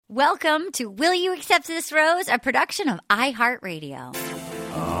Welcome to Will You Accept This Rose, a production of iHeartRadio.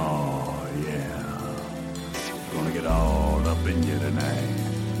 Oh, yeah. Gonna get all up in you tonight.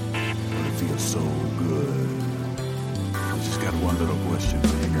 But it feels so good. I just got one little question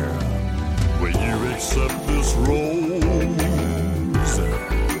for you, girl. Will you accept this rose?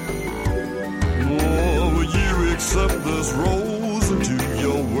 Oh, will you accept this rose into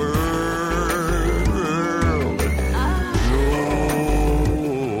your world?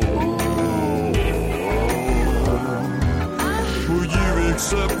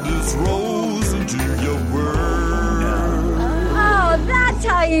 Accept this rose into your world. Oh, that's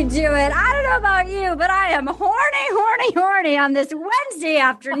how you do it. I don't know about you, but I am horny on this Wednesday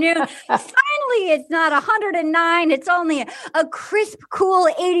afternoon. Finally, it's not 109. It's only a crisp, cool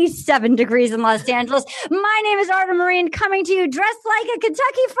 87 degrees in Los Angeles. My name is Arta Marine, coming to you dressed like a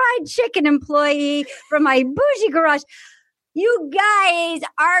Kentucky Fried Chicken employee from my bougie garage. You guys,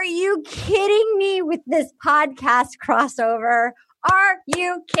 are you kidding me with this podcast crossover? Are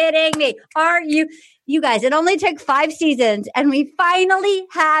you kidding me? You guys, it only took 5 seasons and we finally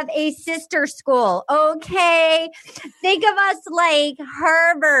have a sister school. Okay. Think of us like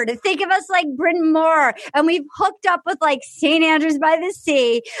Harvard. Think of us like Bryn Mawr. And we've hooked up with like St. Andrews by the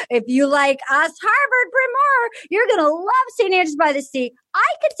Sea. If you like us, Harvard, Bryn Mawr, you're going to love St. Andrews by the Sea.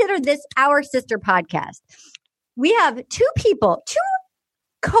 I consider this our sister podcast. We have 2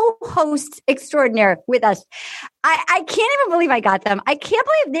 co-hosts extraordinaire with us. I can't even believe I got them. I can't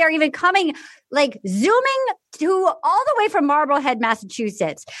believe they're even coming, like zooming to all the way from Marblehead,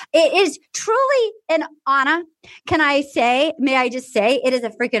 Massachusetts. It is truly an honor. May I just say, it is a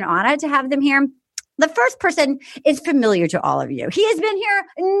freaking honor to have them here. The first person is familiar to all of you. He has been here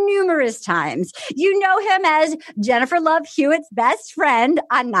numerous times. You know him as Jennifer Love Hewitt's best friend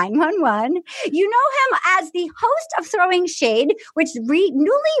on 911. You know him as the host of Throwing Shade, which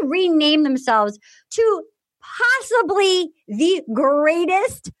newly renamed themselves to possibly the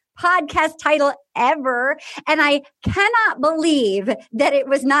greatest podcast title ever. And I cannot believe that it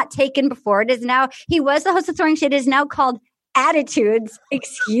was not taken before. He was the host of Throwing Shade. It is now called Attitudes.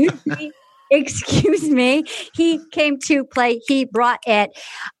 Excuse me. Excuse me. He came to play. He brought it.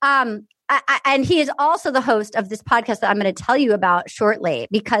 And he is also the host of this podcast that I'm going to tell you about shortly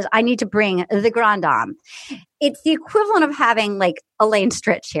because I need to bring the grand dame. It's the equivalent of having like Elaine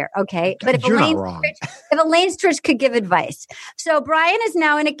Stritch here. Okay. But if Elaine Stritch could give advice. So Bryan is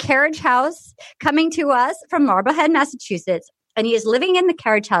now in a carriage house coming to us from Marblehead, Massachusetts. And he is living in the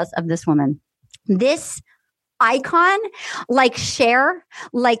carriage house of this woman. This icon, like Cher,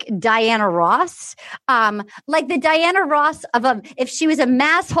 like Diana Ross, like the Diana Ross if she was a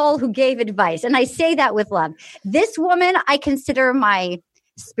masshole who gave advice. And I say that with love. This woman, I consider my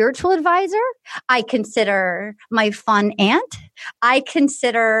spiritual advisor. I consider my fun aunt. I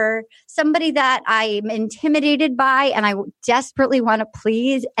consider somebody that I'm intimidated by and I desperately want to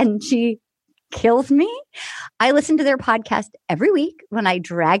please. And she kills me. I listen to their podcast every week when I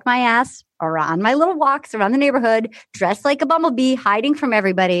drag my ass or on my little walks around the neighborhood, dressed like a bumblebee, hiding from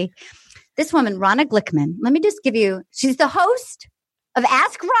everybody. This woman, Ronna Glickman, let me just she's the host of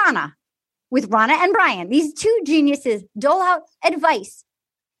Ask Ronna with Ronna and Bryan. These 2 geniuses dole out advice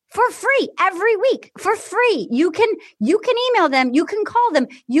for free every week, for free. You can email them, you can call them,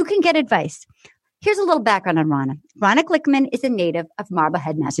 you can get advice. Here's a little background on Ronna. Ronna Glickman is a native of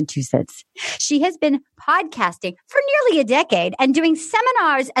Marblehead, Massachusetts. She has been podcasting for nearly a decade and doing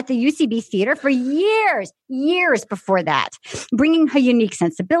seminars at the UCB Theater for years before that, bringing her unique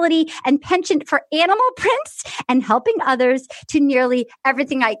sensibility and penchant for animal prints and helping others to nearly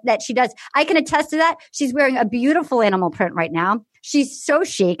everything that she does. I can attest to that. She's wearing a beautiful animal print right now. She's so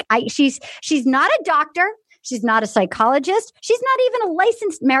chic. She's not a doctor. She's not a psychologist. She's not even a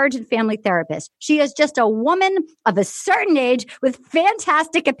licensed marriage and family therapist. She is just a woman of a certain age with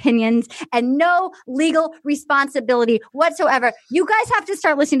fantastic opinions and no legal responsibility whatsoever. You guys have to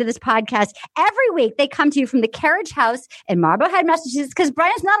start listening to this podcast. Every week, they come to you from the carriage house in Marblehead, Massachusetts, because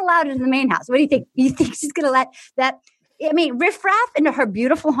Bryan's not allowed into the main house. What do you think? You think she's going to let that... riffraff into her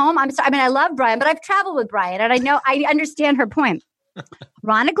beautiful home? I'm sorry. I love Bryan, but I've traveled with Bryan, and I understand her point.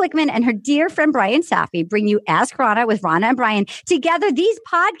 Ronna Glickman and her dear friend Bryan Safi bring you Ask Ronna with Ronna and Bryan. Together, these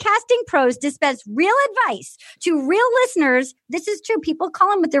podcasting pros dispense real advice to real listeners. This is true. People call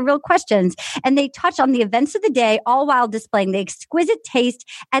them with their real questions, and they touch on the events of the day, all while displaying the exquisite taste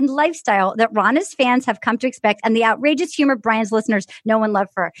and lifestyle that Ronna's fans have come to expect and the outrageous humor Bryan's listeners know and love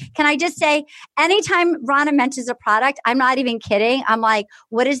for her. Can I just say, anytime Ronna mentions a product, I'm not even kidding. I'm like,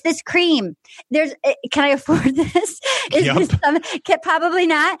 what is this cream? Can I afford this? Is this Probably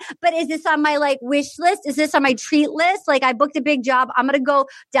not. But is this on my like wish list? Is this on my treat list? Like I booked a big job. I'm going to go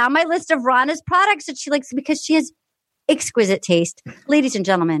down my list of Ronna's products that she likes because she has exquisite taste. Ladies and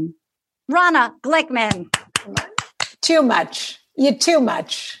gentlemen, Ronna Glickman. Too much. You're too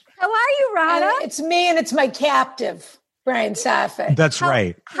much. How are you, Ronna? It's me and it's my captive, Bryan Safi. That's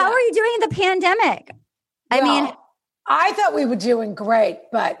right. How are you doing in the pandemic? I mean, I thought we were doing great,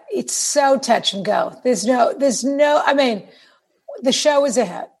 but it's so touch and go. There's no, I mean, the show is a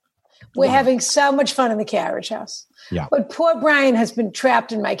hit. We're having so much fun in the carriage house. Yeah. But poor Bryan has been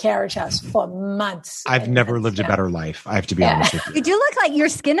trapped in my carriage house for months. I've never lived a better life. I have to be honest with you. You do look like your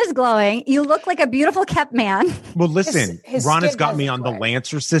skin is glowing. You look like a beautiful kept man. Well, listen, his Ronna's skin got me doesn't on the work.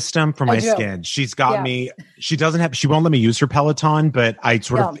 Lancer system for my do. skin. She's got me. She won't let me use her Peloton, but I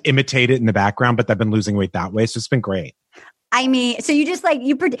sort of imitate it in the background, but I've been losing weight that way. So it's been great. I mean, so you just like,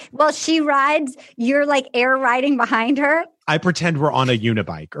 she rides, you're like air riding behind her. I pretend we're on a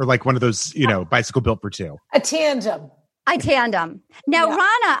unibike or like one of those, bicycle built for two. A tandem. Now,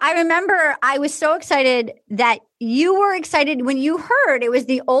 Ronna, I remember I was so excited that you were excited when you heard it was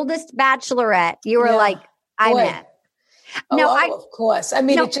the oldest bachelorette. You were like, I'm in. Of course. I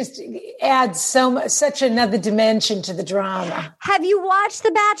mean, it just adds such another dimension to the drama. Have you watched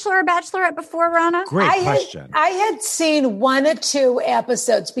The Bachelor or Bachelorette before, Ronna? Great question. I had seen 1 or 2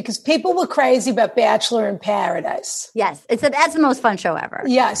 episodes because people were crazy about Bachelor in Paradise. Yes, that's the most fun show ever.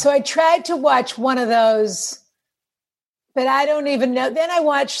 Yeah, so I tried to watch one of those, but I don't even know. Then I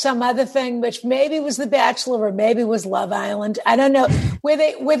watched some other thing, which maybe was The Bachelor or maybe was Love Island. I don't know. Where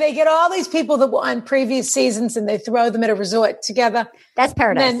they get all these people that were on previous seasons and they throw them at a resort together. That's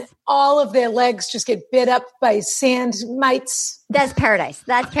paradise. And then all of their legs just get bit up by sand mites. That's paradise.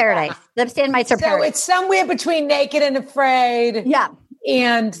 The sand mites are paradise. So it's somewhere between Naked and Afraid. Yeah.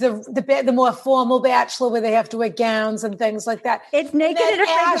 And the more formal Bachelor where they have to wear gowns and things like that. It's Naked and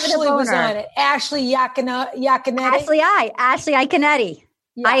Afraid. Ashley was on it. Ashley Yakinetti. Ashley Iaconetti.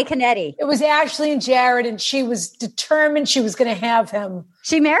 Yeah. Iaconetti. It was Ashley and Jared, and she was determined she was going to have him.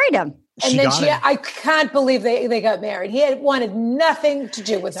 She married him. And I can't believe they got married. He had wanted nothing to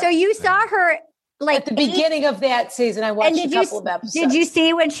do with her. So you saw her like at the beginning of that season. I watched a couple of episodes. Did you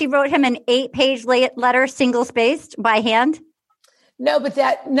see when she wrote him an 8-page letter, single spaced by hand? No, but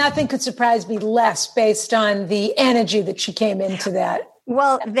nothing could surprise me less based on the energy that she came into that.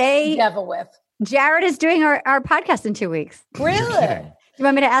 Well, devil with. Jared is doing our podcast in 2 weeks. Really? You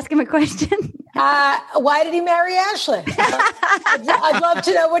want me to ask him a question? Why did he marry Ashley? I'd love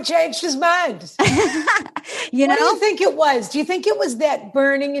to know what changed his mind. What do you think it was? Do you think it was that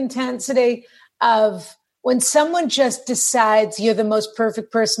burning intensity of when someone just decides you're the most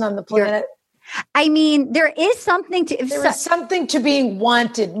perfect person on the planet? I mean, there is something to... There is something to being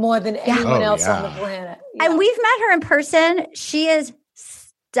wanted more than anyone else on the planet. Yeah. And we've met her in person. She is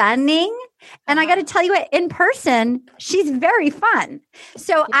stunning. And I got to tell you what, in person, she's very fun.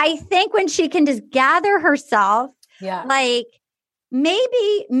 So I think when she can just gather herself, like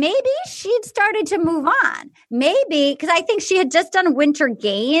maybe she'd started to move on. Maybe, because I think she had just done Winter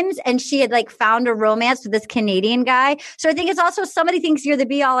Games and she had like found a romance with this Canadian guy. So I think it's also somebody thinks you're the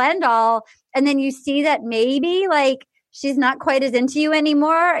be all end all. And then you see that maybe like she's not quite as into you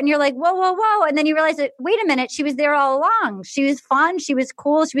anymore. And you're like, whoa, whoa, whoa. And then you realize that, wait a minute, she was there all along. She was fun. She was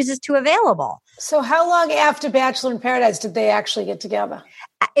cool. She was just too available. So how long after Bachelor in Paradise did they actually get together?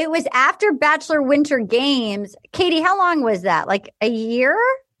 It was after Bachelor Winter Games. Katie, how long was that? Like a year?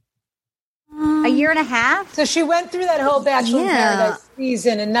 A year and a half? So she went through that whole Bachelor in Paradise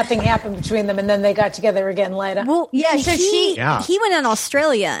season and nothing happened between them. And then they got together again later. Well, yeah. So he went on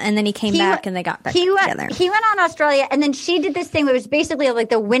Australia and then he came back and they got back together. He went on Australia and then she did this thing that was basically like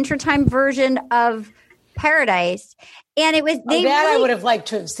the wintertime version of Paradise. And it was I would have liked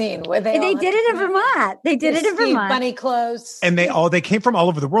to have seen where they did it in Vermont. They did it in Vermont. Bunny clothes. And they came from all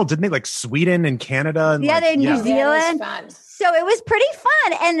over the world, didn't they? Like Sweden and Canada. And they're New Zealand. Fun. So it was pretty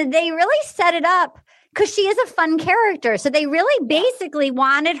fun. And they really set it up because she is a fun character. So they really basically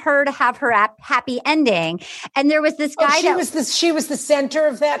wanted her to have her happy ending. And there was this guy she was the center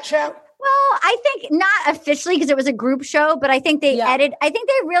of that show? Well, I think not officially because it was a group show, but I think they edited. I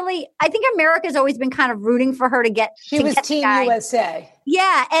think America's always been kind of rooting for her to get. She was Team USA.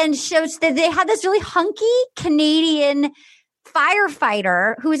 Yeah, and shows that they had this really hunky Canadian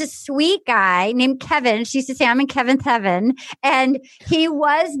firefighter who was a sweet guy named Kevin. She used to say, "I'm in Kevin's heaven," and he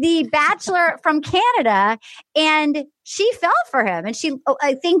was the bachelor from Canada. And she fell for him, and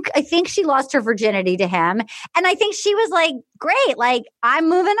I think she lost her virginity to him, and I think she was like, "Great, like I'm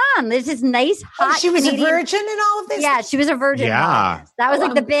moving on. This is nice, hot." She was Canadian. a virgin in all of this. Yeah, she was a virgin. Yeah, that was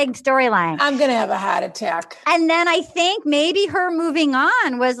like the big storyline. I'm gonna have a heart attack. And then I think maybe her moving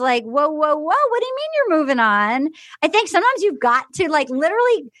on was like, "Whoa, whoa, whoa! What do you mean you're moving on?" I think sometimes you've got to like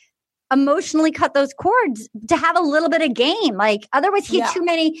literally emotionally cut those cords to have a little bit of game. Like otherwise he had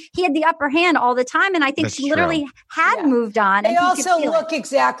he had the upper hand all the time. And I think she literally had moved on. They also look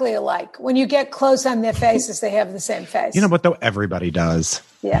exactly alike. When you get close on their faces, they have the same face. You know what though? Everybody does.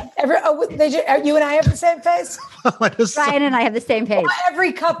 Yeah. You and I have the same face? Bryan and I have the same face. Well,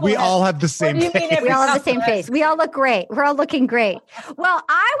 every couple. We all have the same face. We all have the same face. We all look great. We're all looking great. Well,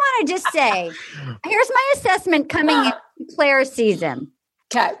 I want to just say, here's my assessment coming into Claire's season.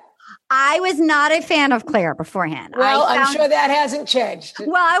 Okay. I was not a fan of Claire beforehand. Well, I'm sure that hasn't changed.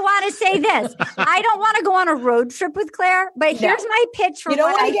 Well, I want to say this. I don't want to go on a road trip with Claire, but here's my pitch for you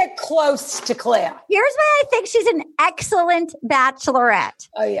don't want to get close to Claire. Here's why I think she's an excellent bachelorette.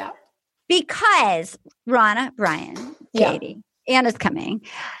 Oh, yeah. Because Ronna, Bryan, Katie, Anna's coming.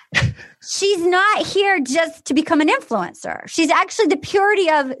 She's not here just to become an influencer. She's actually the purity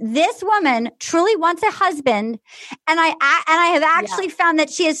of this woman truly wants a husband. And I have actually found that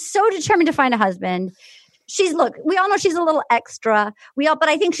she is so determined to find a husband. We all know she's a little extra. But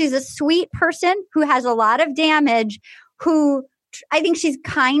I think she's a sweet person who has a lot of damage, who I think she's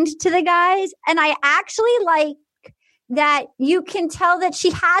kind to the guys. And I actually like that you can tell that she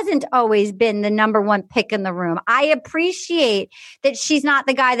hasn't always been the number one pick in the room. I appreciate that she's not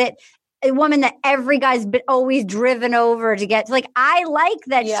the guy a woman that every guy's been always driven over to get. Like, I like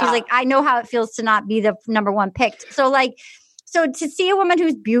that she's like, I know how it feels to not be the number one picked. So to see a woman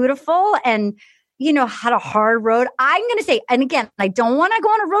who's beautiful and, had a hard road, I'm going to say, and again, I don't want to go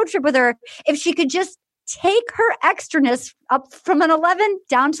on a road trip with her. If she could just take her extraness up from an 11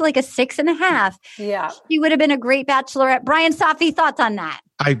 down to like a 6.5. Yeah. She would have been a great bachelorette. Bryan, Safi, thoughts on that?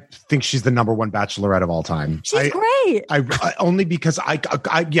 I think she's the number one bachelorette of all time. She's great. I only because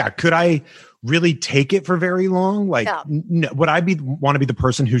could I really take it for very long? Like, no, would I want to be the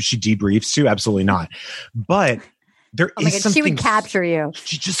person who she debriefs to? Absolutely not. But there is something. She would capture you.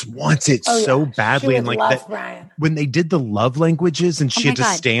 She just wants it so badly. And like that, Bryan. When they did the love languages and she had to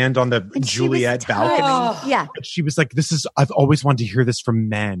stand on the Juliet balcony. Yeah. She was like, I've always wanted to hear this from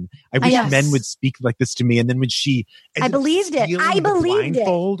men. I wish men would speak like this to me. And then when I believed it. I believed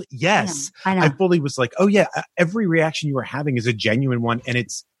it. Yes. I know. I fully was like, oh yeah, every reaction you were having is a genuine one. And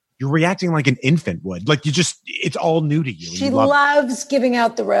you're reacting like an infant would. Like it's all new to you. She loves giving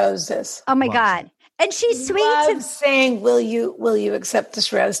out the roses. Oh my God. And she's sweet. Loves saying, will you accept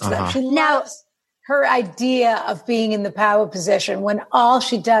this rose to them? She loves her idea of being in the power position when all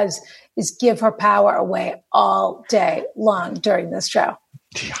she does is give her power away all day long during this show.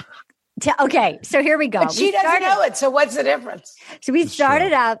 Okay, so here we go. But she doesn't know it, so what's the difference? So we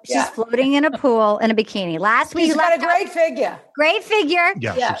started up. She's floating in a pool in a bikini. Last week, she's got a great figure. Great figure.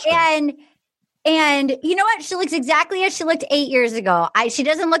 Yeah. And you know what? She looks exactly as she looked 8 years ago. She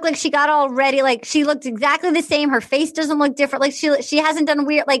doesn't look like she got all ready. Like she looked exactly the same. Her face doesn't look different. Like she hasn't done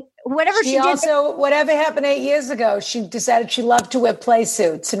weird, like whatever she did. Also, whatever happened 8 years ago, she decided she loved to wear play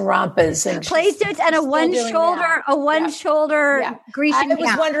suits and rompers and play suits and a one shoulder Grecian gown. I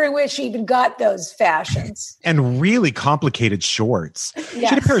was wondering where she even got those fashions. And really complicated shorts. Yes. She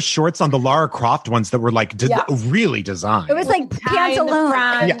had a pair of shorts on the Lara Croft ones that were like really designed. It was like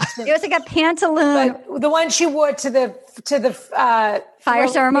pantaloon. It was like a pantaloon. But the one she wore to the fire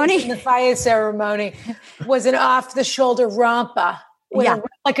ceremony. In the fire ceremony was an off the shoulder romper.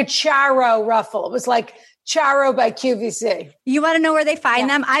 Like a Charo ruffle. It was like Charo by QVC. You want to know where they find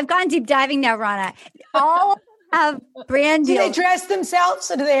them? I've gone deep diving now, Ronna. All have brand deals. Do they dress themselves,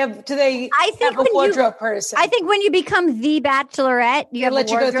 or do they have a wardrobe person? I think when you become the Bachelorette, you have let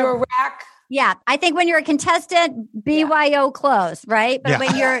you go through a rack. Yeah, I think when you're a contestant, BYO clothes, right? But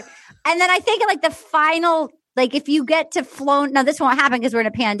when you're, and then I think like the final. Like if you get to flown, now this won't happen because we're in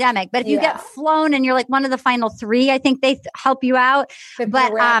a pandemic, but if you get flown and you're like one of the final three, I think they help you out.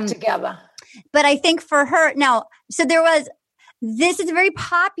 Together. But I think for her now, so this is a very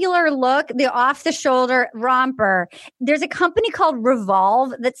popular look, the off the shoulder romper. There's a company called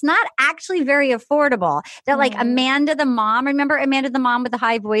Revolve that's not actually very affordable. That like Amanda the mom, remember Amanda the mom with the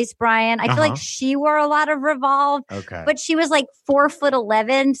high voice, Bryan? I feel like she wore a lot of Revolve, but she was like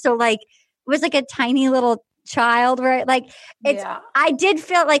 4'11". So like, it was like a tiny little child, right? Like I did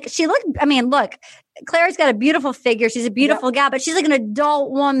feel like she looked, look, Claire's got a beautiful figure. She's a beautiful gal, but she's like an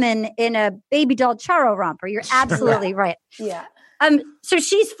adult woman in a baby doll Charo romper. You're absolutely right. Yeah. So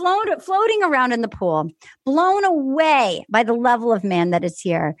she's floating around in the pool, blown away by the level of man that is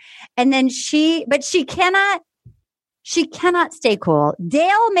here. And then she cannot stay cool.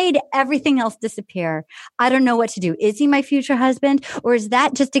 Dale made everything else disappear. I don't know what to do. Is he my future husband, or is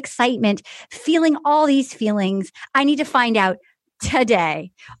that just excitement, feeling all these feelings? I need to find out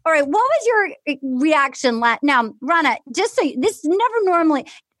today. All right. What was your reaction? Now, Ronna, just so this never normally,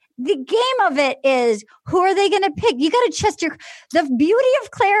 the game of it is, who are they going to pick? You got to chest the beauty of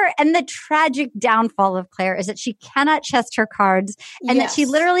Claire and the tragic downfall of Claire is that she cannot chest her cards, and that she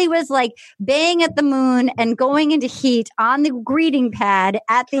literally was like baying at the moon and going into heat on the greeting pad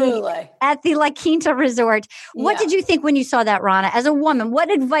at the La Quinta resort. What did you think when you saw that, Ronna? As a woman,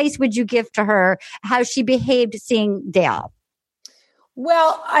 what advice would you give to her, how she behaved seeing Dale?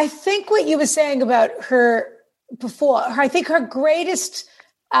 Well, I think what you were saying about her before, I think her greatest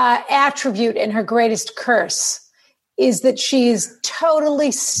attribute and her greatest curse is that she's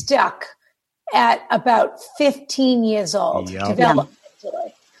totally stuck at about 15 years old,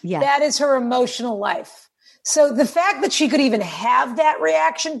 developmentally. Yeah. That is her emotional life. So the fact that she could even have that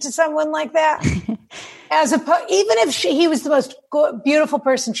reaction to someone like that, even if he was the most beautiful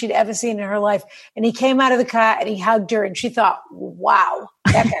person she'd ever seen in her life, and he came out of the car and he hugged her and she thought, wow,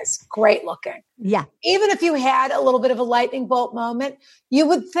 that guy's great looking. Yeah. Even if you had a little bit of a lightning bolt moment, you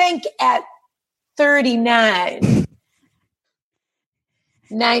would think at 39,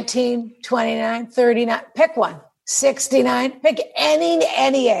 19, 29, 39, pick one. 69, pick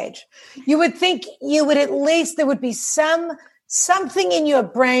any age. You would think you would at least, there would be something in your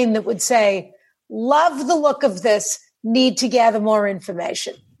brain that would say, love the look of this, need to gather more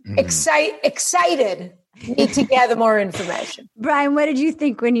information. Excited, need to gather more information. Bryan, what did you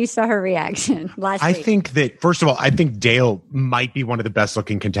think when you saw her reaction last week? I think that, first of all, I think Dale might be one of the best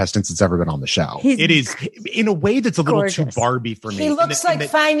looking contestants that's ever been on the show. It is in a way that's a little too Barbie for me. He looks like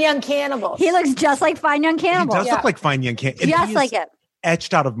Fine Young Cannibal. He looks just like Fine Young Cannibal. He does look like Fine Young Cannibal. Just like it.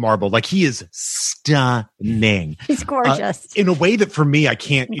 Etched out of marble. Like, he is stunning. He's gorgeous. In a way that for me, I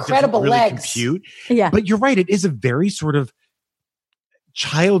can't, incredible it doesn't really legs. compute. Yeah. But you're right. It is a very sort of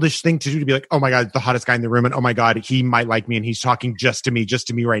childish thing to do, to be like, oh my God, the hottest guy in the room, and oh my God, he might like me, and he's talking just to me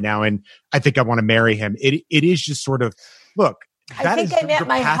right now, and I think I want to marry him. It is just sort of, look, that is the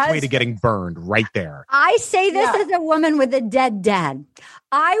pathway to getting burned right there. I say this as a woman with a dead dad.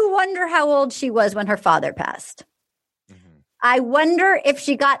 I wonder how old she was when her father passed. Mm-hmm. I wonder if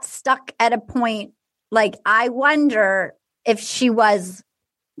she got stuck at a point, like, I wonder if she was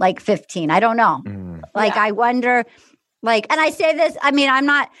like 15. I don't know. I wonder. Like, and I say this, I mean, I'm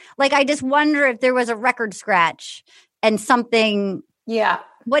not, like, I just wonder if there was a record scratch and something. Yeah.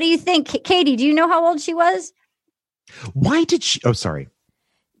 What do you think? Katie, do you know how old she was? Why did she? Oh, sorry.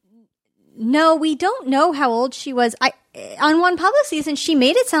 No, we don't know how old she was. On Juan Pablo season, she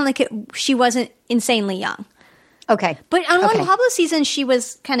made it sound like she wasn't insanely young. Okay. But on Juan Pablo season, she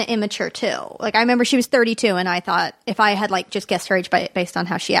was kind of immature too. Like, I remember she was 32, and I thought if I had just guessed her age based on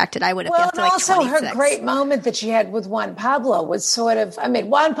how she acted, I would have guessed like 26. Also, her great moment that she had with Juan Pablo was sort of, I mean,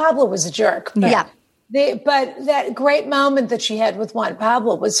 Juan Pablo was a jerk. But but that great moment that she had with Juan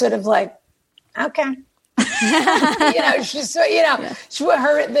Pablo was sort of like, okay. She's so,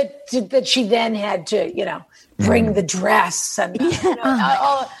 that she then had to, bring the dress and,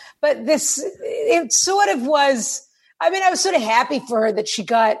 but it sort of was, I mean, I was sort of happy for her that she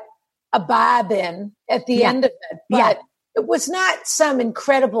got a bob in at the end of it, but it was not some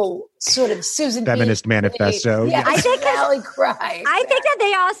incredible sort of Susan feminist manifesto. Yeah, I think I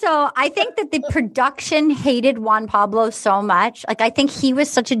think that the production hated Juan Pablo so much. Like, I think he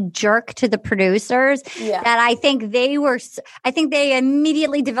was such a jerk to the producers that I think they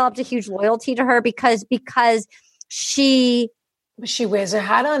immediately developed a huge loyalty to her because she wears her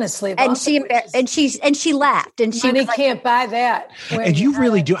heart on her sleeve, and she left, and she money can't buy that. And you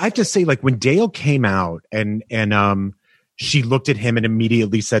really do. I have to say, like, when Dale came out and she looked at him and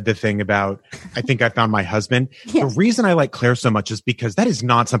immediately said the thing about, I think I found my husband. The reason I like Claire so much is because that is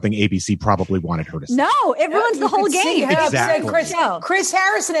not something ABC probably wanted her to say. No, it ruins the whole game. Exactly. Chris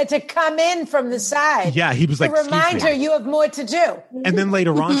Harrison had to come in from the side. Yeah, he was like, to remind her, you have more to do. And then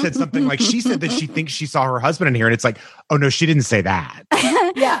later on said something like, she said that she thinks she saw her husband in here. And it's like, oh no, she didn't say that.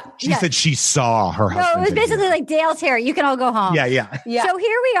 She said she saw her husband. No, it was basically like, Dale's here. You can all go home. Yeah. So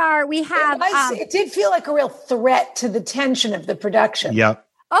here we are. We have. It did feel like a real threat to the tension of the production. Yep.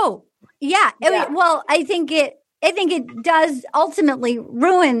 Oh, yeah. Well, I think it does ultimately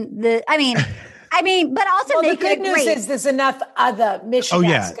ruin the. I mean, but also the good news is there's enough other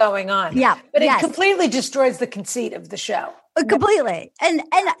missions going on. Yeah, but it completely destroys the conceit of the show. Completely. And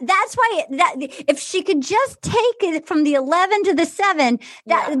that's why that if she could just take it from the 11 to the 7,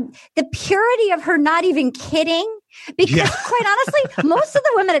 that the purity of her not even kidding. Because quite honestly, most of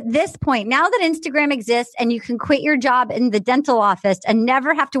the women at this point, now that Instagram exists and you can quit your job in the dental office and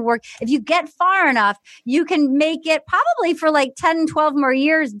never have to work, if you get far enough, you can make it probably for like 10, 12 more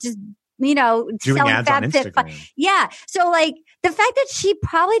years, just, you know, doing selling ads on Instagram. Yeah. So like the fact that she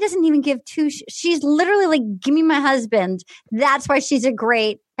probably doesn't even give two, she's literally like, give me my husband. That's why she's a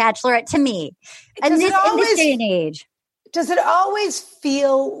great bachelorette to me. And in this day and age. Does it always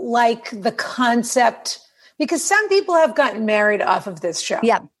feel like the concept? Because some people have gotten married off of this show.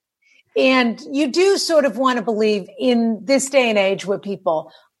 Yeah. And you do sort of want to believe in this day and age where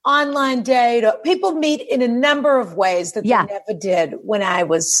people online date, or people meet in a number of ways that they never did when I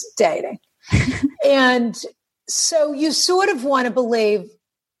was dating. And so you sort of want to believe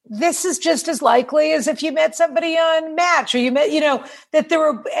this is just as likely as if you met somebody on Match, or you met, you know, that there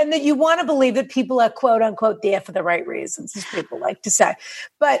were, and that you want to believe that people are quote unquote there for the right reasons, as people like to say.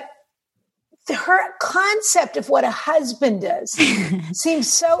 But her concept of what a husband is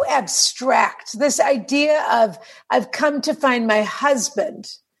seems so abstract. This idea of I've come to find my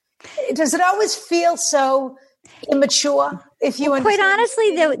husband. Does it always feel so immature? If you quite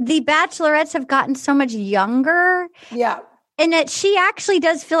honestly, the bachelorettes have gotten so much younger. Yeah. And that she actually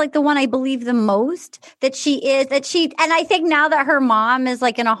does feel like the one I believe the most, and I think now that her mom is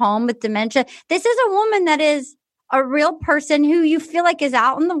like in a home with dementia, this is a woman that is a real person who you feel like is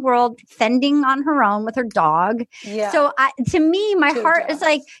out in the world fending on her own with her dog. Yeah. So to me, my heart is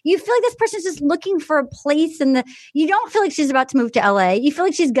like, you feel like this person's just looking for a place you don't feel like she's about to move to LA. You feel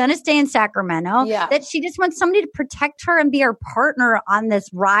like she's going to stay in Sacramento. Yeah. That she just wants somebody to protect her and be her partner on this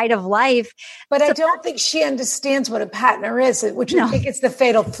ride of life. But I don't think she understands what a partner is, which I think is the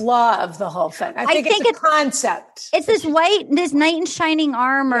fatal flaw of the whole thing. I think it's a concept. It's this knight in shining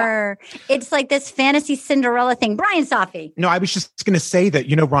armor. Yeah. It's like this fantasy Cinderella thing. Bryan, Safi. No, I was just going to say that,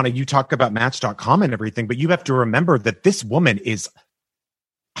 you know, Ronna, you talk about Match.com and everything, but you have to remember that this woman is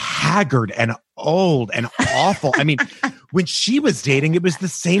haggard and old and awful. I mean, when she was dating, it was the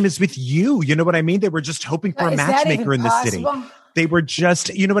same as with you. You know what I mean? They were just hoping for a matchmaker in the city. They were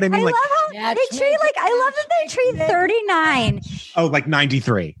just, you know what I mean? I love how they treat, I love that they treat 39. Oh, like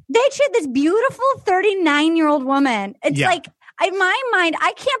 93. They treat this beautiful 39-year-old woman. It's like, in my mind,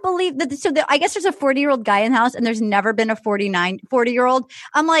 I can't believe that. So I guess there's a 40-year-old guy in the house and there's never been a 40-year-old.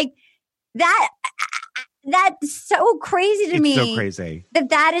 I'm like, that's so crazy to me. It's so crazy.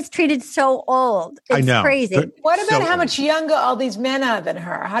 That is treated so old. It's I know. Crazy. What about how much younger all these men are than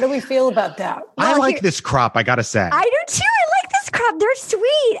her? How do we feel about that? I like this crop, I got to say. I do too. I like this crop. They're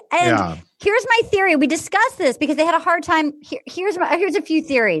sweet. And here's my theory. We discussed this because they had a hard time. Here's a few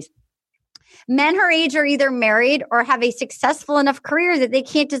theories. Men her age are either married or have a successful enough career that they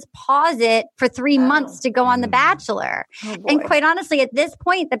can't just pause it for 3 months to go on The Bachelor. And quite honestly, at this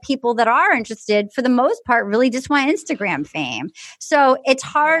point, the people that are interested, for the most part, really just want Instagram fame. So it's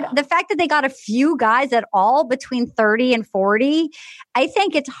hard. The fact that they got a few guys at all between 30 and 40, I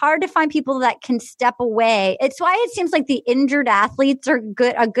think it's hard to find people that can step away. It's why it seems like the injured athletes are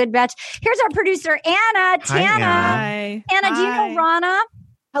a good batch. Here's our producer, Anna. Tana. Hi. Anna, do you know Ronna?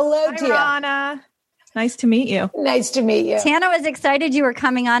 Hello, Hi, dear. Ronna. Nice to meet you. Nice to meet you. Tana was excited you were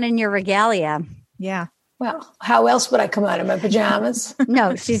coming on in your regalia. Yeah. Well, how else would I come out in my pajamas?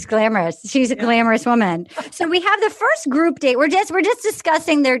 No, she's glamorous. She's a glamorous woman. So we have the first group date. We're just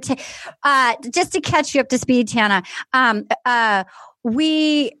discussing their just to catch you up to speed, Tana. Ronna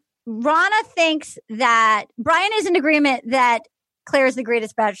thinks that Bryan is in agreement that Claire is the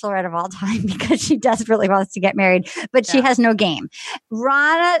greatest bachelorette of all time because she desperately wants to get married, but she has no game.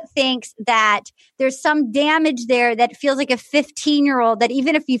 Ronna thinks that there's some damage there that feels like a 15-year-old, that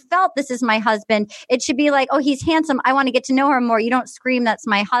even if you felt this is my husband, it should be like, oh, he's handsome. I want to get to know her more. You don't scream, that's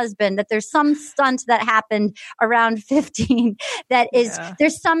my husband. That there's some stunt that happened around 15 that is,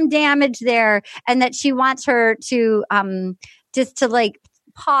 there's some damage there, and that she wants her to just to like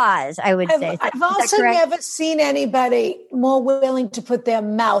pause, I would say. I've also never seen anybody more willing to put their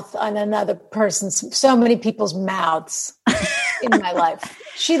mouth on another person's, so many people's mouths in my life.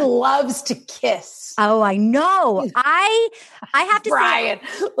 She loves to kiss. Oh, I know. I have to Bryan.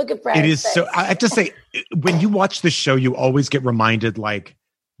 Look at Bryan. It is so, I have to say, when you watch the show, you always get reminded, like,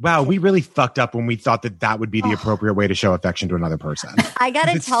 Wow, we really fucked up when we thought that would be the appropriate way to show affection to another person. I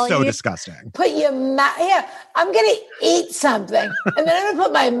gotta tell you, so disgusting. Put your mouth. Yeah, I'm gonna eat something, and then I'm gonna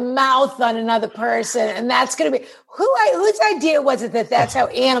put my mouth on another person, and that's gonna be whose idea was it that's how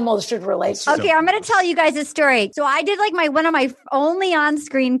animals should relate to Okay, I'm going to tell you guys a story. So I did like one of my only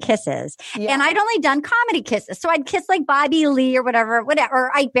on-screen kisses, and I'd only done comedy kisses. So I'd kiss like Bobby Lee or whatever,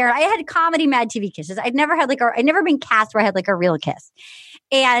 or Ike Barrett. I had comedy Mad TV kisses. I'd never had I'd never been cast where I had like a real kiss.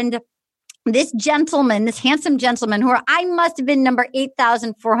 And this gentleman, this handsome gentleman, who I must have been number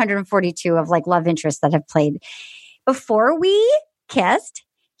 8,442 of like love interests that have played. Before we kissed,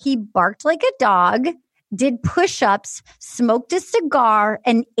 he barked like a dog, did push-ups, smoked a cigar,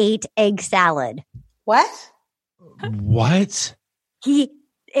 and ate egg salad. What? Anne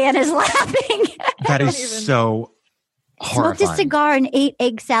is laughing. That is so horrifying. Smoked a cigar and ate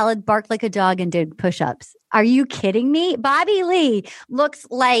egg salad, barked like a dog, and did push-ups. Are you kidding me? Bobby Lee looks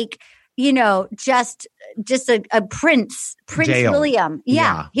like, just a prince. Prince Dale. William.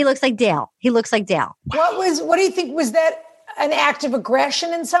 Yeah. He looks like Dale. What do you think? Was that an act of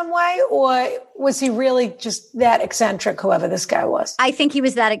aggression in some way, or was he really just that eccentric, whoever this guy was? I think he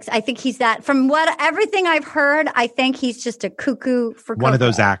was that. I think he's that. From everything I've heard, I think he's just a cuckoo for one of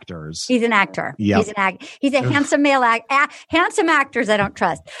those actors. He's an actor. Yep. He's a handsome male handsome actors I don't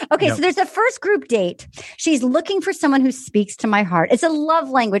trust. Okay, So there's a first group date. She's looking for someone who speaks to my heart. It's a love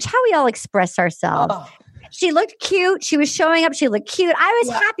language, how we all express ourselves. Oh. She looked cute. She was showing up. She looked cute. I was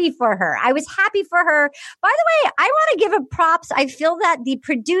happy for her. By the way, I want to give her props. I feel that the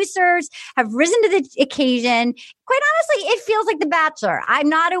producers have risen to the occasion. Quite honestly, it feels like The Bachelor. I'm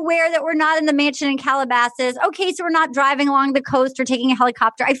not aware that we're not in the mansion in Calabasas. Okay, so we're not driving along the coast or taking a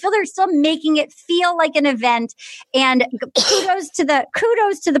helicopter. I feel they're still making it feel like an event. And kudos to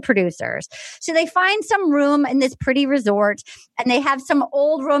the producers. So they find some room in this pretty resort, and they have some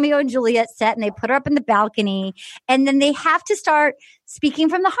old Romeo and Juliet set, and they put her up in the balcony, and then they have to start speaking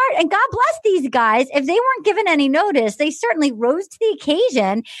from the heart. And God bless these guys. If they weren't given any notice, they certainly rose to the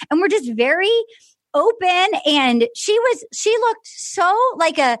occasion and were just very open. And she looked so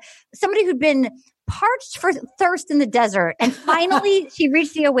like somebody who'd been parched for thirst in the desert. And finally she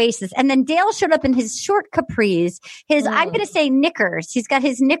reached the oasis. And then Dale showed up in his short capris, I'm going to say knickers. He's got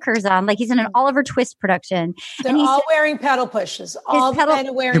his knickers on, like he's in an Oliver Twist production. They're all wearing pedal pushes. All the men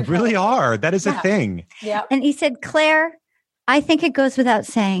are wearing. They really are. That is a thing. Yeah. And he said, Claire, I think it goes without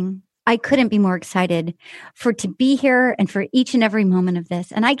saying, I couldn't be more excited to be here and for each and every moment of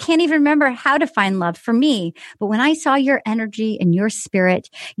this. And I can't even remember how to find love for me. But when I saw your energy and your spirit,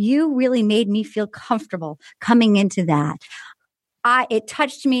 you really made me feel comfortable coming into that. It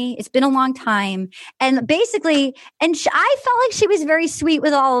touched me. It's been a long time. And basically, I felt like she was very sweet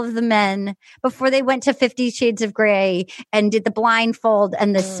with all of the men before they went to 50 Shades of Grey and did the blindfold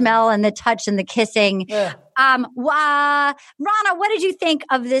and the smell and the touch and the kissing. Yeah. Ronna, what did you think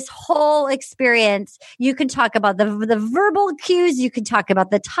of this whole experience? You can talk about the verbal cues. You can talk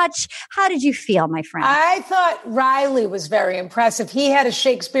about the touch. How did you feel, my friend? I thought Riley was very impressive. He had a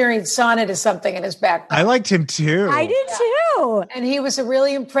Shakespearean sonnet or something in his back pocket. I liked him too. I did too. And he was a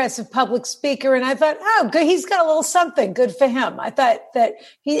really impressive public speaker. And I thought, oh, good. He's got a little something good for him. I thought that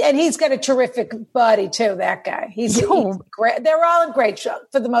he's got a terrific body too, that guy. He's great. They're all in great shape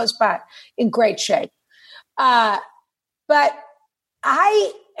for the most part, in great shape. But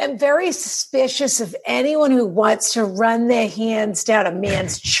I am very suspicious of anyone who wants to run their hands down a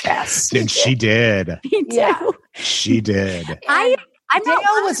man's chest. And she did. Me too. Yeah. She did.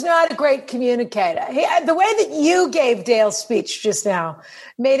 Dale was not a great communicator. The way that you gave Dale's speech just now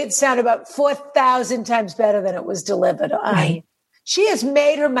made it sound about 4,000 times better than it was delivered. Right. She has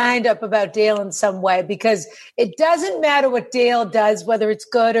made her mind up about Dale in some way, because it doesn't matter what Dale does, whether it's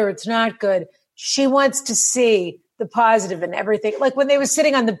good or it's not good. She wants to see the positive in everything. Like when they were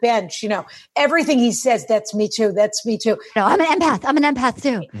sitting on the bench, everything he says, that's me too. That's me too. No, I'm an empath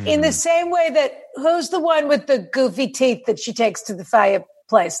too. In the same way that, who's the one with the goofy teeth that she takes to the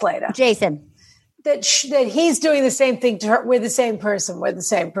fireplace later? Jason. That he's doing the same thing to her. We're the same person.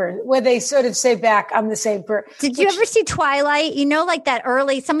 Where they sort of say back, I'm the same person. Did you ever see Twilight? Like that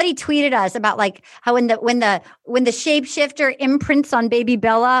somebody tweeted us about like how when the shapeshifter imprints on baby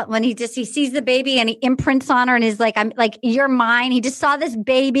Bella, when he sees the baby and he imprints on her and is like, I'm like, you're mine. He just saw this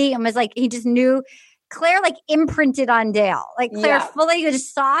baby and was like, he just knew. Claire like imprinted on Dale. Like Claire fully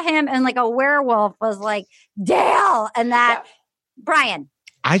just saw him and like a werewolf was like, Dale. And that Bryan.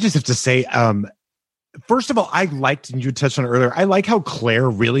 I just have to say, first of all, I liked, and you touched on it earlier, I like how Claire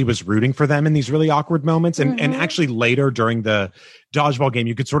really was rooting for them in these really awkward moments. And actually later during the dodgeball game,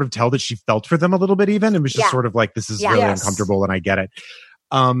 you could sort of tell that she felt for them a little bit even. It was just sort of like, this is really uncomfortable and I get it.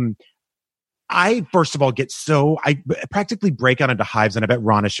 I first of all I practically break out into hives, and I bet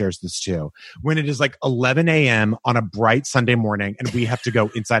Ronna shares this too. When it is like 11 a.m. on a bright Sunday morning, and we have to go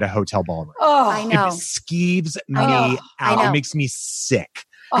inside a hotel ballroom. Oh, I know. It skeeves me out. It makes me sick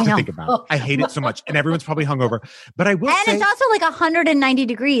to think about. I hate it so much, and everyone's probably hungover. But I will say, and it's also like 190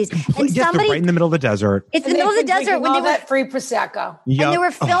 degrees. And yes, they're right in the middle of the desert. It's the middle of the desert when all that free prosecco. Yep. And they were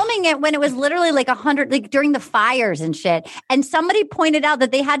filming it when it was literally like 100, like during the fires and shit. And somebody pointed out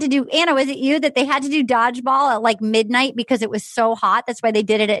that they had to do, Anna, was it you, that they had to do dodgeball at like midnight because it was so hot? That's why they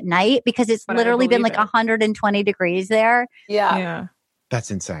did it at night, because it's literally been like 120 degrees there. Yeah. That's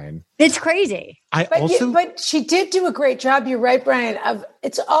insane. It's crazy. But she did do a great job. You're right, Bryan.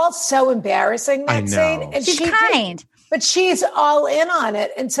 It's all so embarrassing, that scene. And she's kind. But she's all in on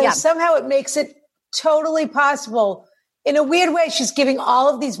it. And so somehow it makes it totally possible. In a weird way, she's giving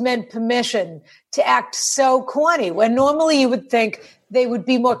all of these men permission to act so corny, when normally you would think they would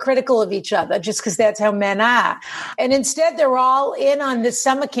be more critical of each other just because that's how men are. And instead, they're all in on this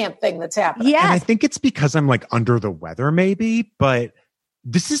summer camp thing that's happening. Yeah. And I think it's because I'm like under the weather, maybe, but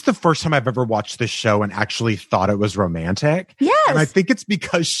this is the first time I've ever watched this show and actually thought it was romantic. Yes. And I think it's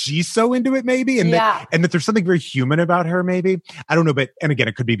because she's so into it, maybe. And that there's something very human about her, maybe. I don't know. But, and again,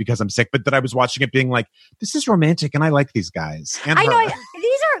 it could be because I'm sick, but that I was watching it being like, this is romantic and I like these guys. And I know.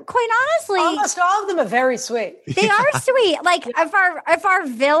 These are, quite honestly, almost all of them are very sweet. They are sweet. Like if our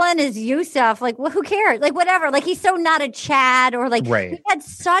villain is Yusuf, like, well, who cares? Like, whatever. Like, he's so not a Chad, or like, we had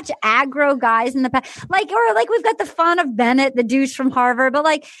such aggro guys in the past. Like, or like we've got the fun of Bennett, the douche from Harvard, but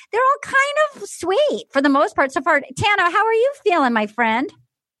like, they're all kind of sweet for the most part so far. Tana, how are you feeling, my friend?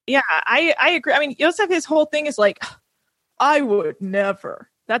 Yeah, I agree. I mean, Yusuf, his whole thing is like, I would never.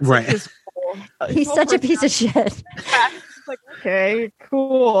 That's like his whole, he's such a piece of shit. Like, okay,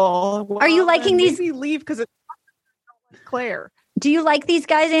 cool. Well, are you liking these? Maybe leave because it's Claire. Do you like these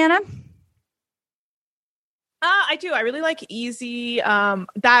guys, Anna? I do. I really like Easy. Now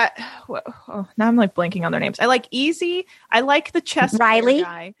I'm like blanking on their names. I like Easy. I like the chess Riley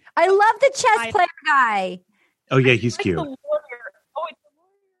guy. I love the chess player guy. Oh yeah, he's cute.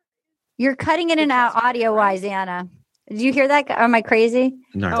 You're cutting in and out audio wise, Anna. Did you hear that? Am I crazy?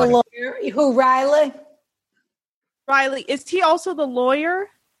 No. The lawyer. Who, Riley? Riley, is he also the lawyer?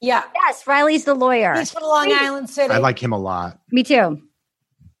 Yeah. Yes, Riley's the lawyer. He's from Long Island City. I like him a lot. Me too.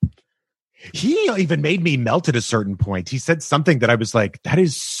 He even made me melt at a certain point. He said something that I was like, that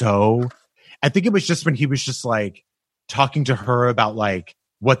is so... I think it was just when he was just like talking to her about like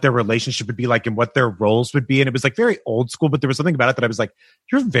what their relationship would be like and what their roles would be. And it was like very old school, but there was something about it that I was like,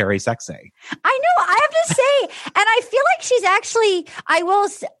 you're very sexy. I know. I have to say, and I feel like she's actually, I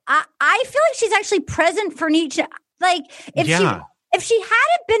feel like she's actually present for Nietzsche. Like if she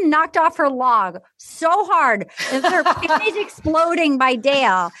hadn't been knocked off her log so hard, if her kidneys exploding by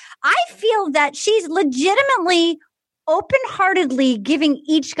Dale, I feel that she's legitimately open-heartedly giving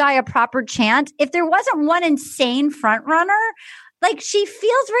each guy a proper chance. If there wasn't one insane front runner, like she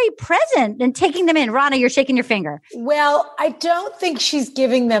feels very present and taking them in. Ronna, you're shaking your finger. Well, I don't think she's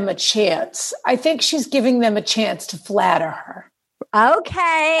giving them a chance. I think she's giving them a chance to flatter her.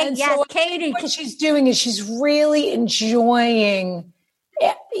 Okay. And yes, so Katie. What she's doing is she's really enjoying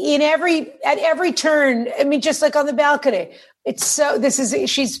at every turn. I mean, just like on the balcony. It's so, this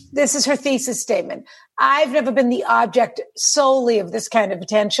is her thesis statement. I've never been the object solely of this kind of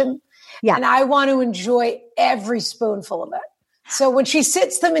attention. Yeah. And I want to enjoy every spoonful of it. So when she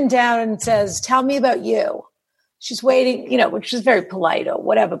sits them down and says, tell me about you, she's waiting, which is very polite or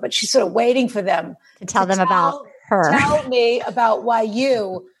whatever, but she's sort of waiting for them to tell them about her. Tell me about why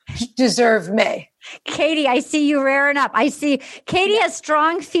you deserve me. Katie, I see you rearing up. I see Katie has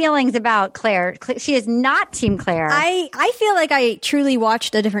strong feelings about Claire. She is not Team Claire. I feel like I truly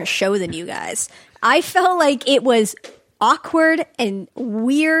watched a different show than you guys. I felt like it was awkward and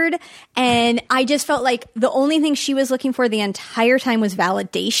weird, and I just felt like the only thing she was looking for the entire time was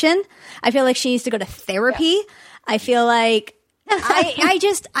validation. I feel like she needs to go to therapy. Yes. I feel like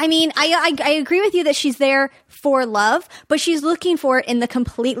I agree with you that she's there for love, but she's looking for it in the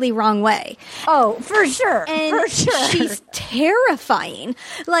completely wrong way. Oh, for sure. And for sure. She's terrifying.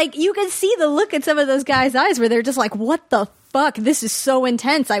 Like, you can see the look in some of those guys' eyes where they're just like, what the fuck? This is so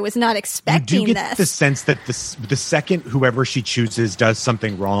intense. I was not expecting this. You do get the sense that the second whoever she chooses does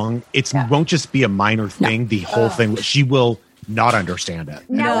something wrong, it won't just be a minor thing. No. The whole thing, she will not understand it.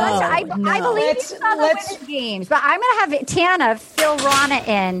 I believe you saw the Winter Games, but I'm going to have Tana fill Ronna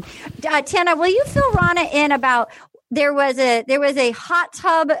in. Tana, will you fill Ronna in about there was a hot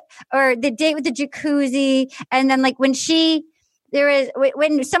tub or the date with the jacuzzi, and then like when she There is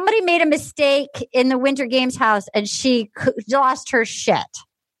when somebody made a mistake in the Winter Games house and she lost her shit.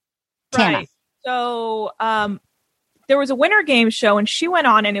 Tana. Right. So there was a Winter Games show, and she went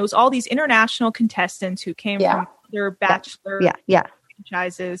on, and it was all these international contestants who came from their Bachelor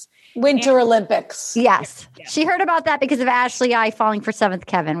franchises. Winter Olympics. Yes. She heard about that because of Ashley I falling for seventh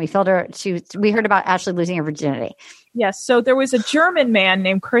Kevin. We heard about Ashley losing her virginity. Yes. So there was a German man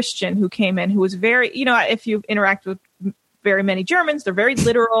named Christian who came in, who was very, if you interact with very many Germans, they're very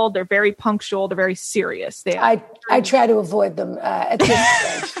literal, they're very punctual, they're very serious. I try to avoid them at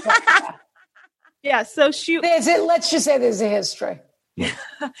this stage. Yeah. So let's just say there's a history.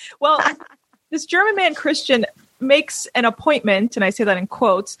 Well, this German man, Christian, makes an appointment, and I say that in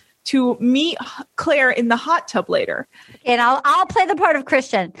quotes, to meet Claire in the hot tub later. And I'll play the part of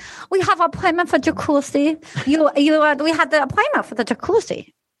Christian. We have an appointment for jacuzzi. We had the appointment for the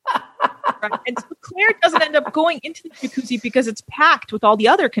jacuzzi. Right. And so Claire doesn't end up going into the jacuzzi because it's packed with all the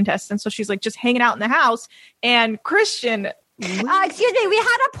other contestants. So she's like just hanging out in the house. And Christian... excuse me, we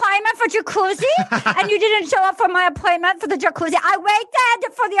had an appointment for jacuzzi and you didn't show up for my appointment for the jacuzzi. I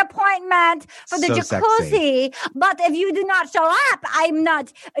waited for the appointment for the jacuzzi. Sexy. But if you do not show up, I'm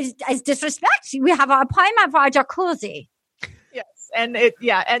not as disrespect. We have an appointment for a jacuzzi. Yes. And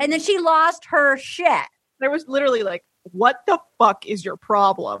then she lost her shit. There was literally like, what the fuck is your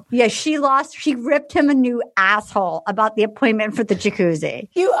problem? Yeah, she ripped him a new asshole about the appointment for the jacuzzi.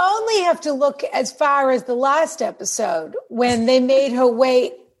 You only have to look as far as the last episode when they made her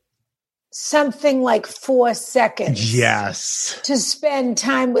wait something like 4 seconds. Yes. To spend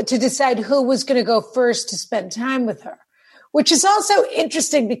time to decide who was going to go first to spend time with her, which is also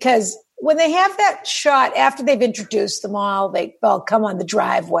interesting because when they have that shot after they've introduced them all, they all come on the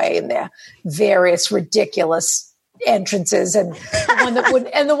driveway in their various ridiculous entrances, and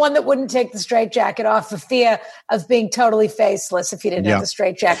the one that wouldn't take the straitjacket off for fear of being totally faceless. If he didn't have the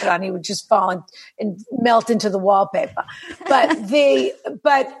straitjacket on, he would just fall and melt into the wallpaper. But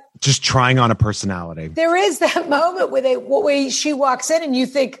just trying on a personality. There is that moment where she walks in, and you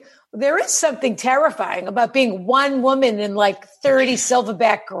think there is something terrifying about being one woman in like 30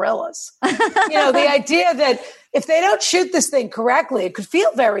 silverback gorillas. The idea that if they don't shoot this thing correctly, it could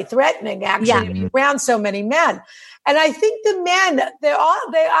feel very threatening, actually, to be around so many men. And I think the men, they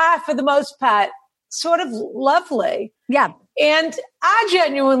are, for the most part, sort of lovely. Yeah. And are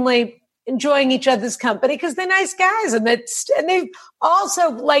genuinely enjoying each other's company because they're nice guys. And they've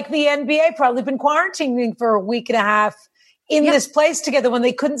also, like the NBA, probably been quarantining for a week and a half in this place together when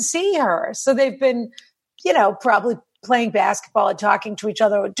they couldn't see her. So they've been, probably playing basketball and talking to each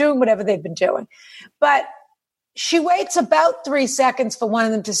other or doing whatever they've been doing. But she waits about 3 seconds for one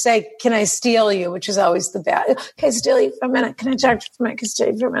of them to say, "Can I steal you?" Which is always the bad. "Can I steal you for a minute? Can I talk to you for a minute? Can I steal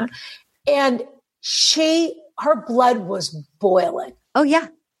you for a minute?" And her blood was boiling. Oh, yeah.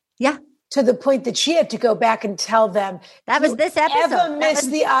 Yeah. To the point that she had to go back and tell them. That was this episode.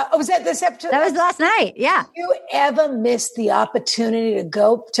 Was that this episode? That was last night. Yeah. You ever miss the opportunity to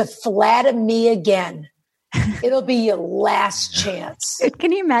go to flatter me again? It'll be your last chance.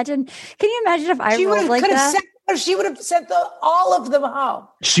 Can you imagine? If I rolled like that? She would have sent all of them home.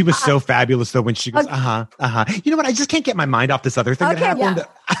 She was so fabulous, though, when she goes, You know what? I just can't get my mind off this other thing that happened.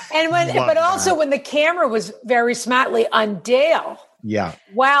 Yeah. And also when the camera was very smartly on Dale. Yeah.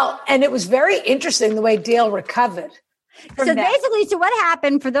 Wow. And it was very interesting the way Dale recovered. So basically, what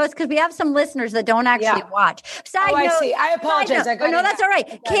happened for those, because we have some listeners that don't actually watch. Side note, I see. I apologize. No, that's all right.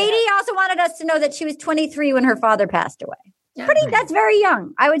 Katie also wanted us to know that she was 23 when her father passed away. That's very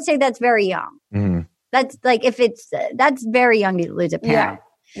young. I would say that's very young. Mm. That's like, that's very young to lose a parent.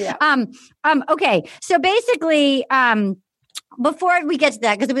 Yeah. Okay. So basically, before we get to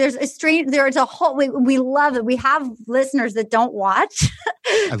that, because there's a whole, we love it. We have listeners that don't watch.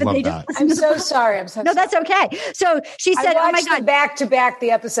 I love that. I'm so sorry. No, that's okay. So she said, "Oh my God, back to back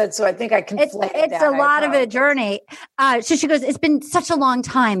the episode." So I think I can. It's a lot of a journey. So she goes, "It's been such a long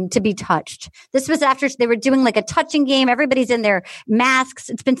time to be touched. This was after they were doing like a touching game. Everybody's in their masks.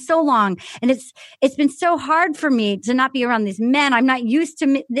 It's been so long, and it's been so hard for me to not be around these men. I'm not used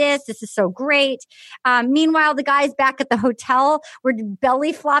to this. This is so great." Meanwhile, the guys back at the hotel were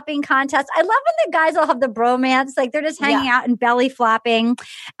belly flopping contests. I love when the guys all have the bromance, like they're just hanging out and belly flopping.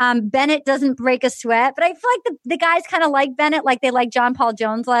 Bennett doesn't break a sweat, but I feel like the guys kind of like Bennett, like they liked John Paul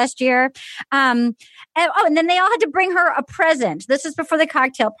Jones last year. And then they all had to bring her a present. This is before the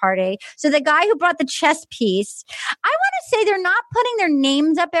cocktail party. So the guy who brought the chess piece, I want to say they're not putting their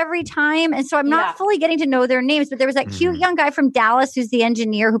names up every time. And so I'm not fully getting to know their names, but there was that cute young guy from Dallas who's the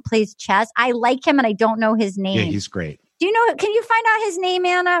engineer who plays chess. I like him and I don't know his name. Yeah, he's great. Do you know, can you find out his name,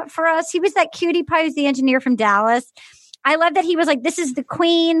 Anna, for us? He was that cutie pie who's the engineer from Dallas. I love that he was like, this is the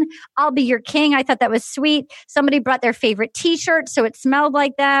queen. I'll be your king. I thought that was sweet. Somebody brought their favorite t-shirt, so it smelled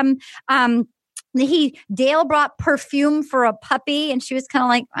like them. Dale brought perfume for a puppy, and she was kind of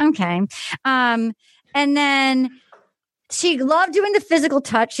like, okay. And then she loved doing the physical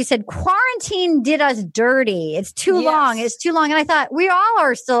touch. She said, quarantine did us dirty. It's too long. It's too long. And I thought, we all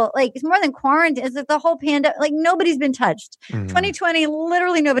are still, like, it's more than quarantine. It's like the whole pandemic. Like, nobody's been touched. 2020,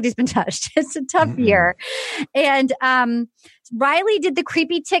 literally nobody's been touched. It's a tough year. And Riley did the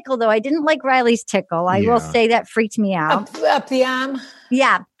creepy tickle, though. I didn't like Riley's tickle. I will say that freaked me out. Up the arm?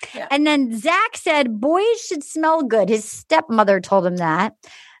 Yeah. And then Zach said, boys should smell good. His stepmother told him that.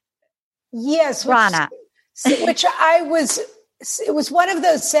 Yes. Ronna. Which it was one of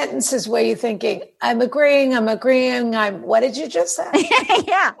those sentences where you're thinking, I'm agreeing. What did you just say?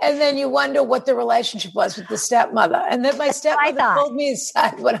 Yeah. And then you wonder what the relationship was with the stepmother. And then my stepmother pulled me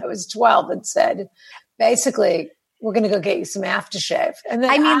aside when I was 12 and said, basically, we're going to go get you some aftershave. And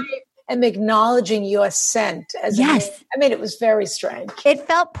then I am acknowledging your scent. It was very strange. It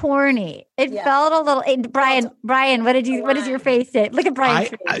felt porny. It felt a little, Bryan, what does your face say? Look at Brian's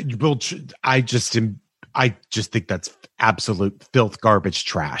face. I just think that's absolute filth, garbage,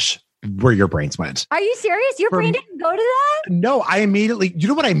 trash. Where your brains went. Are you serious? Your brain didn't go to that? No, you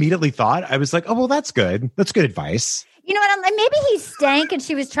know what I immediately thought? I was like, oh, well, that's good. That's good advice. You know what? Maybe he stank and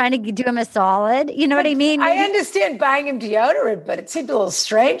she was trying to do him a solid. You know what I mean? I understand buying him deodorant, but it seemed a little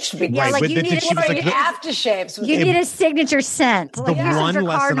strange to be like you need aftershaves. You need a signature scent. The one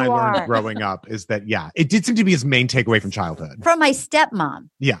lesson I learned growing up is that, it did seem to be his main takeaway from childhood. From my stepmom.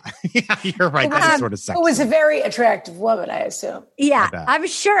 Yeah. You're right. That's sort of sexy. Who was a very attractive woman, I assume. Yeah. I'm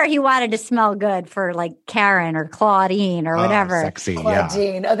sure he wanted to smell good for like Karen or Claudine or whatever. Sexy,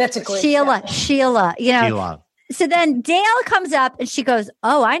 Claudine. Oh, that's a great Sheila. Sheila. So then Dale comes up and she goes,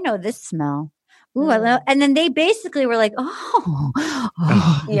 oh, I know this smell. Ooh, I love, and then they basically were like,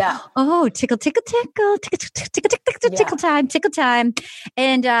 tickle, tickle time.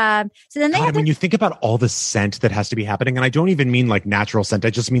 And so then when you think about all the scent that has to be happening, and I don't even mean like natural scent, I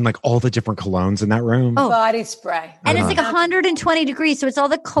just mean like all the different colognes in that room. Body spray. And it's like 120 degrees. So it's all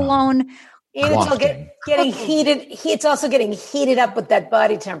the cologne. And it's all getting heated. It's also getting heated up with that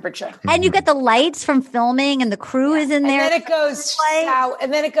body temperature. And you get the lights from filming, and the crew is in there. And then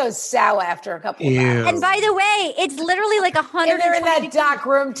it goes sour after a couple of hours. And by the way, it's literally like 100. And they're in that dark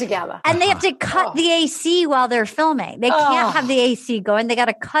room together. And they have to cut the AC while they're filming. They can't have the AC going. They got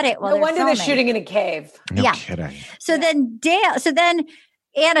to cut it while they're filming. No wonder they're shooting in a cave. No kidding. So then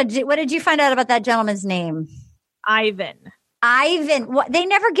Anna, what did you find out about that gentleman's name? Ivan. What? They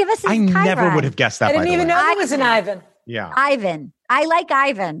never give us his I never would have guessed that. I didn't even know there was an Ivan. Yeah. Ivan. I like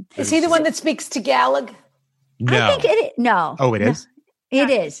Ivan. Is he the one that speaks Tagalog? No. I think no. Oh, it is?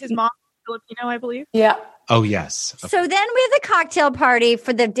 It is. His mom is Filipino, I believe. Yeah. Oh, yes. Okay. So then we have the cocktail party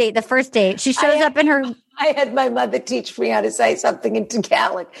for the first date. She shows up in her... I had my mother teach me how to say something in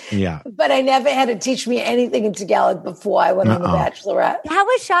Tagalog. Yeah. But I never had her teach me anything in Tagalog before I went on The Bachelorette. That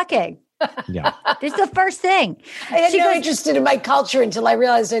was shocking. Yeah. This is the first thing. I had no interest in my culture until I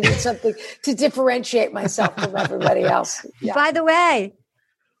realized I needed something to differentiate myself from everybody else. Yeah. By the way,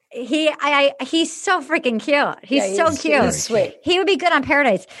 he's so freaking cute. He's so cute. He's sweet. He would be good on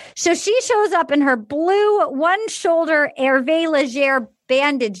Paradise. So she shows up in her blue one-shoulder Hervé Leger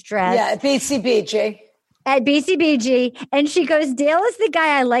bandage dress. Yeah, at BCBG. At BCBG, and she goes, Dale is the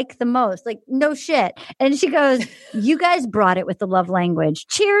guy I like the most. Like, no shit. And she goes, you guys brought it with the love language.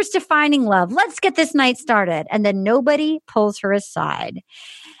 Cheers to finding love. Let's get this night started. And then nobody pulls her aside.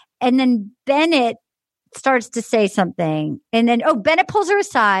 And then Bennett starts to say something. And then, Bennett pulls her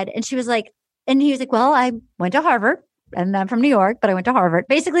aside. And she was like, and he was like, well, I went to Harvard. And I'm from New York, but I went to Harvard.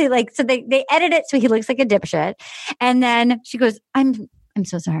 Basically, like, so they edit it so he looks like a dipshit. And then she goes, I'm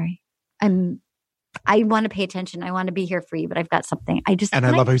so sorry. I want to pay attention. I want to be here for you, but I've got something. I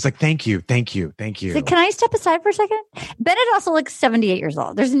love how he's like, thank you. Like, can I step aside for a second? Bennett also looks 78 years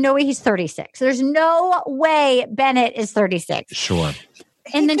old. There's no way he's 36. There's no way Bennett is 36. Sure.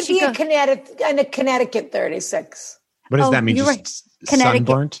 And then she goes, a Connecticut 36. What does that mean? Just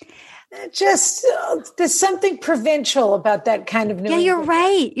sunburnt? Just there's something provincial about that kind of New England. You're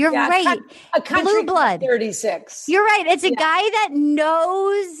right. You're right. A country blue blood. 36. You're right. It's a guy that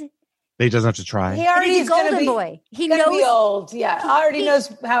knows. He doesn't have to try. He already is a golden boy. He knows. Be old. Yeah, already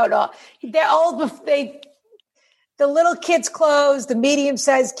knows how it all. They're old. The little kids' clothes, the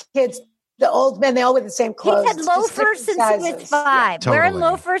medium-sized kids, the old men. They all wear the same clothes. He's had loafers since he was 5. Totally. Wearing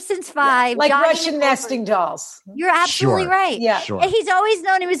loafers since 5. Like Russian nesting dolls. You're absolutely right. Yeah. Sure. And he's always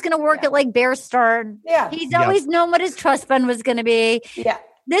known he was going to work at like Bear Stearns. Yeah. He's always known what his trust fund was going to be. Yeah.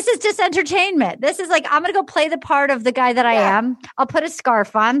 This is just entertainment. This is like, I'm going to go play the part of the guy that I am. I'll put a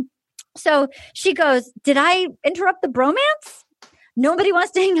scarf on. So she goes, did I interrupt the bromance? Nobody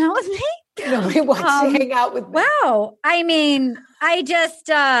wants to hang out with me? Nobody wants to hang out with me. Wow. I mean, I just,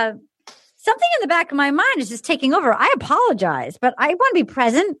 something in the back of my mind is just taking over. I apologize, but I want to be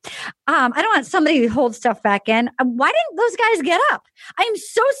present. I don't want somebody to hold stuff back in. Why didn't those guys get up? I'm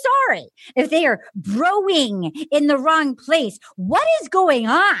so sorry if they are broing in the wrong place. What is going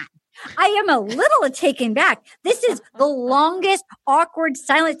on? I am a little taken back. This is the longest awkward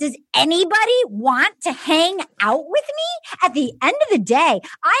silence. Does anybody want to hang out with me? At the end of the day,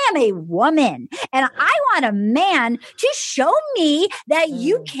 I am a woman and I want a man to show me that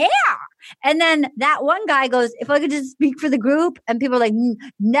you care. And then that one guy goes, if I could just speak for the group, and people are like,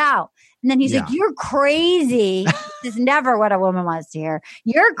 no. And then he's like, you're crazy. This is never what a woman wants to hear.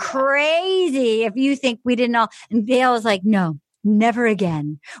 You're crazy if you think we didn't know. And Dale was like, no. Never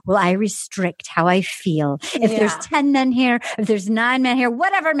again will I restrict how I feel. If there's 10 men here, if there's 9 men here,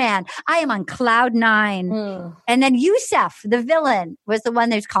 whatever man, I am on cloud 9. And then Yusuf, the villain, was the one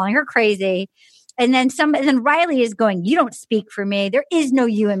that's calling her crazy. And then Riley is going, you don't speak for me. There is no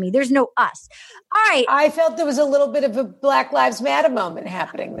you and me. There's no us. All right. I felt there was a little bit of a Black Lives Matter moment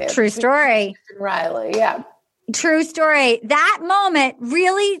happening there. True story. Riley, yeah. True story. That moment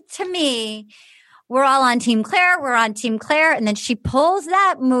really, to me, we're all on Team Claire. We're on Team Claire. And then she pulls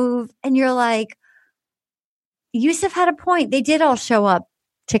that move and you're like, Yusuf had a point. They did all show up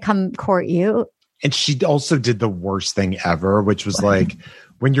to come court you. And she also did the worst thing ever, which was like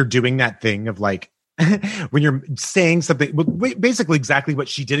when you're doing that thing of like, when you're saying something, basically exactly what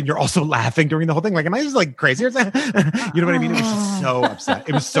she did, and you're also laughing during the whole thing. Like, am I just like crazy or something? You know what I mean? It was just so upset.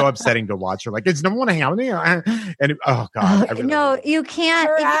 It was so upsetting to watch her. Like, does no one want to hang out with me? And oh God. You can't.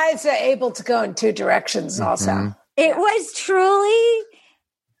 Her eyes are able to go in 2 directions also. It was truly,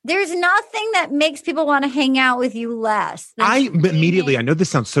 there's nothing that makes people want to hang out with you less. I know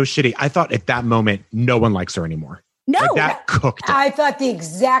this sounds so shitty. I thought at that moment, no one likes her anymore. No, like that cooked it. I thought the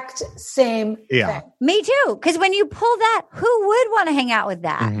exact same thing. Me too. Because when you pull that, who would want to hang out with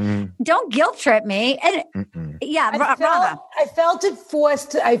that? Don't guilt trip me. And I felt it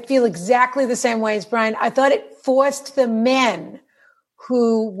forced. I feel exactly the same way as Bryan. I thought it forced the men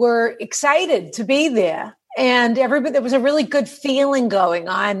who were excited to be there. And everybody, there was a really good feeling going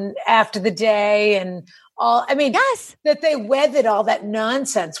on after the day and all. I mean, that they weathered all that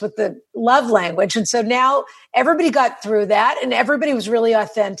nonsense with the love language. And so now everybody got through that and everybody was really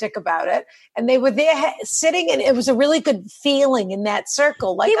authentic about it. And they were there sitting and it was a really good feeling in that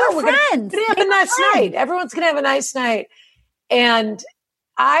circle. Like, we're friends. We're going to have a nice night. Everyone's going to have a nice night. And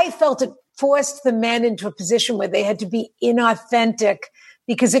I felt it forced the men into a position where they had to be inauthentic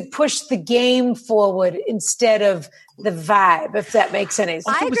because it pushed the game forward instead of the vibe, if that makes any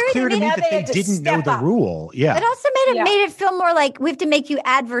sense. It was clear to me that they didn't know the rule. Yeah. It also made it feel more like we have to make you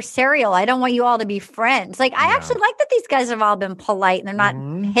adversarial. I don't want you all to be friends. Like, I actually like that these guys have all been polite and they're not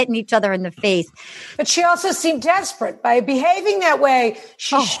hitting each other in the face. But she also seemed desperate. By behaving that way,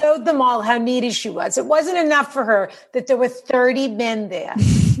 she showed them all how needy she was. It wasn't enough for her that there were 30 men there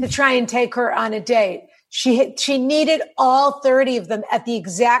to try and take her on a date. She needed all 30 of them at the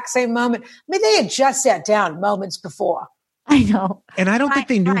exact same moment. I mean, they had just sat down moments before. I know. And I don't think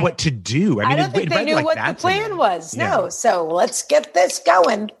they knew what to do. I don't think they knew what the plan was. No. So let's get this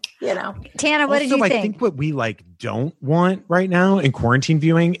going, you know. Tana, what did you think? I think what we don't want right now in quarantine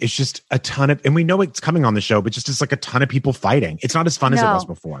viewing is just a ton of, and we know it's coming on the show, but just like a ton of people fighting. It's not as fun as it was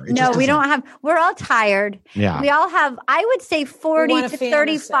before. We're all tired. Yeah. We all have, I would say 40 to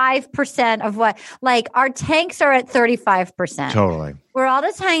 35% of what, like our tanks are at 35%. Totally. We're all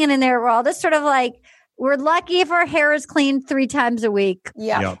just hanging in there. We're all just sort of like, we're lucky if our hair is cleaned 3 times a week.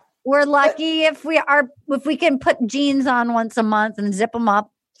 Yeah. Yep. We're lucky if we can put jeans on once a month and zip them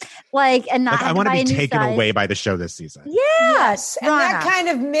up. I want to be taken away by the show this season. Yes. And that kind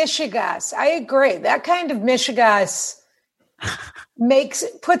of mishigas, I agree. That kind of mishigas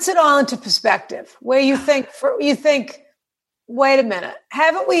puts it all into perspective where you think, wait a minute,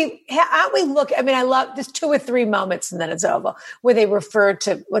 aren't we I love there's 2 or 3 moments and then it's over where they refer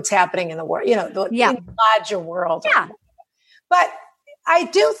to what's happening in the world, in the larger world. Yeah. But I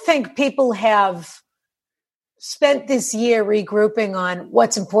do think people have spent this year regrouping on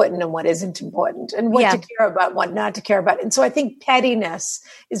what's important and what isn't important and what to care about, what not to care about. And so I think pettiness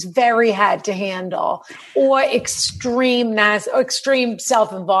is very hard to handle, or extreme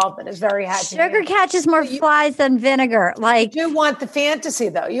self-involvement is very hard to handle. Sugar catches more flies than vinegar. Like, you want the fantasy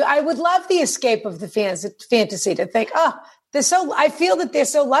though. I would love the escape of the fantasy to think, I feel that they're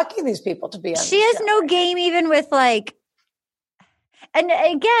so lucky, these people, to be on. She has no game even with And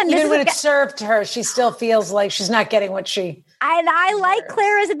again, even when it's served to her, she still feels like she's not getting what she. And I like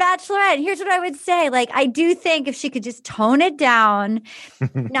Claire as a bachelorette. Here's what I would say. Like, I do think if she could just tone it down,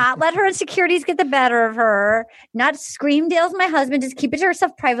 not let her insecurities get the better of her, not scream Dale's my husband, just keep it to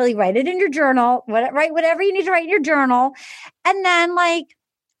herself privately, write it in your journal, write whatever you need to write in your journal. And then like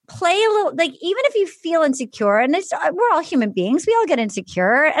play a little, like, even if you feel insecure, and we're all human beings, we all get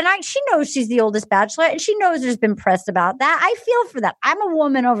insecure. And she knows she's the oldest bachelorette and she knows there's been press about that. I feel for that. I'm a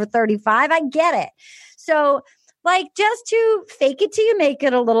woman over 35. I get it. So, like, just to fake it till you make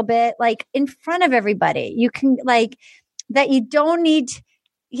it a little bit, like in front of everybody, you can like that. You don't need,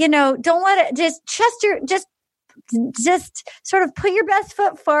 don't let it just sort of put your best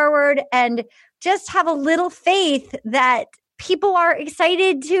foot forward and just have a little faith that people are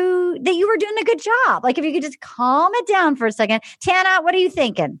excited that you were doing a good job. Like if you could just calm it down for a second. Tana, what are you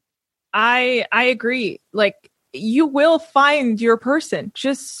thinking? I agree. Like, you will find your person.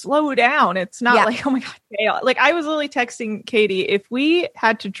 Just slow down. It's not like, oh my God, Dale. Like, I was literally texting Katie, if we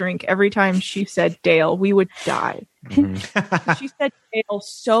had to drink every time she said Dale, we would die. Mm-hmm. She said Dale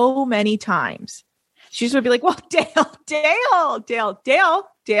so many times. She just would be like, well, Dale.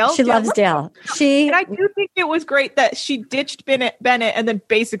 She loves Dale. And I do think it was great that she ditched Bennett and then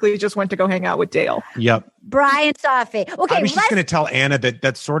basically just went to go hang out with Dale. Yep. Bryan, Safi. Okay, I was just going to tell Anna that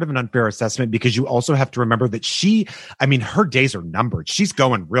that's sort of an unfair assessment because you also have to remember that her days are numbered. She's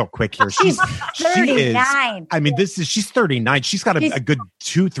going real quick here. She's 39. She's 39. She's got a good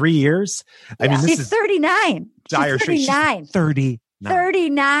 2-3 years. She's 39. Dire. She's 39.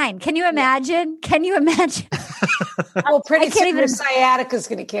 39. Can you imagine? Well, pretty soon her sciatica is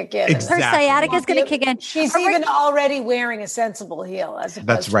going to kick in. Exactly. Her sciatica is going to kick in. She's even already wearing a sensible heel as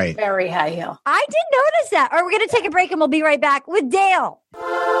opposed to a very high heel. I did notice that. All right, we're going to take a break and we'll be right back with Dale.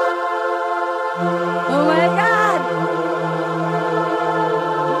 Oh my God.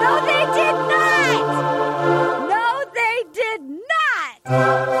 No, they did not.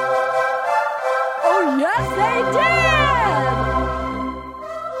 Oh, yes, they did.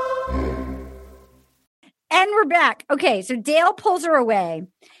 And we're back. Okay, so Dale pulls her away.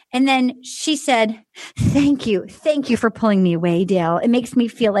 And then she said, thank you for pulling me away, Dale. It makes me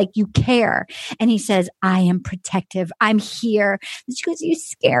feel like you care. And he says, I am protective. I'm here. And she goes, you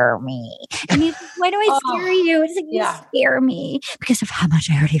scare me. And he's like, why do I scare you? It's like, you scare me because of how much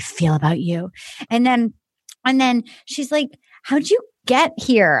I already feel about you. And then she's like, how'd you get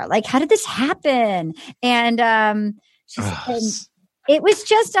here? Like, how did this happen? And she said, it was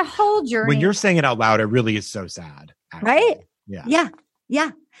just a whole journey. When you're saying it out loud, it really is so sad. Actually. Right?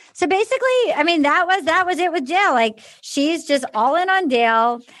 Yeah. So basically, that was it with Dale. Like, she's just all in on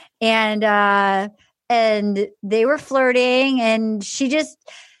Dale, and they were flirting, and she just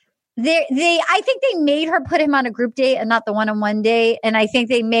I think they made her put him on a group date and not the one-on-one date, and I think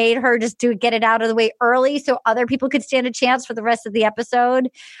they made her just get it out of the way early so other people could stand a chance for the rest of the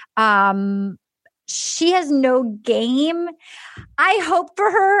episode. She has no game. I hope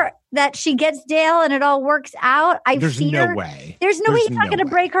for her that she gets Dale and it all works out. There's no way. There's no way he's not going to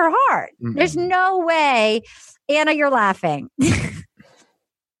break her heart. Mm-mm. There's no way. Anna, you're laughing.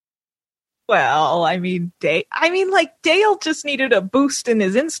 Well, Dale just needed a boost in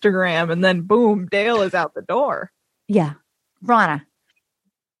his Instagram and then boom, Dale is out the door. Yeah. Ronna.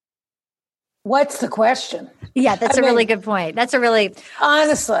 What's the question? Yeah, that's a really good point. That's a really...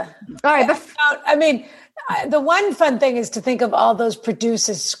 Honestly. All right. The one fun thing is to think of all those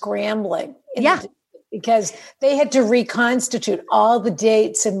producers scrambling. Because they had to reconstitute all the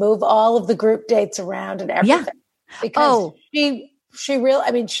dates and move all of the group dates around and everything. Yeah. Because she's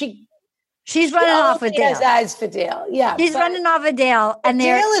running off with Dale. She has eyes for Dale. Yeah. She's running off with Dale. And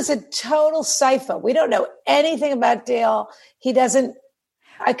Dale is a total cipher. We don't know anything about Dale. He doesn't...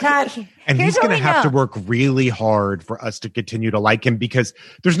 I can't. And he's going to have to work really hard for us to continue to like him because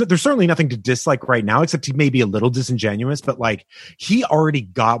there's certainly nothing to dislike right now, except he may be a little disingenuous, but like he already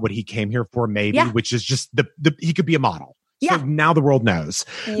got what he came here for, maybe, which is just he could be a model. Yeah. So now the world knows.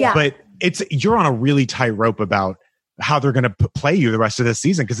 Yeah. But you're on a really tight rope about how they're going to play you the rest of this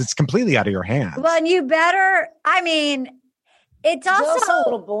season because it's completely out of your hands. Well, and you better, it's also a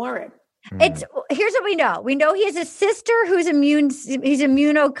little boring. Here's what we know. We know he has a sister who's he's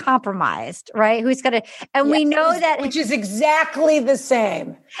immunocompromised, right? We know that which is exactly the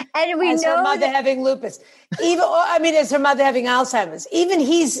same. And we know her mother having lupus. As her mother having Alzheimer's. Even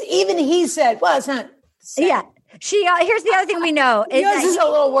he said, well, it's not. Sad. Yeah. Here's the other thing we know yours is a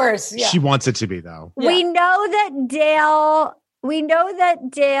little worse. Yeah. She wants it to be though. We know that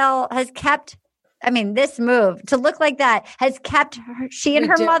Dale has kept. This move to look like that has kept her and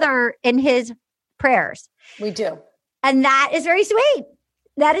her mother in his prayers. We do. And that is very sweet.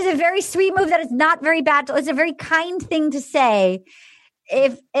 That is a very sweet move. That is not very bad. It's a very kind thing to say.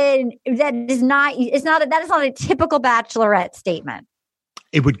 That is not a typical bachelorette statement.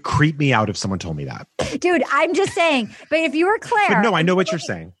 It would creep me out if someone told me that. Dude, I'm just saying. But if you were Claire. But no, I know what you're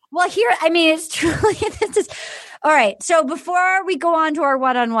saying. Well, it's truly, this is, all right. So before we go on to our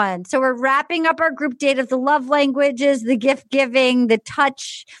one-on-one, so we're wrapping up our group date of the love languages, the gift giving, the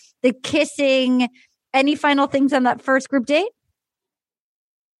touch, the kissing. Any final things on that first group date?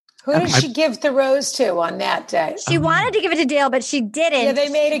 Who did she give the rose to on that day? She wanted to give it to Dale, but she didn't. Yeah, they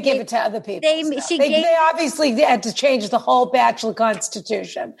made her give it to other people. They obviously had to change the whole Bachelor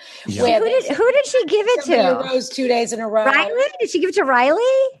Constitution. Yeah. Who did she give it to? A rose 2 days in a row. Riley? Did she give it to Riley?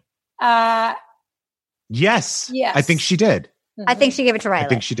 Yes. I think she did. I think she gave it to Riley. I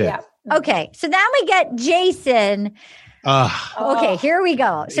think she did. Yeah. Okay, so then we get Jason. Okay, here we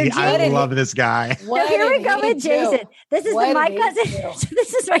go. So I love this guy. So here we go with Jason. This is my cousin.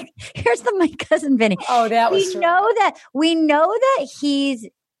 So here's my cousin Vinny. Oh, that was we know that he's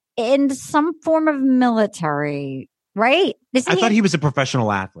in some form of military, right? I thought he was a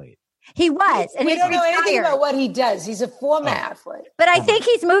professional athlete. He was. And we don't know anything about what he does. He's a former athlete. But I think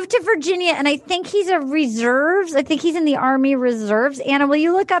he's moved to Virginia, and I think he's a reserves. I think he's in the Army Reserves. Anna, will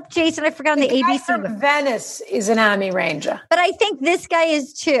you look up Jason? I forgot on the ABC. From Venice is an Army Ranger. But I think this guy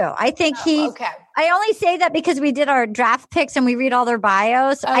is too. I think he's okay. I only say that because we did our draft picks and we read all their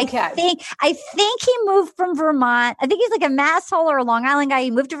bios. Okay. I think he moved from Vermont. I think he's like a Mass Hole or a Long Island guy.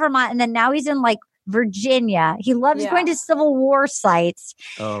 He moved to Vermont, and then now he's in Virginia. He loves going to Civil War sites,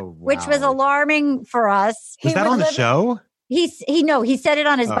 which was alarming for us. Was that on the show? He said it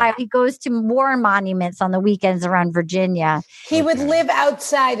on his bio. He goes to war monuments on the weekends around Virginia. He would live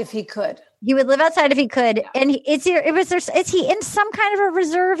outside if he could. And is he in some kind of a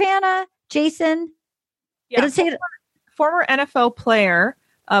reserve, Anna? Jason? Yeah. Former NFL player.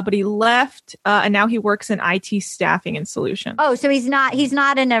 But he left, and now he works in IT staffing and solutions. Oh, so he's not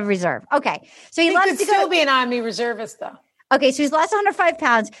in a reserve. Okay, so he could still be an Army reservist, though. Okay, so he's lost 105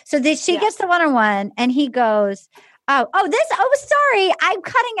 pounds. So she gets the one-on-one, and he goes, sorry, I'm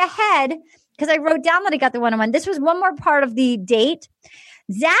cutting ahead because I wrote down that he got the one-on-one. This was one more part of the date.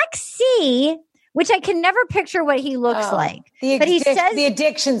 Zach C., which I can never picture what he looks like. But he says the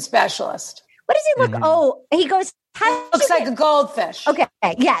addiction specialist. What does he look? Mm-hmm. Oh, he goes. Looks like a goldfish. Okay.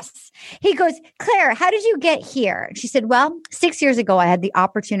 Yes. He goes, Claire, how did you get here? She said, well, 6 years ago, I had the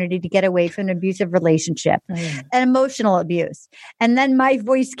opportunity to get away from an abusive relationship and emotional abuse. And then my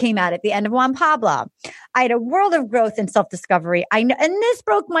voice came out at the end of Juan Pablo. I had a world of growth and self-discovery. And this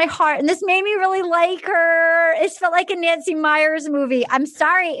broke my heart. And this made me really like her. It felt like a Nancy Meyers movie. I'm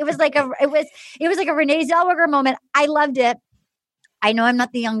sorry. It was like a Renee Zellweger moment. I loved it. I know I'm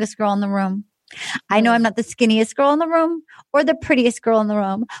not the youngest girl in the room. I know I'm not the skinniest girl in the room or the prettiest girl in the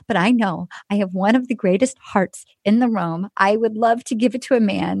room, but I know I have one of the greatest hearts in the room. I would love to give it to a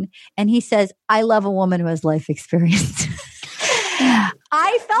man. And he says, I love a woman who has life experience.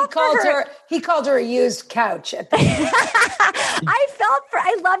 I felt he called her a used couch. At the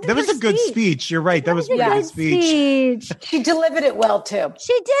I loved it. That was a good speech. You're right. That was a good speech. She delivered it well too.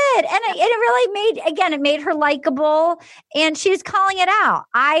 She did. And it really made her likable, and she's calling it out.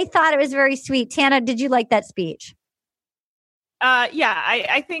 I thought it was very sweet. Tana, did you like that speech?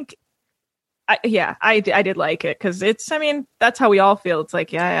 I think I did like it because that's how we all feel. It's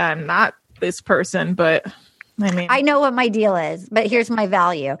like, I'm not this person, but I know what my deal is, but here's my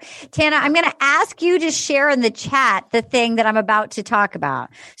value. Tana, I'm going to ask you to share in the chat the thing that I'm about to talk about.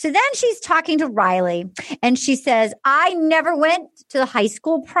 So then she's talking to Riley and she says, I never went to the high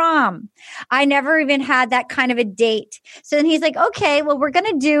school prom. I never even had that kind of a date. So then he's like, okay, well, we're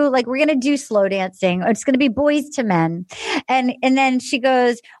going to do slow dancing. It's going to be boys to men. And then she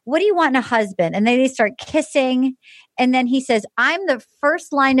goes, what do you want in a husband? And then they start kissing. And then he says, I'm the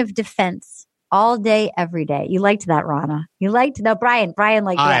first line of defense. All day, every day. You liked that, Ronna. Bryan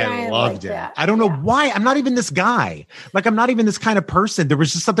liked that. I loved it. I don't know why. I'm not even this guy. Like, I'm not even this kind of person. There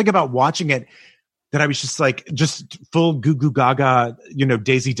was just something about watching it that I was just full goo goo gaga,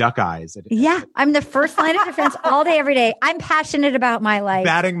 Daisy Duck eyes. Yeah. I'm the first line of defense all day, every day. I'm passionate about my life.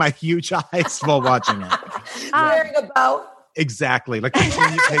 Batting my huge eyes while watching it. Wearing a bow. Exactly. Like the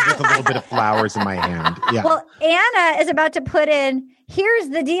tree pig with a little bit of flowers in my hand. Yeah. Well, Anna is about to put in, here's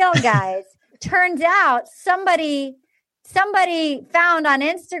the deal, guys. Turns out somebody found on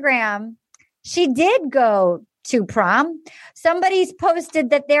Instagram, she did go to prom. Somebody's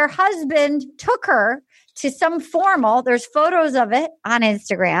posted that their husband took her to some formal. There's photos of it on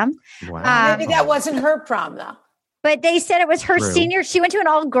Instagram. Wow. Maybe that wasn't her prom, though. But they said it was her senior. She went to an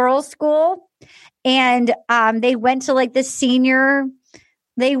all-girls school. and they went to like the senior.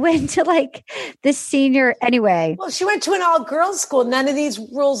 They went to like the senior anyway. Well, she went to an all-girls school. None of these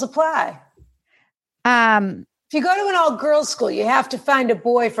rules apply. If you go to an all-girls school, you have to find a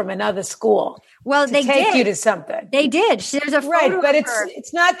boy from another school. Well, they take did. You to something. They did. There's a photo right, but of her.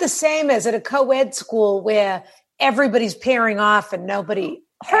 it's not the same as at a co-ed school where everybody's pairing off and nobody.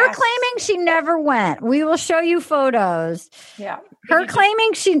 Her claiming she never went. We will show you photos. Yeah. Her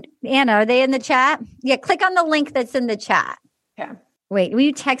claiming Anna, are they in the chat? Yeah, click on the link that's in the chat. Yeah. Wait, will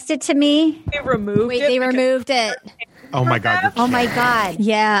you text it to me? They removed it. They removed it. Oh my God. Oh my God.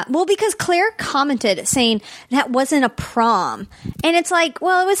 Yeah. Well, because Claire commented saying that wasn't a prom. And it's like,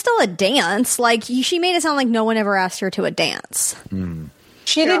 well, it was still a dance. Like, she made it sound like no one ever asked her to a dance.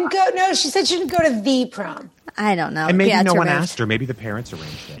 She didn't go. No, she said she didn't go to the prom. I don't know. And maybe Yeah, no it's one arranged. asked her. Maybe the parents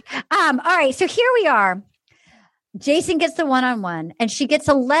arranged it. All right, so here we are. Jason gets the one-on-one, and she gets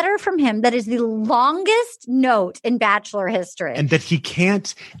a letter from him that is the longest note in Bachelor history. And that he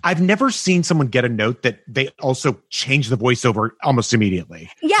can't. I've never seen someone get a note that they also change the voiceover almost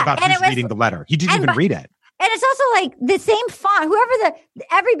immediately. Yeah, about and who's it was- reading the letter. He didn't even read it. And it's also like the same font.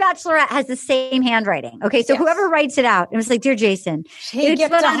 Every Bachelorette has the same handwriting. Okay, so Yes. whoever writes it out, it was like, "Dear Jason, He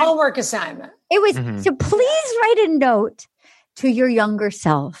gets a homework assignment. It was so please write a note to your younger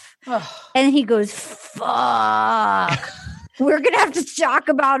self." And he goes, "Fuck, we're gonna have to talk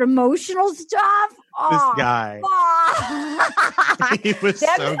about emotional stuff." This guy. He was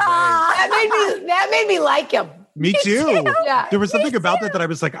so great. That made me like him. Me too. Yeah. There was something about that I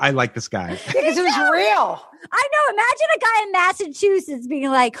was like, I like this guy. Because it was real. I know. Imagine a guy in Massachusetts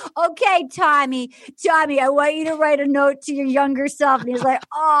being like, "Okay, Tommy, I want you to write a note to your younger self." And he's like,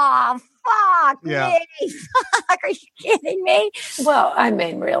 "Oh, fuck me. Fuck, are you kidding me?" Well, I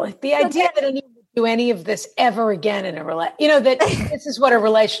mean, really. The idea that anyone would do any of this ever again in a relationship, that this is what a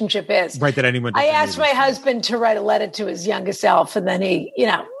relationship is. Right, that anyone I asked my husband to write a letter to his younger self, and then he,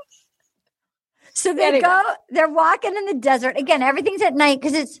 So they're walking in the desert. Again, everything's at night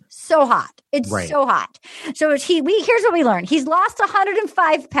because it's so hot. It's so hot. So here's what we learned. He's lost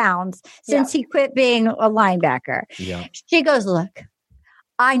 105 pounds since he quit being a linebacker. Yeah. She goes, "Look,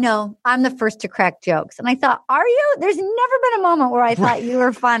 I know I'm the first to crack jokes." And I thought, are you? There's never been a moment where I thought you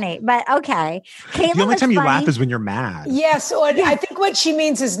were funny, but okay. Caitlin the only time was you funny. laugh is when you're mad. Yes. I think what she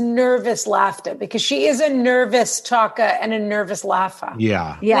means is nervous laughter, because she is a nervous talker and a nervous laugher.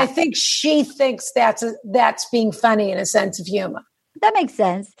 Yeah. And I think she thinks that's being funny in a sense of humor. That makes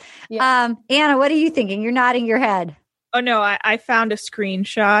sense. Yeah. Anna, what are you thinking? You're nodding your head. Oh, no, I found a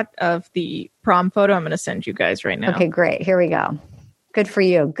screenshot of the prom photo. I'm going to send you guys right now. Okay, great. Here we go. Good for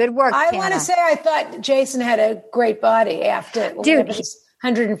you. Good work. I want to say I thought Jason had a great body after his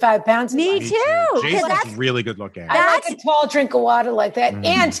 105 pounds. Me too. Jason's really good looking. I like a tall drink of water like that.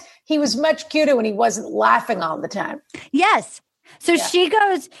 And he was much cuter when he wasn't laughing all the time. Yes. So she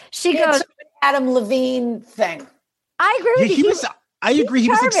goes, Adam Levine thing. I agree with you. I agree. He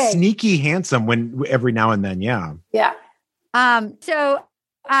was like charming. sneaky handsome every now and then. Yeah. Yeah. So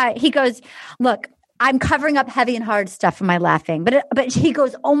he goes, "Look, I'm covering up heavy and hard stuff in my laughing." But he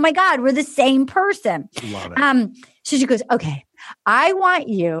goes, "Oh my God, we're the same person." Love it. So she goes, "Okay, I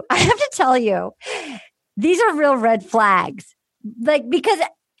have to tell you, these are real red flags. Like, because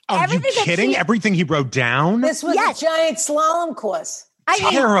Are you kidding? Everything he wrote down? This was a giant slalom course.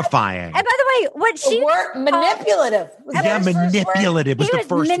 Terrifying. And by the way, what she manipulative. Manipulative was the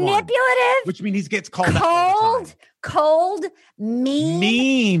first one. Manipulative, which means he gets called out. Cold,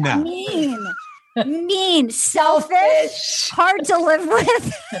 mean, selfish, hard to live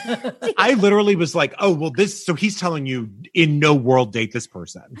with. I literally was like, "Oh, well, so he's telling you in no world date this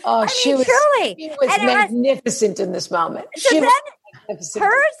person." Oh, she was and magnificent in this moment.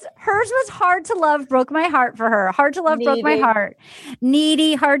 Hers was hard to love, broke my heart for her. Hard to love, broke my heart.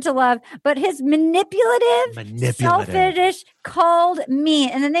 Needy, hard to love. But his manipulative, selfish, cold, mean.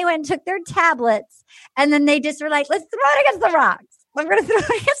 And then they went and took their tablets, and then they just were like, "Let's throw it against the rocks. I'm going to throw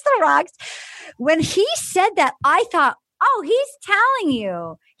it against the rocks." When he said that, I thought, "Oh, he's telling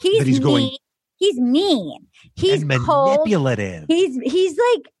you he's mean. He's mean. He's manipulative. He's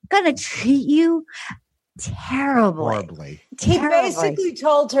like going to treat you horribly. He basically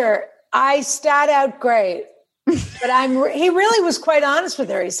told her, "I start out great, but he really was quite honest with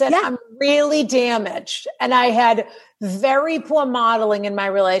her. He said, I'm really damaged, and I had very poor modeling in my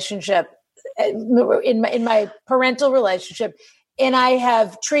relationship, in my parental relationship. and I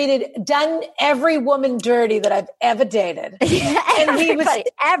have done every woman dirty that I've ever dated. And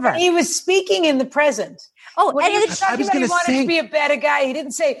he was speaking in the present. Oh, when he was talking about he wanted to be a better guy, he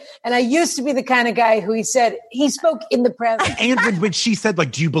didn't say, and I used to be the kind of guy who he spoke in the present. And when she said,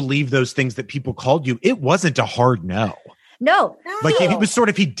 like, do you believe those things that people called you? It wasn't a hard no. No. Like it was sort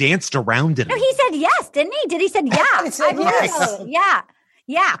of, he danced around it. No, he said yes, didn't he? He said yeah. He said yes.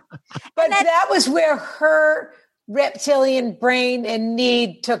 Yeah. But that was where her reptilian brain and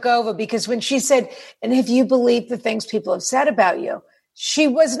need took over, because when she said, and if you believe the things people have said about you, she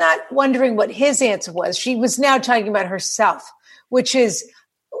was not wondering what his answer was. She was now talking about herself, which is,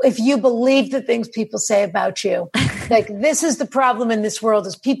 if you believe the things people say about you, like this is the problem in this world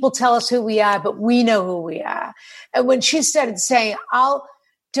is people tell us who we are, but we know who we are. And when she started saying,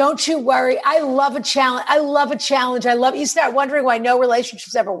 don't you worry. I love a challenge. You start wondering why no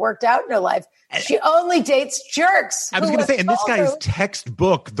relationships ever worked out in her life. She only dates jerks. I was going to say, and this guy is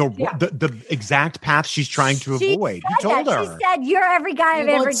textbook, the exact path she's trying to avoid. He told her. She said, you're every guy I've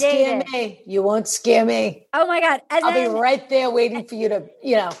ever dated. You won't scare me. Oh my God. And I'll be right there waiting for you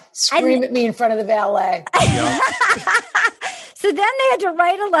to, scream at me in front of the valet. So then they had to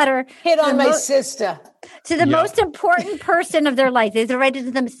write a letter. Hit on my sister. To the most important person of their life. They had to write it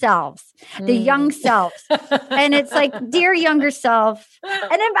to themselves, the young selves. And it's like, dear younger self. And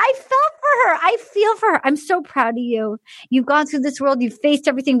I felt for her. I feel for her. I'm so proud of you. You've gone through this world. You've faced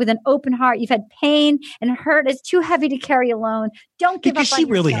everything with an open heart. You've had pain and hurt. It's too heavy to carry alone. Don't give up on yourself. Because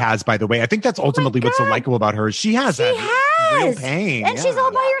she really has, by the way. I think that's ultimately what's so likable about her. She has real pain. And she's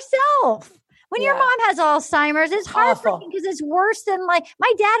all by herself. When your mom has Alzheimer's, it's heartbreaking because it's worse than my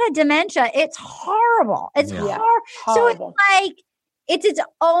dad had dementia. It's horrible. It's horrible. So it's like, it's its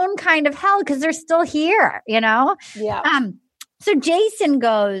own kind of hell because they're still here, Yeah. So Jason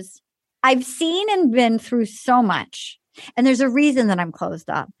goes, I've seen and been through so much. And there's a reason that I'm closed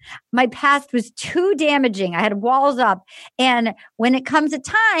up. My past was too damaging. I had walls up. And when it comes a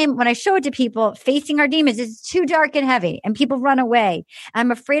time when I show it to people, facing our demons is too dark and heavy and people run away.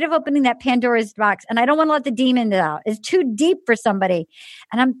 I'm afraid of opening that Pandora's box and I don't want to let the demons out. It's too deep for somebody.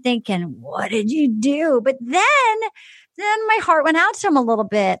 And I'm thinking, what did you do? But then my heart went out to him a little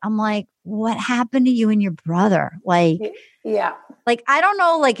bit. I'm like, what happened to you and your brother? Like, I don't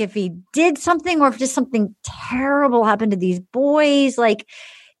know, like if he did something or if just something terrible happened to these boys, like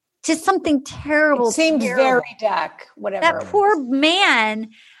just something terrible. It seemed very dark, whatever. That poor man.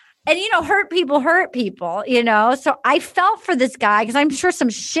 And, hurt people. So I felt for this guy because I'm sure some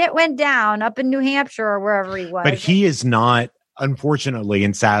shit went down up in New Hampshire or wherever he was. But he is not, unfortunately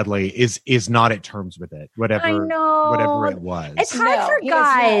and sadly, is not at terms with it. Whatever it was. It's hard for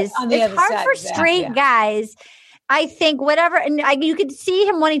guys. It's hard for straight guys. I think whatever, and you could see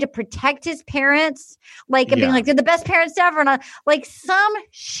him wanting to protect his parents, and being like, they're the best parents ever. And like some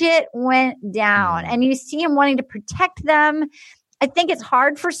shit went down and you see him wanting to protect them. I think it's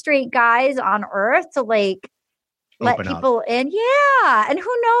hard for straight guys on earth to let people in. Yeah. And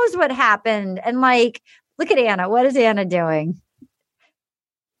who knows what happened. And look at Anna. What is Anna doing?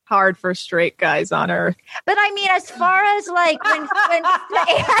 Hard for straight guys on earth. But I mean, as far as when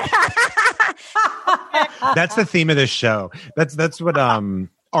that's the theme of this show. That's what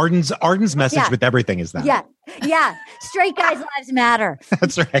Arden's message with everything is that. Yeah. Straight guys' lives matter.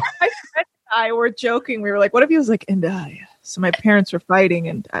 That's right. My friend and I were joking. We were like, what if he was like, so my parents were fighting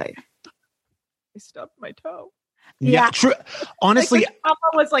and I stubbed my toe. Yeah, true. Honestly, the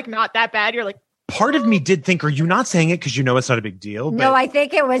was not that bad. You're like, part of me did think, are you not saying it because it's not a big deal? But no, I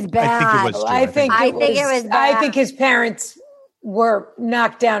think it was bad. I think it was bad. I think his parents were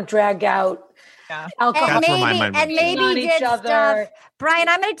knocked down, dragged out. Yeah. And maybe did stuff. Bryan,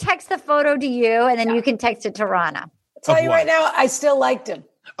 I'm going to text the photo to you, and then you can text it to Ronna. I'll tell you right now, I still liked him.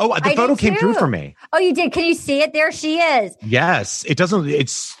 Oh, the photo came through for me. Oh, you did? Can you see it? There she is. Yes, it doesn't.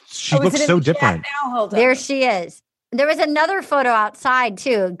 She looks so different. Now, hold on. There she is. There was another photo outside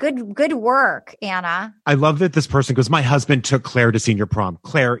too. Good work, Anna. I love that this person goes, my husband took Claire to senior prom.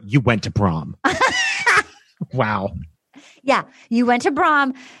 Claire, you went to prom. Wow. Yeah, you went to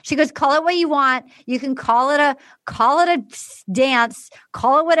prom. She goes, call it what you want. You can call it a dance,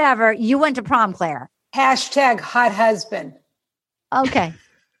 call it whatever. You went to prom, Claire. Hashtag hot husband. Okay.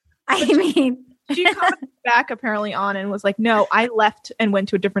 I mean, she commented back apparently on and was like, no, I left and went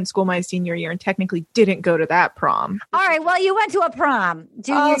to a different school my senior year and technically didn't go to that prom. All right. Well, you went to a prom.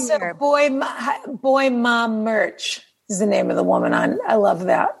 Also, boy mom merch is the name of the woman on. I love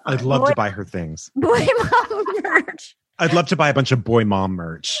that. I'd love to buy her things. Boy mom merch. I'd love to buy a bunch of boy mom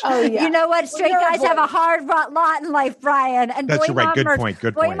merch. Oh yeah. You know what? Straight Well, guys have a hard lot in life, Brian. And That's boy right. mom Good merch. point.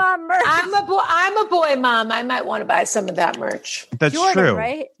 Good boy point. mom merch. I'm a boy mom. I might want to buy some of that merch. That's Jordan, true.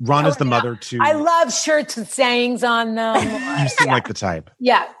 right? Ron is the mother too. I love shirts with sayings on them. You seem like the type.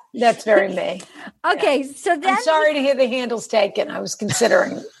 Yeah, that's very me. Okay, so then I'm sorry to hear the handle's taken. I was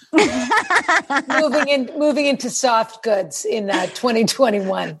considering moving into soft goods in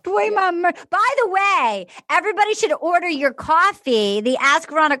 2021. boy mom merch. By the way, everybody should order your coffee, the Ask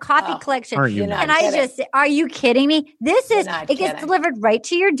Ronna coffee collection. Aren't you You're not And I kidding. just, are you kidding me? This is, not it gets kidding. delivered right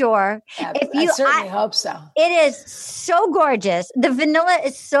to your door. Yeah, If I you, certainly hope so. it is so gorgeous. The vanilla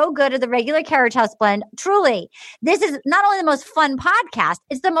is so good of the regular Carriage House blend. Truly, this is not only the most fun podcast,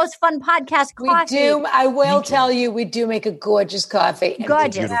 it's the most fun podcast We coffee. do. I will tell you, we do make a gorgeous coffee. And we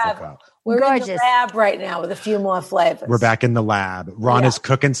Gorgeous. Beautiful have- cup. We're in the Gorgeous. lab right now with a few more flavors. We're back in the lab. Ron Yeah. is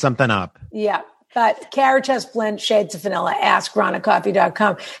cooking something up. Yeah. But Carriage House blend, shades of vanilla,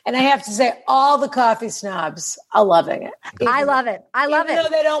 askronnacoffee.com. And I have to say, all the coffee snobs are loving it. I love it. I love Even it. though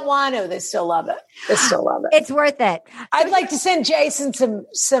they don't want to, they still love it. They still love it. It's worth it. I'd like to send Jason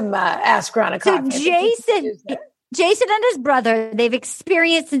some Ask Ronna So coffee. I think he could use that. Jason and his brother, they've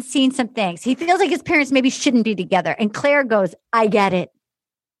experienced and seen some things. He feels like his parents maybe shouldn't be together. And Claire goes, I get it.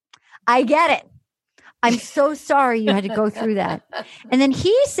 I get it. I'm so sorry you had to go through that. And then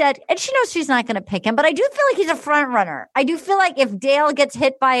he said, and she knows she's not going to pick him, but I do feel like he's a front runner. I do feel like if Dale gets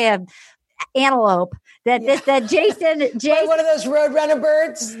hit by a antelope, that Jason, Like one of those Roadrunner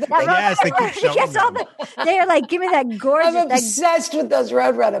birds. Yes, they keep showing gets all them. they're like, give me that gorgeous. I'm that obsessed with those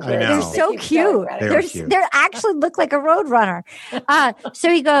Roadrunner birds. know. They're They so keep showing cute. right They're away. cute. They're actually look like a road runner. So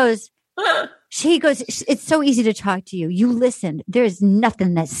he goes, it's so easy to talk to you. You listened. There's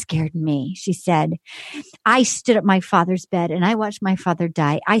nothing that scared me. She said, I stood at my father's bed and I watched my father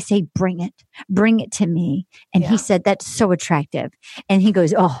die. I say, bring it to me. And he said, that's so attractive. And he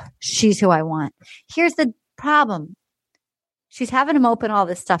goes, oh, she's who I want. Here's the problem. She's having him open all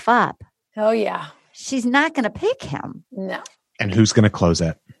this stuff up. Oh, yeah. She's not going to pick him. No. And who's going to close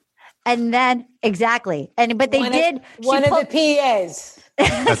it? And then exactly. But they One did. Of, one of the PAs.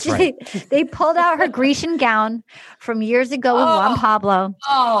 That's right. They pulled out her Grecian gown from years ago with Juan Pablo.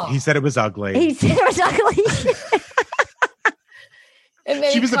 Oh. He said it was ugly. He said it was ugly. And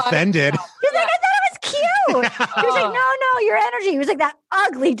then She he was caught offended. himself. He's like, I thought it was cute. He was like, no, your energy. He was like, that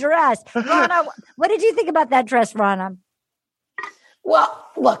ugly dress. Ronna, what did you think about that dress, Ronna? Well,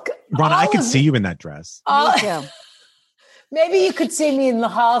 look. Ronna, I all could of- see you in that dress. all- Me too. Maybe you could see me in the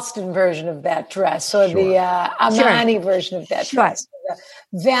Halston version of that dress or the Armani version of that Sure. dress, or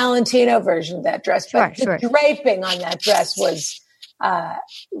the Valentino version of that dress. But Sure. the draping on that dress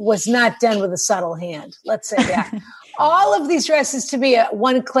was not done with a subtle hand. Let's say that. All of these dresses to me are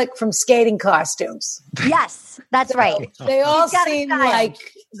one click from skating costumes. Yes, that's right. They all He's got a seem style. like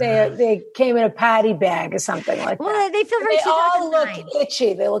they came in a patty bag or something like that. Well, they feel very They all look 2009.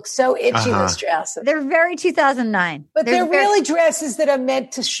 itchy. They look so itchy, Uh-huh. these dresses. They're very 2009. But they're very- really dresses that are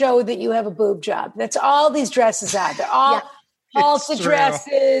meant to show that you have a boob job. That's all these dresses are. They're all halter true.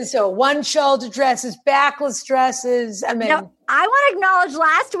 dresses or one shoulder dresses, backless dresses. I mean, Now, I want to acknowledge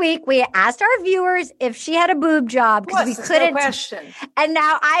last week we asked our viewers if she had a boob job because we there's couldn't. no question. And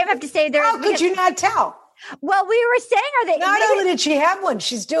now I have to say there. How could you not tell? Well, we were saying, are they? Not maybe- only did she have one,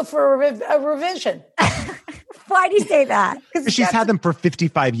 she's due for a revision. Why do you say that? She's had them for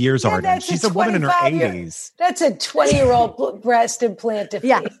 55 years already. that's She's a a woman in her 25-year 80s. That's a 20-year-old breast implant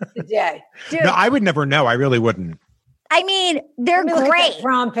Yeah. today. Dude, No, I would never know. I really wouldn't. I mean, they're Let me look at great. that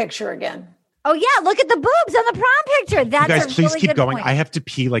prom picture again. Oh yeah, look at the boobs on the prom picture. That's You guys, a please really keep good going. point. I have to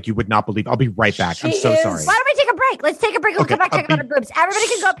pee like you would not believe. I'll be right back. I'm She so is- sorry. Why don't we take a break? Let's take a break. We'll Okay, come back I'll check out be- the boobs. Everybody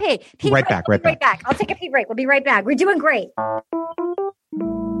can go pee. Pee Right break. back, We'll right be right back. I'll take a pee break. We'll be right back. We're doing great.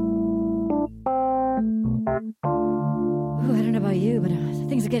 Ooh, I don't know about you, but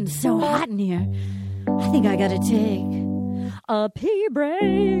things are getting so hot in here. I think I gotta take a pee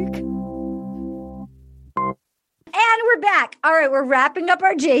break. And we're back. All right, we're wrapping up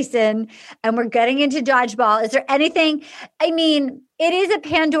our Jason and we're getting into dodgeball. Is there anything? I mean, it is a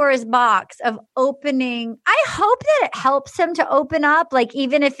Pandora's box of opening. I hope that it helps him to open up, like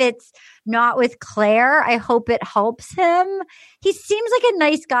even if it's not with Claire, I hope it helps him. He seems like a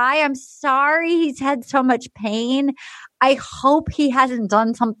nice guy. I'm sorry he's had so much pain. I hope he hasn't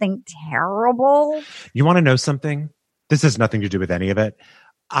done something terrible. You want to know something? This has nothing to do with any of it.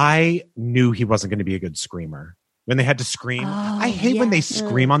 I knew he wasn't going to be a good screamer. When they had to scream, Oh, I hate when they yeah.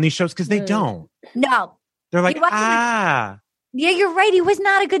 scream on these shows because they don't. No. They're like, He wasn't- ah. Yeah, you're right. He was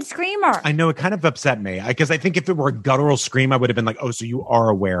not a good screamer. I know, it kind of upset me because I think if it were a guttural scream, I would have been like, oh, so you are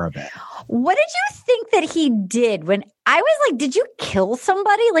aware of it. What did you think that he did when I was like, did you kill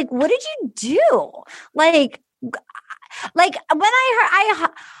somebody? Like, what did you do? Like when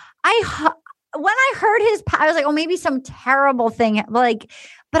I heard his, I was like, oh, maybe some terrible thing. Like,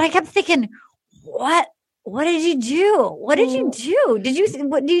 but I kept thinking, what did you do? What did you do? Did you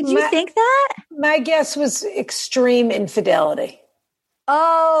think that? My guess was extreme infidelity.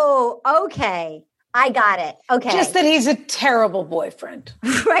 Oh, okay. I got it. Okay. Just that he's a terrible boyfriend.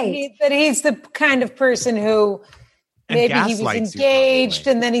 Right. That he's the kind of person who maybe he was engaged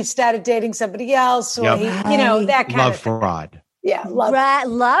and then he started dating somebody else, or he, that kind love of thing. fraud. Yeah, love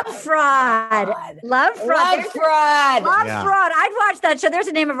fraud. Love fraud. I'd watch that show. There's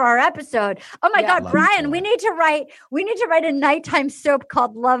the name of our episode. Oh my God, Bryan, we need to write a nighttime soap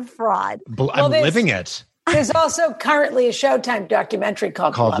called Love Fraud. I'm living it. There's also currently a Showtime documentary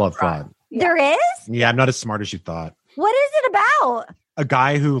called Love Fraud. Yeah. There is? Yeah, I'm not as smart as you thought. What is it about? A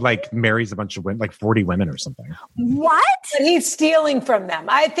guy who like marries a bunch of women, like 40 women or something. What? But he's stealing from them.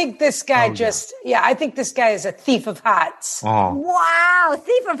 I think this guy I think this guy is a thief of hearts. Oh. Wow.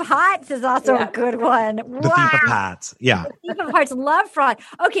 Thief of Hearts is also a good one. The thief of hearts. Yeah. Thief of Hearts, Love Fraud.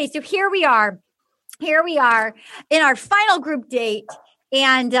 Okay, so here we are in our final group date.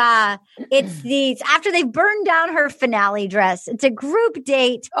 And it's after they've burned down her finale dress. It's a group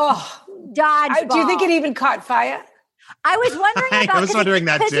date. Oh, dodgeball. Do you think it even caught fire? I was wondering about I was wondering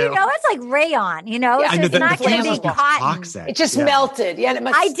that too. Because it's like rayon, so it's not going to be cotton. Toxic. It just melted. Yeah,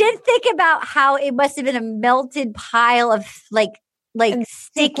 I did think about how it must have been a melted pile of like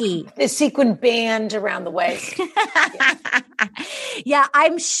sticky. The sequin band around the waist. Yeah,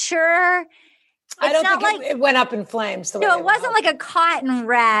 I'm sure. I don't think it went up in flames. No, it wasn't like a cotton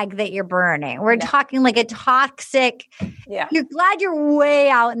rag that you're burning. We're talking like a toxic. Yeah. You're glad you're way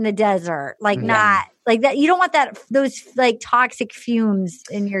out in the desert, not like that. You don't want those like toxic fumes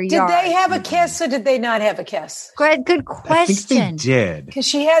in your yard. Did they have a kiss or did they not have a kiss? Good question. I think they did. Because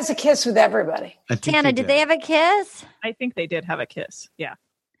she has a kiss with everybody. Tana, did they have a kiss? I think they did have a kiss. Yeah.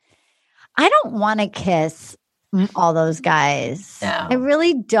 I don't want to kiss all those guys. No. I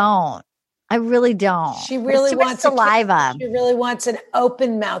really don't. She really wants saliva. She really wants an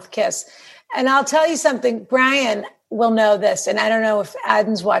open mouth kiss. And I'll tell you something, Bryan will know this, and I don't know if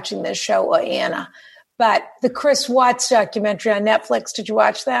Aden's watching this show or Anna, but the Chris Watts documentary on Netflix, did you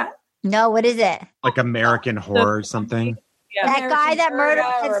watch that? No, what is it? Like American Horror or something? Yeah. That guy that murdered,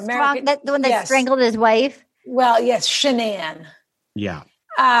 the one that strangled his wife? Well, yes, Shanann. Yeah.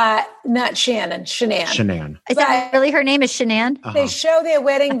 Not Shannon, Shanann. Is that really her name is Shanann? Uh-huh. They show their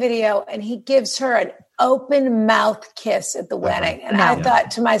wedding video and he gives her an open mouth kiss at the wedding. And I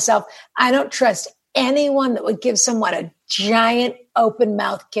thought to myself, I don't trust anyone that would give someone a giant open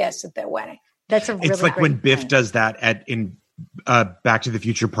mouth kiss at their wedding. That's a really It's like when Biff point. does that in Back to the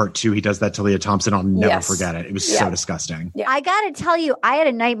Future Part 2, he does that to Leah Thompson. I'll never forget it. It was so disgusting. Yeah. I got to tell you, I had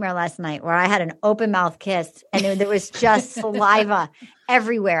a nightmare last night where I had an open mouth kiss and there was just saliva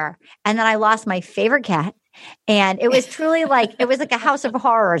everywhere. And then I lost my favorite cat. And it was truly like a house of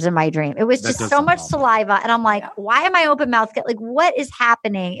horrors in my dream. It was just so much saliva. And I'm like, why am I open mouth? Like, what is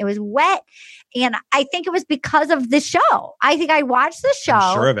happening? It was wet. And I think it was because of the show. I think I watched the show.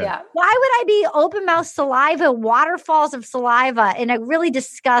 I'm sure of it. Yeah. Why would I be open mouth saliva, waterfalls of saliva in a really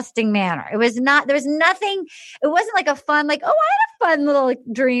disgusting manner? It was not, there was nothing, it wasn't like a fun, like, oh, I had a fun little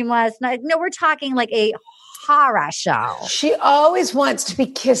dream last night. No, we're talking like a horror show. She always wants to be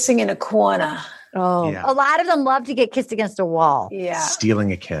kissing in a corner. Oh, Yeah. A lot of them love to get kissed against a wall. Yeah.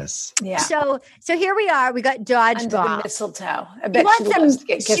 Stealing a kiss. Yeah. So here we are. We got Under the dodgeball. mistletoe. I bet she loves to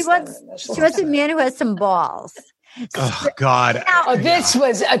get kissed She wants under the mistletoe. a man who has some balls. Oh, God. Oh, this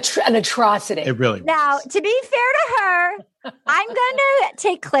was an atrocity. It really was. Now, to be fair to her, I'm going to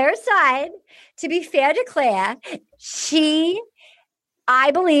take Claire's side. To be fair to Claire,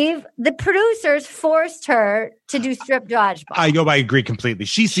 I believe the producers forced her to do strip dodgeball. I agree completely.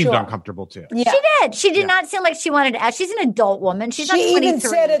 She seemed uncomfortable too. Yeah. She did. She did not seem like she wanted to. She's an adult woman. She's not 23. She even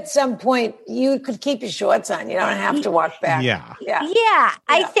said at some point, you could keep your shorts on. You don't have to walk back. Yeah. Yeah. Yeah,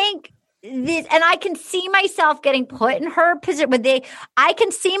 I think this, and I can see myself getting put in her position. I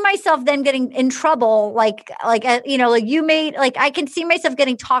can see myself then getting in trouble. Like you made, like I can see myself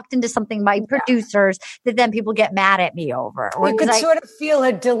getting talked into something by producers that then people get mad at me over. You could sort of feel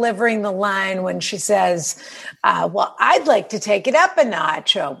her delivering the line when she says, well, I'd like to take it up a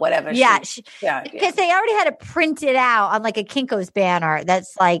notch or whatever. Yeah. Because they already had it printed out on like a Kinko's banner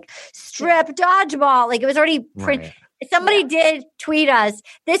that's like strip dodgeball. Like it was already printed. Right. somebody did tweet us.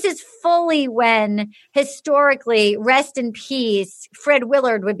 This is fully when historically, rest in peace, Fred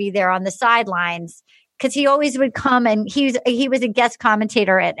Willard would be there on the sidelines. Because he always would come and he was a guest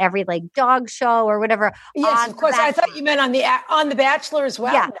commentator at every like dog show or whatever. Yes, of course. I thought you meant on the Bachelor as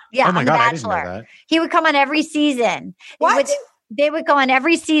well. Yeah. Oh my on God, The I didn't know Bachelor. that. He would come on every season. What? They would go on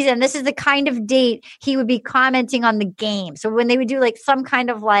every season. This is the kind of date he would be commenting on the game. So when they would do like some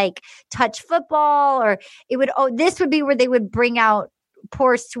kind of like touch football, or this would be where they would bring out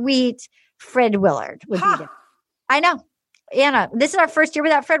poor sweet Fred Willard. Would be there. I know. Anna, this is our first year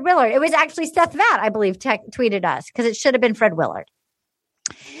without Fred Willard. It was actually Seth Vatt, I believe, tweeted us because it should have been Fred Willard.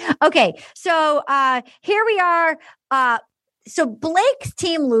 Okay, so here we are. So Blake's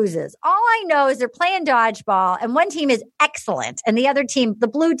team loses. All I know is they're playing dodgeball, and one team is excellent, and the other team, the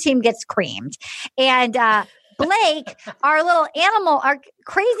blue team, gets creamed. And Blake, our little animal, our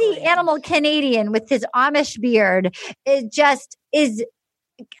crazy animal Canadian with his Amish beard, is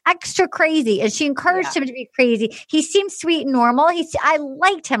extra crazy, and she encouraged him to be crazy. He seems sweet and normal. I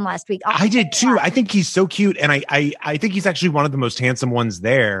liked him last week. I did too. I think he's so cute, and I think he's actually one of the most handsome ones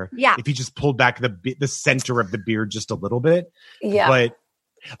there. Yeah. If he just pulled back the center of the beard just a little bit. Yeah. But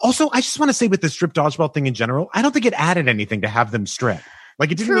also, I just want to say with the strip dodgeball thing in general, I don't think it added anything to have them strip.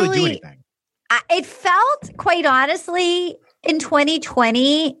 Like it didn't really do anything. It felt, quite honestly, in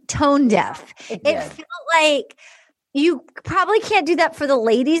 2020, tone deaf. It felt like you probably can't do that for the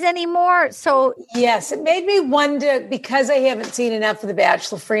ladies anymore. So yes, it made me wonder, because I haven't seen enough of the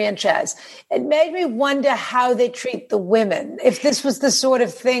Bachelor franchise, it made me wonder how they treat the women. If this was the sort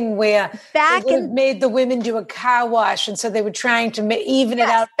of thing where they would have made the women do a car wash, and so they were trying to even it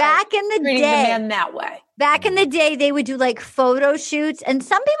out. Back in the treating day, the men that way. Back in the day, they would do like photo shoots, and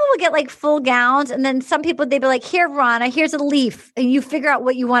some people would get like full gowns, and then some people, they'd be like, here, Ronna, here's a leaf, and you figure out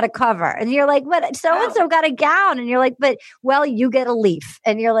what you want to cover. And you're like, but so-and-so got a gown. And you're like, you get a leaf.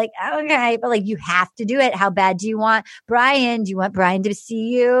 And you're like, okay, but like, you have to do it. How bad do you want Bryan? Do you want Bryan to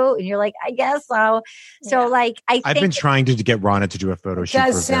see you? And you're like, I guess so. So like, I've been trying to get Ronna to do a photo shoot. It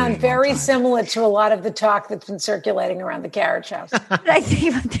does sound very similar to a lot of the talk that's been circulating around the carriage house. I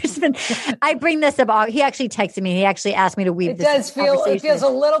think I bring this up. He actually texted me. He actually asked me to weave this. It feels a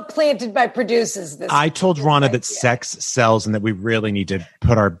little planted by producers. I told Ronna that sex sells and that we really need to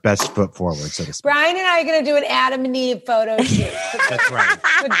put our best foot forward, so to speak. Bryan and I are going to do an Adam and Eve photo shoot. That's right.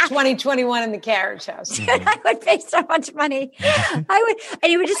 For 2021 in the carriage house. I would pay so much money. I would, and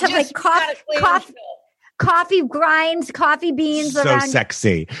he would just have like coffee grinds, coffee beans. So around.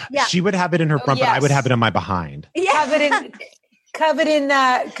 sexy. Yeah. She would have it in her front, but I would have it on my behind. Yeah. Covered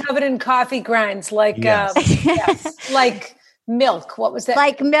in coffee grinds, like like milk. What was that?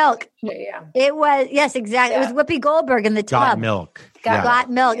 Like milk. Yeah. It was, yes, exactly. Yeah. It was Whoopi Goldberg in the tub. Got milk. Got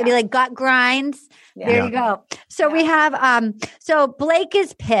milk. It'd be like got grinds. Yeah. There you go. So we have so Blake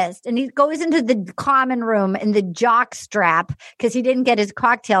is pissed, and he goes into the common room in the jock strap because he didn't get his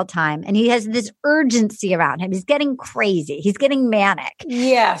cocktail time, and he has this urgency around him. He's getting crazy. He's getting manic.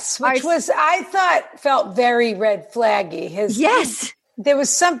 Yes, which I thought felt very red flaggy. There was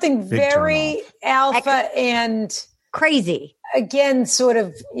something very alpha and crazy. Again, sort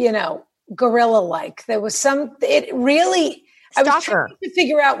of, gorilla-like. There was I was trying to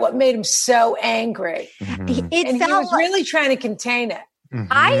figure out what made him so angry. Mm-hmm. He was really trying to contain it. Mm-hmm.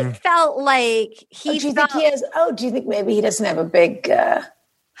 I felt like do you think maybe he doesn't have a big...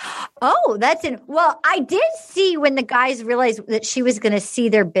 Well, I did see when the guys realized that she was going to see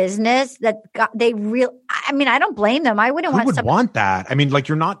their business, that I don't blame them. I wouldn't want that. I mean, like,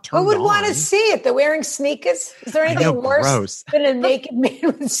 you're not turned on. Who would want to see it? They're wearing sneakers. Is there anything worse than a naked man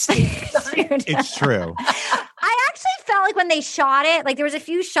with sneakers on? It's true. I actually felt like when they shot it, like there was a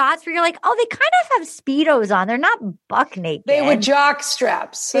few shots where you're like, oh, they kind of have Speedos on. They're not buck naked. They were jock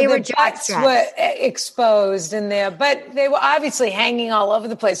straps. So they were jock straps. Were exposed in there, but they were obviously hanging all over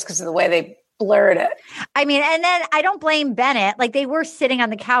the place because of the way they blurred it. I mean, and then I don't blame Bennett. Like they were sitting on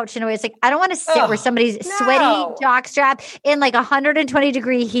the couch in a way. It's like, I don't want to sit where somebody's sweaty jockstrap in like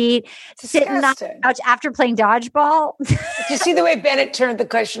 120-degree heat, sitting on the couch after playing dodgeball. Did you see the way Bennett turned the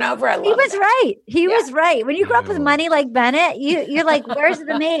cushion over? I love He was right. He was right. When you grow up with money like Bennett, you're like, where's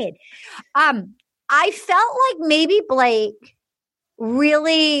the maid? I felt like maybe Blake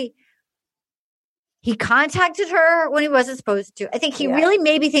really... He contacted her when he wasn't supposed to. I think he really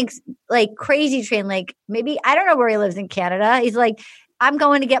maybe thinks like Crazy Train, like maybe, I don't know where he lives in Canada. He's like, I'm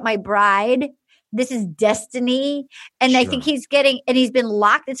going to get my bride this is destiny. And I think he's been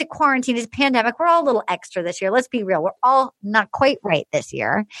locked. It's a quarantine, it's a pandemic. We're all a little extra this year. Let's be real. We're all not quite right this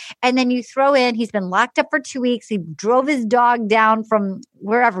year. And then you throw in, he's been locked up for 2 weeks. He drove his dog down from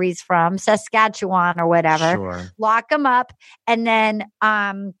wherever he's from, Saskatchewan or whatever, lock him up. And then,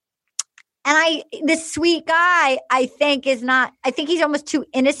 this sweet guy, I think he's almost too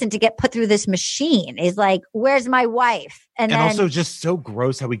innocent to get put through this machine. He's like, where's my wife? And then, also just so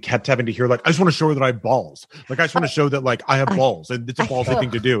gross how we kept having to hear, like, I just want to show her that I have balls. Like, I just want to show that, like, I have balls. And it's a ballsy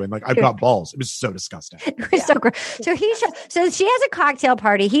thing to do. And, like, I've got balls. It was so disgusting. It was so gross. So she has a cocktail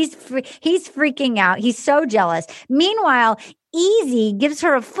party. He's freaking out. He's so jealous. Meanwhile, Easy gives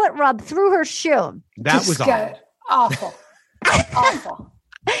her a foot rub through her shoe. That was awful. Awful.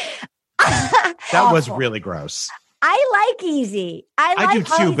 That was really gross. I like Easy. I do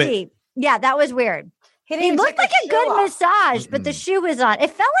too, Easy. Yeah, that was weird. He looked like a good massage, but the shoe was on. It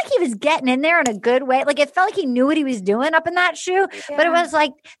felt like he was getting in there in a good way. Like, it felt like he knew what he was doing up in that shoe, but it was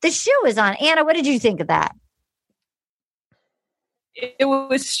like the shoe was on. Anna, what did you think of that? It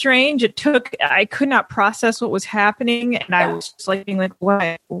was strange. I could not process what was happening. And I was just like,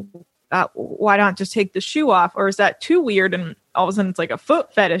 why not just take the shoe off? Or is that too weird? And all of a sudden it's like a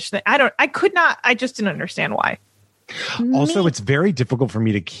foot fetish thing. I just didn't understand why. Also, it's very difficult for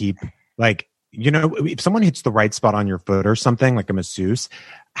me to keep, like, if someone hits the right spot on your foot or something, like a masseuse,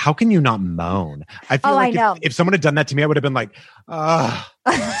 how can you not moan? I feel like if someone had done that to me, I would have been like,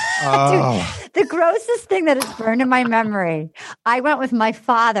 Dude, the grossest thing that is burned in my memory. I went with my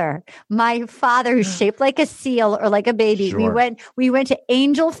father who's shaped like a seal or like a baby. Sure. We went to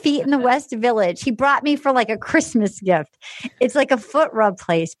Angel Feet in the West Village. He brought me for like a Christmas gift. It's like a foot rub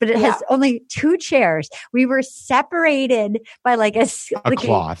place, but it has only 2 chairs. We were separated by like a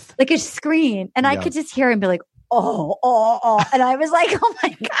cloth, like a screen. And I could just hear him be like, oh. And I was like, oh my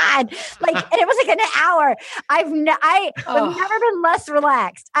God. Like, and it was like an hour. I've never been less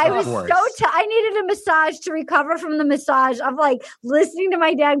relaxed. I was I needed a massage to recover from the massage of like listening to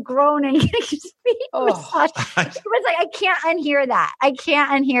my dad groaning. Massage. It was like, I can't unhear that.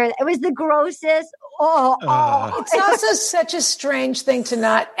 It was the grossest. It's also such a strange thing to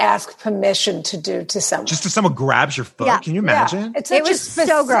not ask permission to do to someone. Just if someone grabs your foot. Can you imagine? It's such a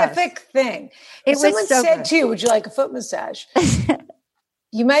specific thing. If someone said to you, would you like a foot massage?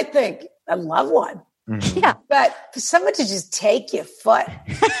 You might think, I'd love one. Mm-hmm. Yeah. But for someone to just take your foot,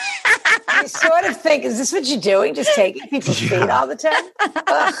 you sort of think, is this what you're doing? Just taking people's feet all the time?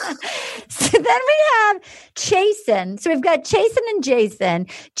 So then we have Chasen. So we've got Chasen and Jason.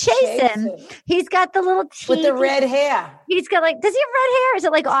 Chasen, he's got the little teeth. With the red hair. He's got like, does he have red hair? Is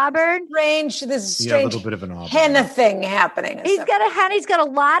it like auburn? There's a strange a little bit of an auburn henna thing happening. He's got a henna. He's got a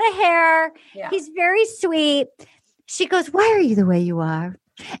lot of hair. Yeah. He's very sweet. She goes, why are you the way you are?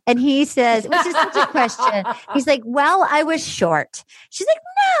 And he says, which is such a question. He's like, well, I was short. She's like,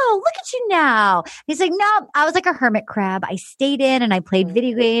 no, look at you now. He's like, no, I was like a hermit crab. I stayed in and I played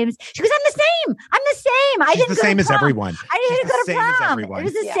video games. She goes, I'm the same. I didn't go to prom. She's the same as everyone. I didn't go to prom. It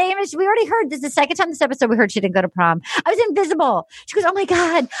was the same as we already heard. This is the second time this episode we heard she didn't go to prom. I was invisible. She goes, oh my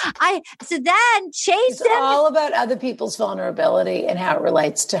God. So then Chasen. It's all about other people's vulnerability and how it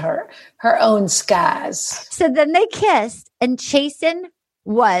relates to her own scars. So then they kissed and Chasen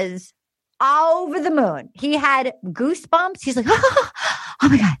was over the moon. He had goosebumps. He's like, oh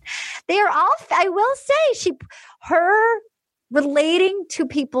my God. They are all, I will say, her relating to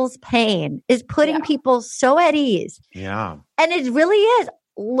people's pain is putting people so at ease. Yeah. And it really is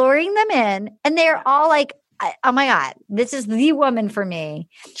luring them in. And they're all like, oh my God, this is the woman for me.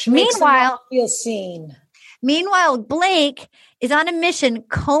 Meanwhile, feel seen. Meanwhile, Blake is on a mission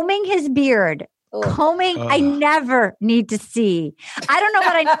combing his beard. I never need to see. I don't know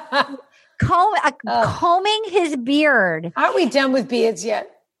what combing his beard. Aren't we done with beards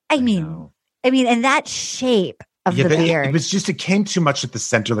yet? I mean, and that shape of the beard. It came too much at the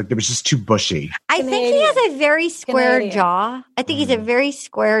center. Like, it was just too bushy. I think he has a very square jaw. I think he's a very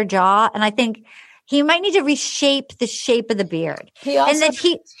square jaw. And I think he might need to reshape the shape of the beard. He also had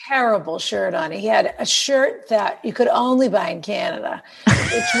a terrible shirt on. He had a shirt that you could only buy in Canada,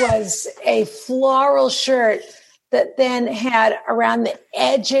 which was a floral shirt that then had around the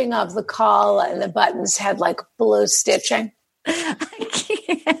edging of the collar and the buttons had like blue stitching. I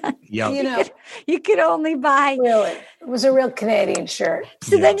can't. Yep. You could only buy. Really, it was a real Canadian shirt.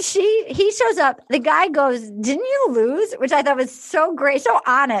 So then he shows up. The guy goes, "Didn't you lose?" Which I thought was so great, so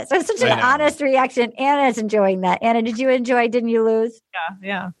honest. It was such an honest reaction. Anna's enjoying that. Anna, did you enjoy? Didn't you lose?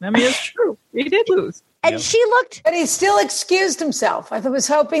 Yeah. I mean, it's true. He did lose. And she looked, but he still excused himself. I was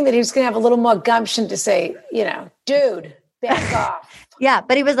hoping that he was going to have a little more gumption to say, dude, back off. Yeah,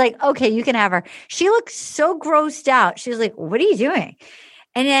 but he was like, okay, you can have her. She looked so grossed out. She was like, what are you doing?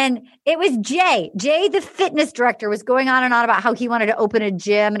 And then it was Jay. Jay, the fitness director, was going on and on about how he wanted to open a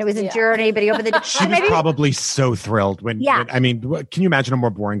gym and it was a journey, but he opened the gym. She was probably so thrilled when, I mean, can you imagine a more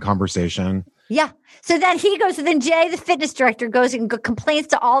boring conversation? Yeah. So then Jay, the fitness director, goes and complains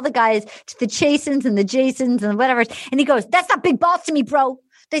to all the guys, to the Chasons and the Jasons and whatever. And he goes, that's not big balls to me, bro.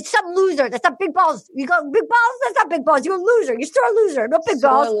 There's some loser. That's not big balls. You go, big balls? That's not big balls. You're a loser. You're still a loser. No big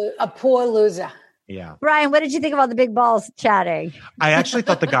balls. A poor loser. Yeah. Bryan, what did you think about the big balls chatting? I actually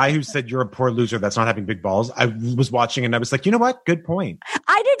thought the guy who said you're a poor loser that's not having big balls, I was watching and I was like, you know what? Good point.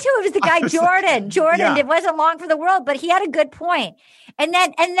 I did too. It was the guy Jordan. It wasn't long for the world, but he had a good point. And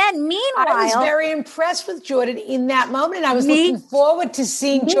then meanwhile, I was very impressed with Jordan in that moment. I was looking forward to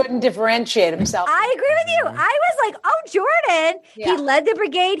seeing Jordan differentiate himself. I agree with you. I was like, oh, Jordan. Yeah. He led the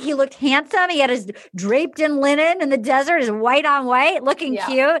brigade. He looked handsome. He had his draped in linen in the desert, his white on white, looking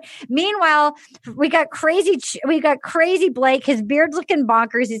cute. Meanwhile, we got crazy Blake. His beard's looking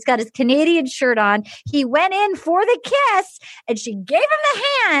bonkers. He's got his Canadian shirt on. He went in for the kiss and she gave him the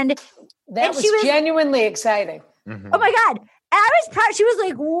hand. That was genuinely exciting. Mm-hmm. Oh my God. And I was proud. She was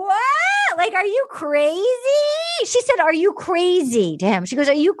like, what? Like, are you crazy? She said, are you crazy to him? She goes,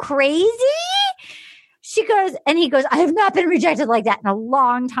 are you crazy? She goes, and he goes, I have not been rejected like that in a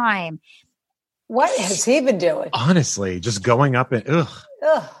long time. What has he been doing? Honestly, just going up and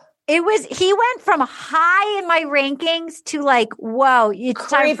He went from high in my rankings to like, whoa, it's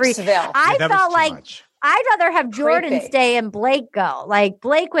time for you. I felt like much. I'd rather have Jordan stay and Blake go. Like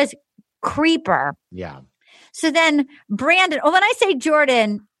Blake was creeper. Yeah. So then Brandon, when I say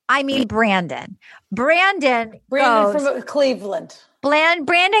Jordan, I mean Brandon. Brandon goes, from Cleveland.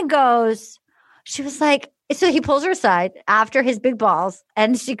 Brandon goes, she was like, so he pulls her aside after his big balls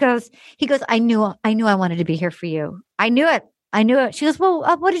and he goes, I knew I wanted to be here for you. I knew it. She goes, well,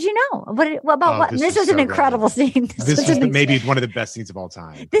 what did you know? What about what? This was an incredible scene. This is maybe one of the best scenes of all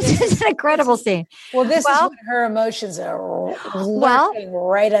time. This is an incredible scene. Well, this is when her emotions are lurking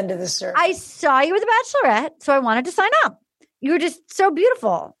right under the surface. I saw you with The Bachelorette, so I wanted to sign up. You were just so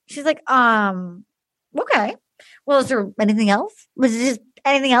beautiful. She's like, okay. Well, is there anything else? Was there just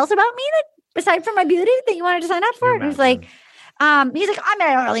anything else about me that, aside from my beauty, that you wanted to sign up for? And he's like, I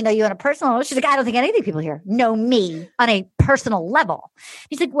don't really know you on a personal level. She's like, I don't think any of the people here know me on a personal level.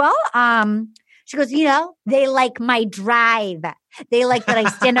 He's like, well, she goes, they like my drive. They like that I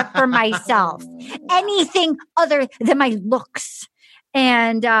stand up for myself. Anything other than my looks.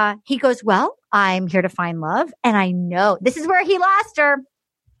 And he goes, well, I'm here to find love. And I know this is where he lost her.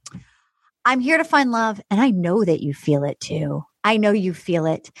 I'm here to find love. And I know that you feel it too. I know you feel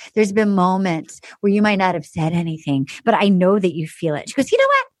it. There's been moments where you might not have said anything, but I know that you feel it. She goes, you know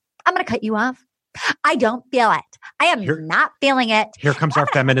what? I'm going to cut you off. I don't feel it. I am not feeling it. Here comes our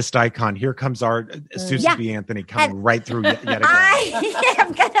feminist icon. Here comes our Susan B. Anthony coming right through yet again.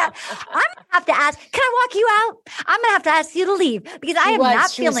 I'm gonna have to ask, can I walk you out? I'm going to have to ask you to leave because I am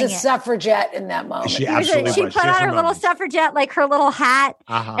not feeling it. She was a suffragette in that moment. She absolutely was. She put on her little suffragette, like her little hat.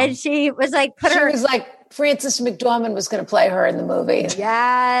 And she was like, she was like, Frances McDormand was going to play her in the movie.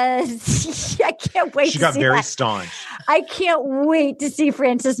 Yes. I can't wait to see that. She got very staunch. I can't wait to see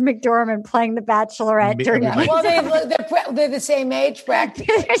Frances McDormand playing The Bachelorette during Well, they're the same age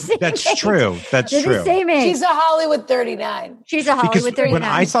practically. That's true. That's true. The same age. She's a Hollywood 39. She's a Hollywood 39. When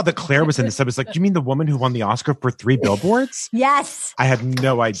I saw that Claire was in this, I was like, do you mean the woman who won the Oscar for 3 Billboards? Yes. I had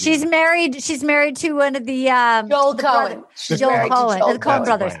no idea. She's married to one of the Joel Cohen. Joel Cohen. The Cohen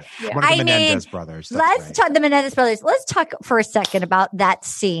brothers. Right. Yeah. One of the Menendez brothers. Let's talk the Menendez brothers. Let's talk for a second about that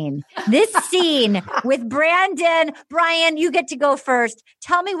scene. This scene with Brandon. Bryan, you get to go first.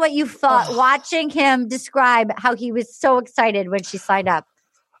 Tell me what you thought watching him describe how he was so excited when she signed up.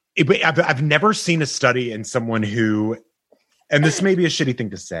 I've never seen a study in someone who, and this may be a shitty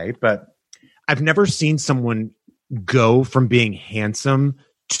thing to say, but I've never seen someone go from being handsome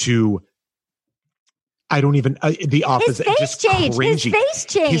to the opposite. His face changed. Cringy. His face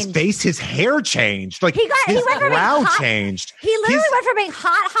changed. His hair changed. Like he went from brow changed. He literally went from being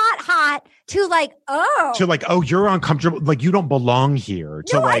hot to like, you're uncomfortable. Like you don't belong here.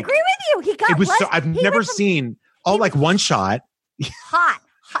 No, I agree with you. He got. It was I've never seen. One shot. Hot.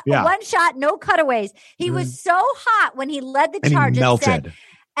 Yeah. One shot, no cutaways. He was so hot when he led the charge. And he melted.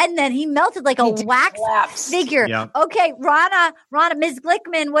 And then he melted like a wax figure. Yeah. Okay, Ronna, Ms.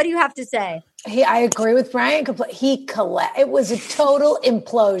 Glickman, what do you have to say? I agree with Bryan. It was a total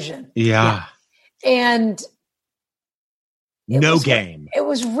implosion. Yeah. And game. It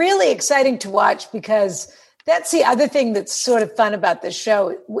was really exciting to watch because that's the other thing that's sort of fun about this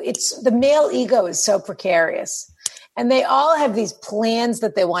show. It's the male ego is so precarious. and they all have these plans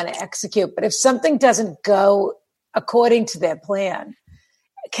that they want to execute. But if something doesn't go according to their plan,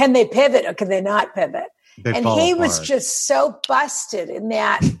 can they pivot or can they not pivot? And he was just so busted in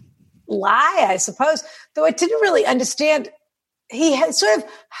that lie, I suppose, though I didn't really understand. He had sort of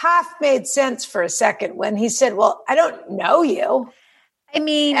half made sense for a second when he said, well, I don't know you. I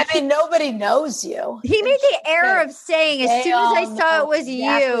mean, nobody knows you. He made the error of saying, as soon as I saw it was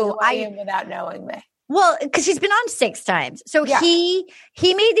you, I am without knowing me. Well, because he's been on 6 times. So he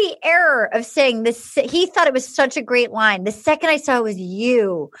made the error of saying this. He thought it was such a great line. The second I saw it was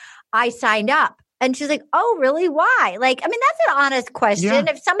you, I signed up. And she's like, oh, really? Why? Like, I mean, that's an honest question.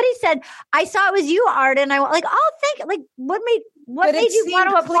 Yeah. If somebody said, I saw it was you, Arden, I want like, oh, what made you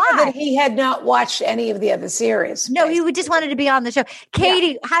want to apply? That he had not watched any of the other series. No, he just wanted to be on the show.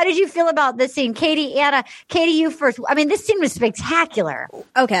 Katie, how did you feel about this scene? Katie, Anna, Katie, you first. I mean, this scene was spectacular.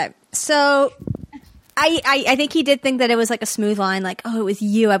 Okay. So I think he did think that it was like a smooth line, like, oh, it was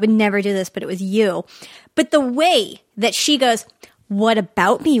you. I would never do this, but it was you. But the way that she goes, what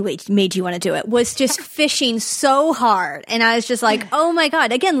about me made you want to do it, was just fishing so hard. And I was just like, oh my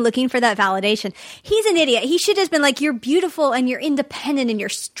God, again, looking for that validation. He's an idiot. He should have been like, you're beautiful and you're independent and you're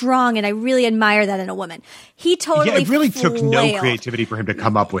strong. And I really admire that in a woman. He totally it really took no creativity for him to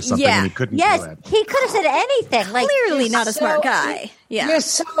come up with something and he couldn't do it. He could have said anything. Like, clearly not a smart guy. Yeah. You're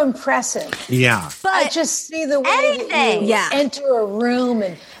so impressive. Yeah. But I just see the way that you enter a room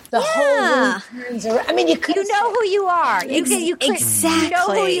and the whole room turns around. I mean, you know who you are. Exactly. You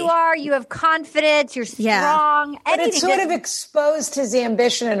know who you are. You have confidence. You're strong. But it sort of exposed his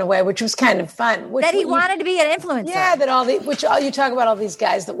ambition in a way, which was kind of fun. That he wanted to be an influencer. Yeah, that you talk about all these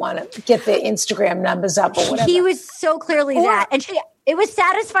guys that want to get their Instagram numbers up or whatever. He was so clearly that. And it was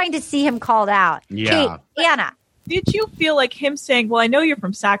satisfying to see him called out. Yeah. Kate, Anna. Did you feel like him saying, well, I know you're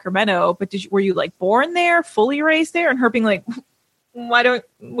from Sacramento, but were you like born there, fully raised there? And her being like,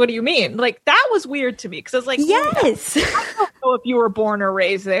 what do you mean? Like, that was weird to me because I was like, yes, I don't know if you were born or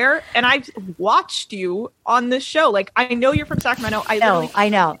raised there. And I've watched you on this show. Like, I know you're from Sacramento. I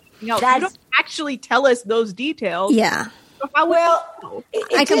know. You don't actually tell us those details. Yeah. So how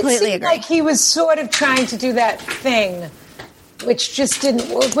I completely agree. Like he was sort of trying to do that thing, which just didn't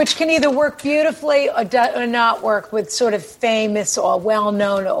work, which can either work beautifully or not work with sort of famous or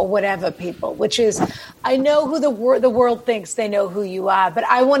well-known or whatever people, which is, I know who the world thinks they know who you are, but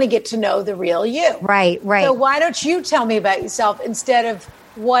I want to get to know the real you. Right. So why don't you tell me about yourself instead of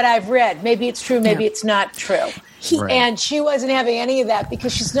what I've read? Maybe it's true, maybe it's not true. And she wasn't having any of that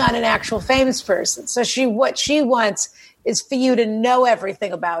because she's not an actual famous person. So what she wants is for you to know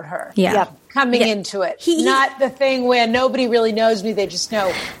everything about her. Coming into it. Not the thing where nobody really knows me. They just know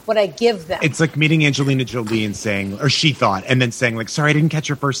what I give them. It's like meeting Angelina Jolie and saying, or she thought, and then saying like, sorry, I didn't catch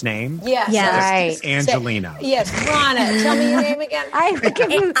your first name. Yes. Right. Angelina. Yes. Ronna, tell me your name again. I would give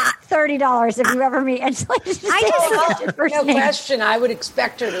you $30 if you ever meet Angelina. No question. I would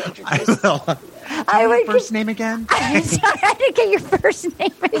expect her to introduce you. I would first name again. I'm sorry, I didn't get your first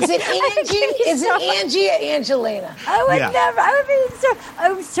name. Is it Angie? Is it Angie or Angelina? I would never. I would be so.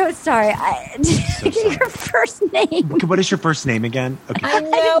 I'm so sorry. Your first name. What is your first name again? Okay. I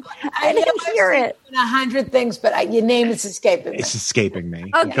know. I didn't hear it. 100 things, but your name is escaping me. It's escaping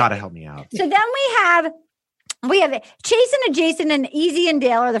me. Okay. You've got to help me out. So then we have Chase and Jason and Easy and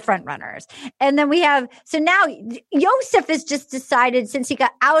Dale are the front runners. And then so now Yosef has just decided, since he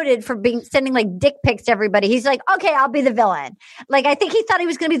got outed for sending like dick pics to everybody, he's like, okay, I'll be the villain. Like, I think he thought he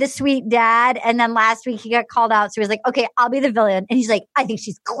was going to be the sweet dad. And then last week he got called out. So he was like, okay, I'll be the villain. And he's like, I think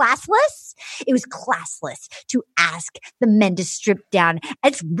she's classless. It was classless to ask the men to strip down.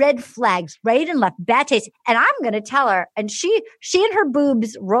 It's red flags, right and left, bad taste. And I'm going to tell her. And she and her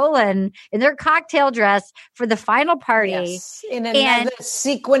boobs rolling in their cocktail dress for the final party in another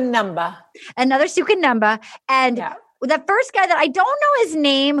sequin number. And the first guy that I don't know his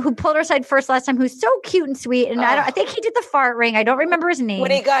name, who pulled her aside first last time, who's so cute and sweet, and I think he did the fart ring. I don't remember his name.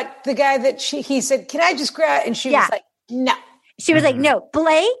 When he got the guy that he said, "Can I just grab?" And she was like, "No." She was like, "No,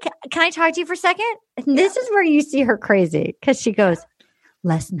 Blake, can I talk to you for a second?" And this is where you see her crazy because she goes,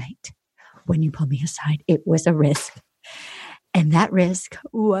 "Last night, when you pulled me aside, it was a risk." And that risk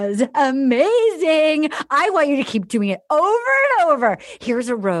was amazing. I want you to keep doing it over and over. Here's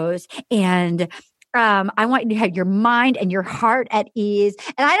a rose. And I want you to have your mind and your heart at ease.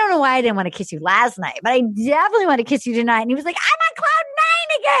 And I don't know why I didn't want to kiss you last night, but I definitely want to kiss you tonight. And he was like, I'm on cloud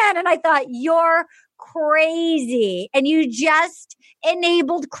 9 again. And I thought, you're crazy. And you just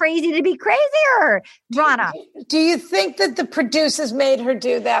enabled crazy to be crazier. Ronna. Do you think that the producers made her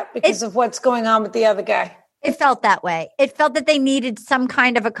do that because of what's going on with the other guy? It felt that way. It felt that they needed some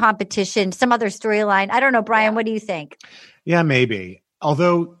kind of a competition, some other storyline. I don't know, Brian, what do you think? Yeah, maybe.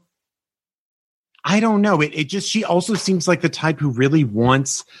 Although, I don't know. It just, she also seems like the type who really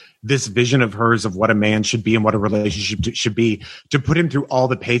wants this vision of hers of what a man should be and what a relationship should be, to put him through all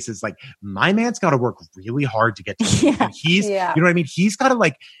the paces. Like, my man's got to work really hard to get to me. And he's, you know what I mean? He's got to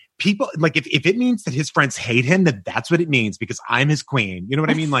like, people, like if it means that his friends hate him, then that's what it means because I'm his queen. You know what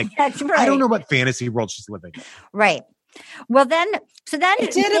I mean? Like, That's right. I don't know what fantasy world she's living in. Right. Well, then I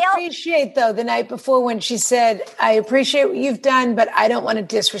did appreciate, though, the night before when she said, I appreciate what you've done, but I don't want to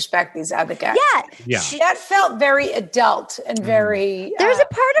disrespect these other guys. Yeah. That felt very adult and very... There's a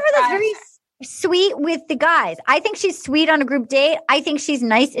part of her that's very sweet with the guys. I think she's sweet on a group date. I think she's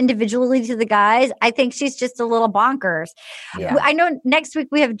nice individually to the guys. I think she's just a little bonkers. Yeah. I know next week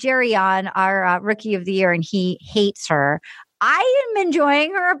we have Jerry on, our Rookie of the Year, and he hates her. I am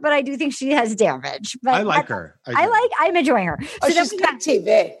enjoying her, but I do think she has damage. But I like her. I'm enjoying her. So she's good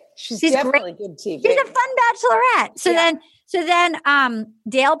TV. She's definitely good TV. She's a fun bachelorette. So then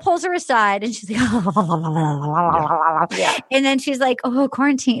Dale pulls her aside and she's like, and then she's like, oh,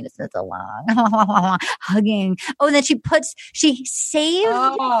 quarantine is so long, hugging. Oh, and then she saved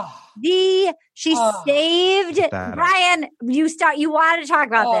Bryan. You wanted to talk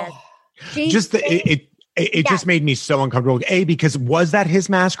about this. It just made me so uncomfortable. Because was that his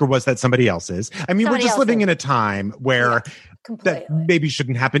mask or was that somebody else's? I mean, we're just living in a time where that maybe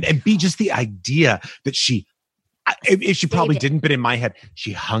shouldn't happen. And B, just the idea that she probably didn't, but in my head,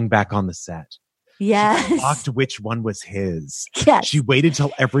 she hung back on the set. Yes. She blocked which one was his. Yes. She waited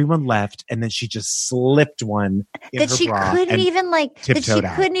till everyone left and then she just slipped one in that her she bra couldn't even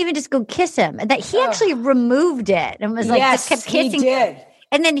couldn't even just go kiss him. And that he actually removed it and was like, just kept kissing. He did.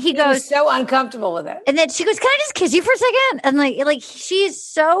 And then he goes, was so uncomfortable with it. And then she goes, can I just kiss you for a second? And like she's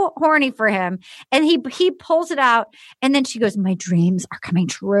so horny for him. And he pulls it out. And then she goes, my dreams are coming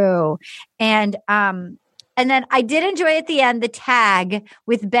true. And then I did enjoy at the end the tag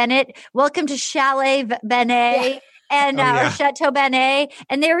with Bennett. Welcome to Chalet Benet. Yeah. And or Chateau Benet,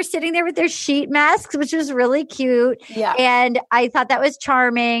 and they were sitting there with their sheet masks, which was really cute. Yeah, and I thought that was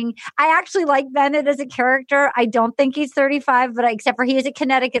charming. I actually like Bennett as a character. I don't think he's 35, but except for he is a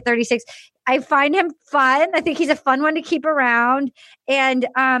Connecticut 36. I find him fun. I think he's a fun one to keep around, and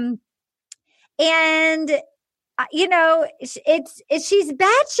you know, she's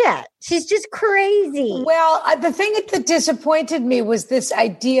batshit. She's just crazy. Well, the thing that disappointed me was this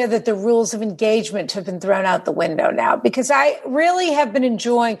idea that the rules of engagement have been thrown out the window now, because I really have been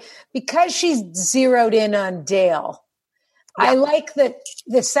enjoying, because she's zeroed in on Dale. Yeah. I like that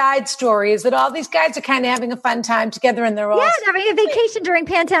the side story is that all these guys are kind of having a fun time together, and they're all having a vacation during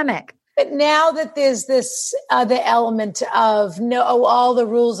pandemic. But now that there's this other element of all the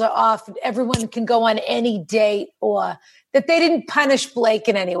rules are off, everyone can go on any date, or that they didn't punish Blake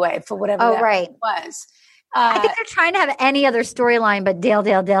in any way for whatever was. I think they're trying to have any other storyline but Dale,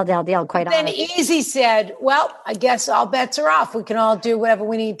 quite honestly. Then Easy said, well, I guess all bets are off. We can all do whatever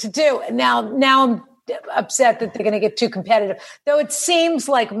we need to do. And now I'm upset that they're going to get too competitive, though it seems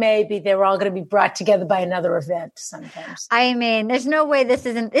like maybe they're all going to be brought together by another event sometimes. I mean, there's no way this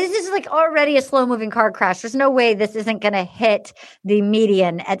is like already a slow moving car crash. There's no way this isn't going to hit the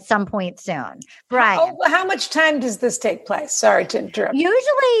median at some point soon. Brian, how much time does this take place? Sorry to interrupt.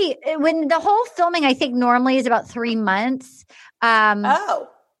 Usually when the whole filming, I think normally is about 3 months.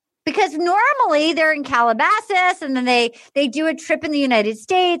 Because normally they're in Calabasas, and then they do a trip in the United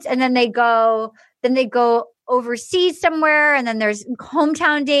States, and then they go overseas somewhere, and then there's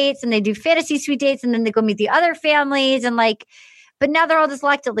hometown dates, and they do fantasy suite dates, and then they go meet the other families, and but now they're all just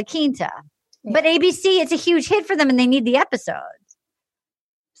locked at La Quinta. Yeah. But ABC, it's a huge hit for them, and they need the episodes.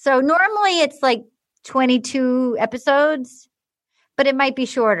 So normally it's like 22 episodes, but it might be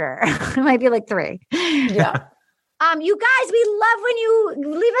shorter. It might be like 3. Yeah. You guys, we love when you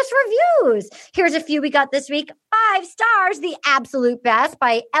leave us reviews. Here's a few we got this week. 5 stars, The Absolute Best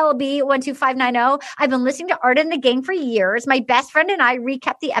by LB12590. I've been listening to Art and the Gang for years. My best friend and I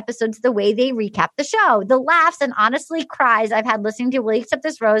recap the episodes the way they recap the show. The laughs and honestly cries I've had listening to Will You Accept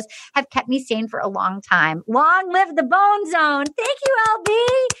This Rose have kept me sane for a long time. Long live the Bone Zone. Thank you,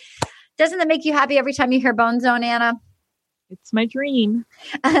 LB. Doesn't that make you happy every time you hear Bone Zone, Anna? It's my dream.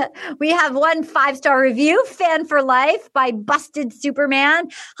 We have one 5-star review, Fan for Life by Busted Superman.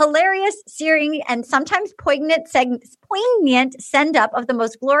 Hilarious, searing, and sometimes poignant send-up of the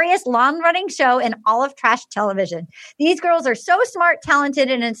most glorious long-running show in all of trash television. These girls are so smart, talented,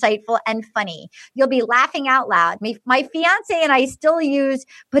 and insightful and funny. You'll be laughing out loud. My fiance and I still use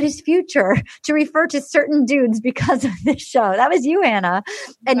 "but his future" to refer to certain dudes because of this show. That was you, Hannah.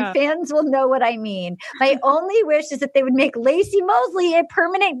 And fans will know what I mean. My only wish is that they would make Lacey Mosley a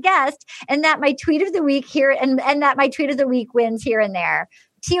permanent guest, and that my tweet of the week here and that my tweet of the week wins here and there.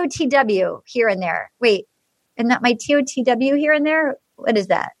 TOTW here and there. Wait, and that my TOTW here and there? What is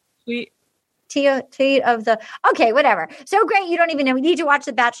that? Tweet of the, okay, whatever. So great. You don't even know. We need to watch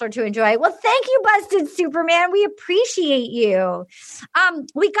The Bachelor to enjoy. Well, thank you, Busted Superman. We appreciate you.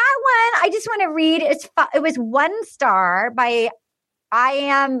 We got one. I just want to read. It was 1 star by I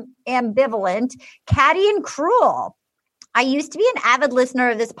Am Ambivalent, Catty and Cruel. I used to be an avid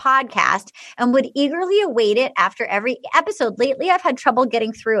listener of this podcast and would eagerly await it after every episode. Lately, I've had trouble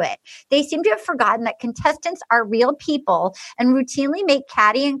getting through it. They seem to have forgotten that contestants are real people and routinely make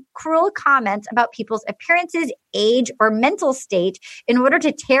catty and cruel comments about people's appearances, age, or mental state in order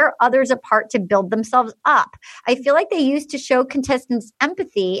to tear others apart to build themselves up. I feel like they used to show contestants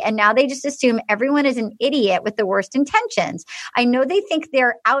empathy, and now they just assume everyone is an idiot with the worst intentions. I know they think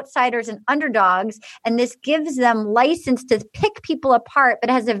they're outsiders and underdogs, and this gives them license to pick people apart,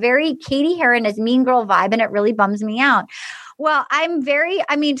 but has a very Katie Heron as Mean Girl vibe, and it really bums me out. Well,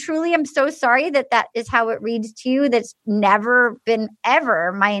 truly, I'm so sorry that is how it reads to you. That's never been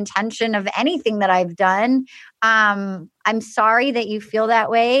ever my intention of anything that I've done. I'm sorry that you feel that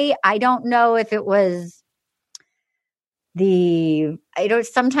way. I don't know if it was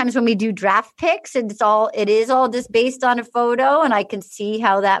sometimes when we do draft picks, it is all just based on a photo, and I can see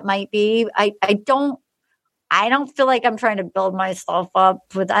how that might be. I don't feel like I'm trying to build myself up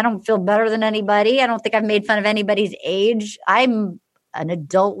I don't feel better than anybody. I don't think I've made fun of anybody's age. I'm an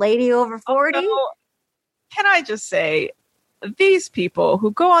adult lady over 40. Can I just say, these people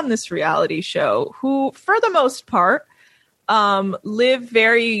who go on this reality show, who for the most part live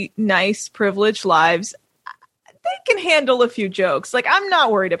very nice, privileged lives, they can handle a few jokes. Like, I'm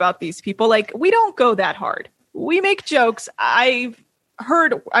not worried about these people. Like, we don't go that hard. We make jokes. Have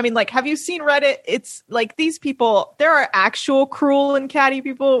you seen Reddit? It's like these people, there are actual cruel and catty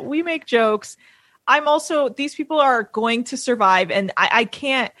people. We make jokes. These people are going to survive, and I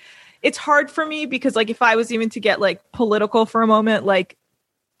can't, it's hard for me because, like, if I was even to get like political for a moment, like,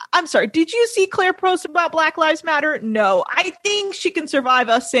 I'm sorry, did you see Claire post about Black Lives Matter? No, I think she can survive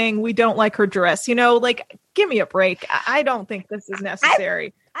us saying we don't like her dress. Like, give me a break. I don't think this is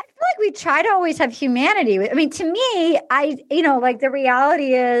necessary. I feel like we try to always have humanity. I mean, to me, the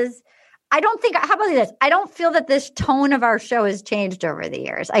reality is, how about this? I don't feel that this tone of our show has changed over the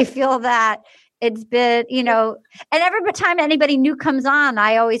years. I feel that it's been, and every time anybody new comes on,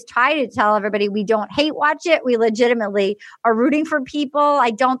 I always try to tell everybody we don't hate watch it. We legitimately are rooting for people. I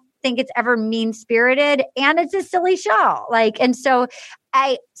don't think it's ever mean-spirited, and it's a silly show. And so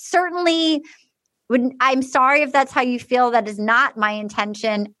I certainly I'm sorry if that's how you feel. That is not my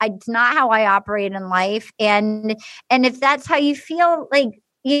intention. It's not how I operate in life. And if that's how you feel,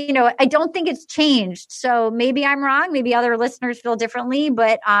 I don't think it's changed. So maybe I'm wrong. Maybe other listeners feel differently,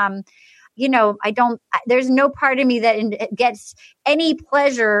 but, there's no part of me that gets any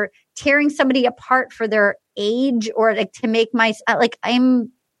pleasure tearing somebody apart for their age or to make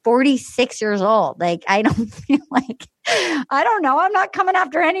I'm 46 years old. I don't feel I don't know. I'm not coming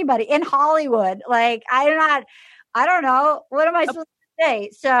after anybody in Hollywood. I don't know. What am I supposed to say?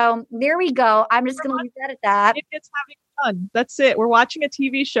 So there we go. I'm just going to leave that at that. It's having fun. That's it. We're watching a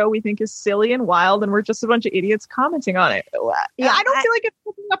TV show we think is silly and wild, and we're just a bunch of idiots commenting on it. Yeah, I don't feel like it's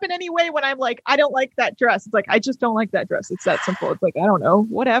picking up in any way when I'm like, I don't like that dress. It's like, I just don't like that dress. It's that simple. It's like, I don't know,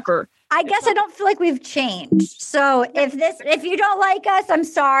 whatever. I guess I don't feel like we've changed. So if you don't like us, I'm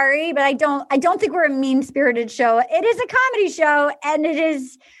sorry, but I don't think we're a mean-spirited show. It is a comedy show, and it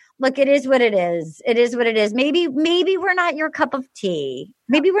is what it is. It is what it is. Maybe we're not your cup of tea.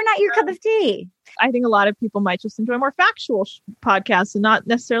 I think a lot of people might just enjoy more factual podcasts and not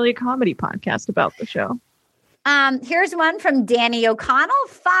necessarily a comedy podcast about the show. Here's one from Danny O'Connell.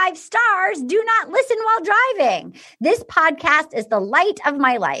 5 stars. Do not listen while driving. This podcast is the light of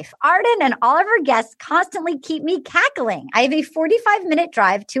my life. Arden and all of her guests constantly keep me cackling. I have a 45-minute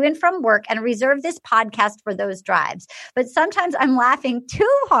drive to and from work and reserve this podcast for those drives. But sometimes I'm laughing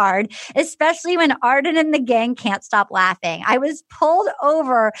too hard, especially when Arden and the gang can't stop laughing. I was pulled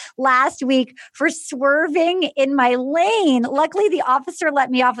over last week for swerving in my lane. Luckily, the officer let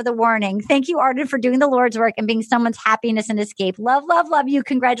me off with a warning. Thank you, Arden, for doing the Lord's work and being someone's happiness and escape. Love, love, love you.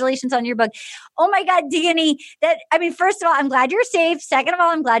 Congratulations on your book. Oh my God, Danny, first of all, I'm glad you're safe. Second of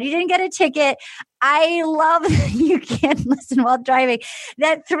all, I'm glad you didn't get a ticket. I love that you can't listen while driving.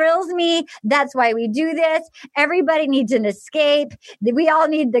 That thrills me. That's why we do this. Everybody needs an escape. We all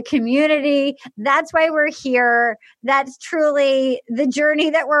need the community. That's why we're here. That's truly the journey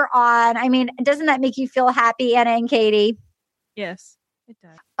that we're on. I mean, doesn't that make you feel happy, Anna and Katie? Yes, it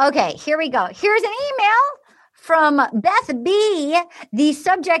does. Okay, here we go. Here's an email from Beth B. The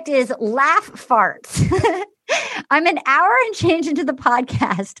subject is laugh farts. I'm an hour and change into the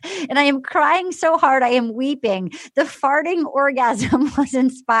podcast, and I am crying so hard I am weeping. The farting orgasm was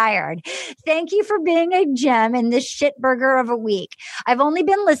inspired. Thank you for being a gem in this shit burger of a week. I've only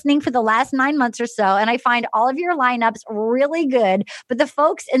been listening for the last 9 months or so, and I find all of your lineups really good, but the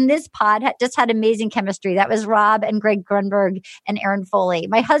folks in this pod just had amazing chemistry. That was Rob and Greg Grunberg and Aaron Foley.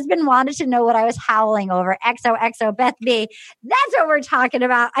 My husband wanted to know what I was howling over. XOXO Beth B. That's what we're talking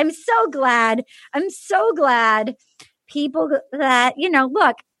about. I'm so glad people that,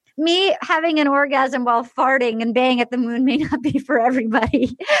 look, me having an orgasm while farting and baying at the moon may not be for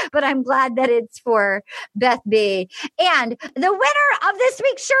everybody, but I'm glad that it's for Beth B. And the winner of this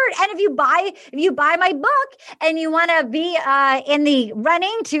week's shirt, and if you buy my book and you want to be in the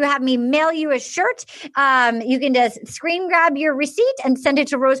running to have me mail you a shirt, you can just screen grab your receipt and send it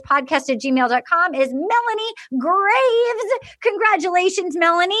to rosepodcast@gmail.com. Is Melanie Graves. Congratulations,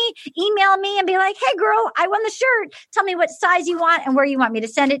 Melanie. Email me and be like, hey girl, I won the shirt. Tell me what size you want and where you want me to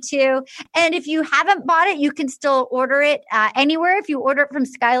send it to. And if you haven't bought it, you can still order it anywhere. If you order it from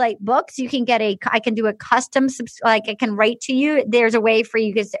Skylight Books, you can get I can do a custom, I can write to you. There's a way for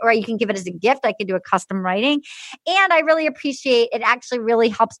you to, or you can give it as a gift. I can do a custom writing. And I really appreciate it. Actually really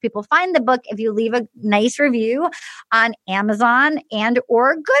helps people find the book if you leave a nice review on Amazon and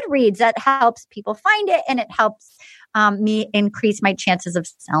or Goodreads. That helps people find it, and it helps me increase my chances of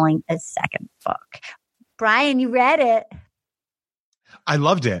selling a second book. Bryan, you read it. I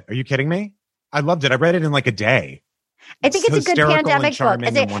loved it. Are you kidding me? I loved it. I read it in like a day. I think it's a good pandemic book.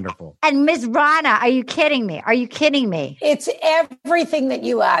 And wonderful. And Ms. Ronna, are you kidding me? Are you kidding me? It's everything that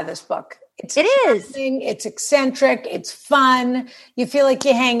you are, this book. It is. It's eccentric. It's fun. You feel like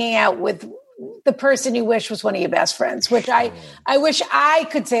you're hanging out with the person you wish was one of your best friends, which I wish I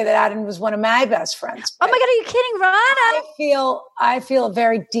could say that Adam was one of my best friends. Oh my God, are you kidding, Ronna? I feel a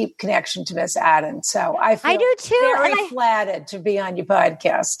very deep connection to Miss Adam. So I do too. Very flattered to be on your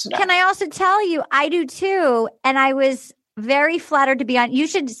podcast today. Can I also tell you, I do too. And I was very flattered to be on. You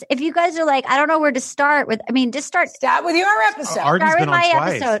should, if you guys are like, I don't know where to start with. I mean, just start with your episode. Start with my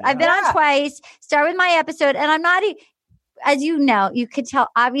episode. Yeah. I've been on twice. Start with my episode. And I'm not, as you know, you could tell,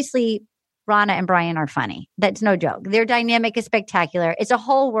 obviously, Ronna and Bryan are funny. That's no joke. Their dynamic is spectacular. It's a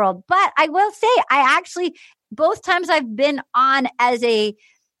whole world. But I will say, I actually, both times I've been on as a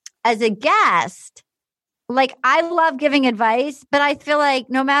guest, like I love giving advice, but I feel like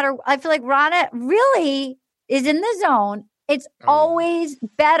Ronna really is in the zone. It's always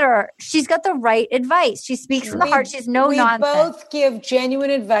better. She's got the right advice. She speaks from the heart. She's no nonsense. We both give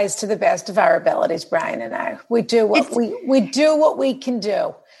genuine advice to the best of our abilities, Bryan and I. We do what we can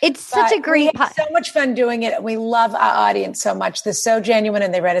do. It's such a great. We have so much fun doing it. We love our audience so much. They're so genuine,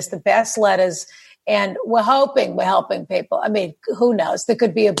 and they write us the best letters. And we're helping people. I mean, who knows? There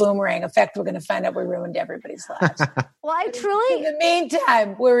could be a boomerang effect. We're going to find out we ruined everybody's lives. Well, in the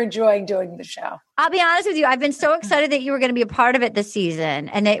meantime, we're enjoying doing the show. I'll be honest with you. I've been so excited that you were going to be a part of it this season.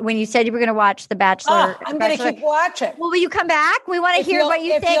 And that when you said you were going to watch The Bachelor. I'm going to keep watching. Well, will you come back? We want to hear what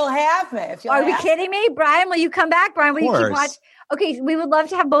you think. If you'll have me. Are we kidding me? Bryan, will you come back? Bryan, will you keep watching? Okay, we would love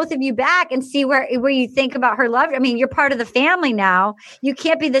to have both of you back and see where you think about her love. I mean, you're part of the family now. You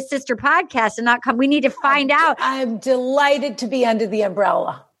can't be the sister podcast and not come. We need to find out. I'm delighted to be under the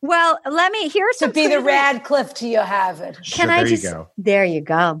umbrella. Well, here's some. To be the Radcliffe to your Harvard. There you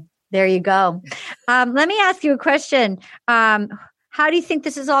go. There you go. Let me ask you a question. How do you think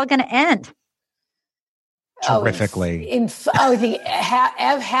this is all going to end? Terrifically.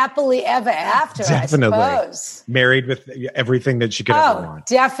 Happily ever after, definitely. I suppose. Married with everything that she could ever want.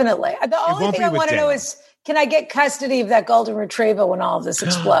 Definitely. The only thing I want to know is, can I get custody of that golden retriever when all of this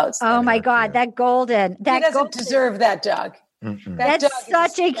explodes? Oh my God, that golden. He doesn't deserve that dog. That's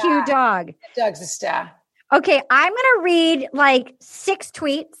such a cute dog. That dog's a star. Okay, I'm going to read like 6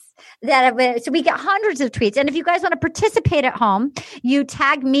 tweets that have been, so we get hundreds of tweets. And if you guys want to participate at home, you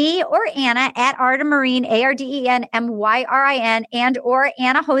tag me or Anna at Arden Marine, ARDENMYRIN, and or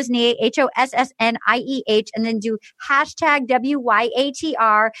Anna Hosnieh, HOSSNIEH, and then do hashtag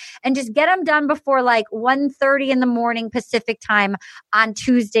WYATR and just get them done before like 1:30 in the morning Pacific time on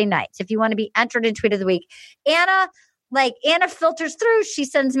Tuesday nights. If you want to be entered in Tweet of the Week. Anna filters through. She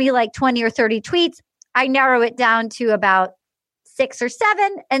sends me like 20 or 30 tweets. I narrow it down to about 6 or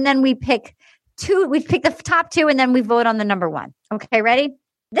 7, and then we pick 2. We pick the top 2, and then we vote on the number 1. Okay, ready?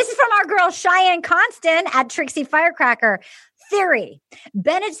 This is from our girl Cheyenne Constant at Trixie Firecracker. Theory.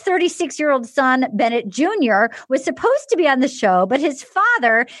 Bennett's 36-year-old son, Bennett Jr., was supposed to be on the show, but his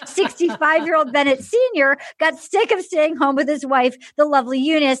father, 65-year-old Bennett Sr., got sick of staying home with his wife, the lovely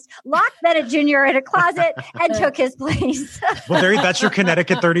Eunice, locked Bennett Jr. in a closet, and took his place. Well, that's your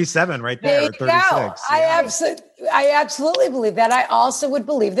Connecticut 37 right there. There you 36. go. Yeah. I absolutely believe that. I also would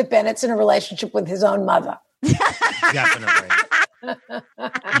believe that Bennett's in a relationship with his own mother. Definitely.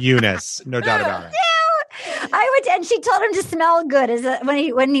 Eunice, no doubt about it. And she told him to smell good when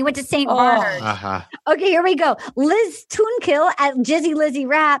he went to St. Bernard. Uh-huh. Okay, here we go. Liz Toonkill at Jizzy Lizzy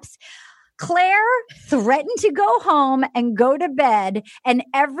Raps. Claire threatened to go home and go to bed, and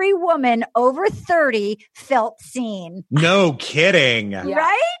every woman over 30 felt seen. No kidding. Yeah.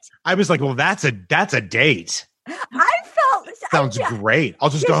 Right? I was like, well, that's a date. Sounds great. I'll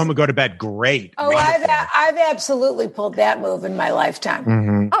just go home and go to bed. Great. Oh, I've absolutely pulled that move in my lifetime.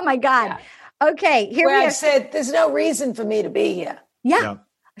 Mm-hmm. Oh my God. Yeah. Okay, here Where we I've said there's no reason for me to be here. Yeah.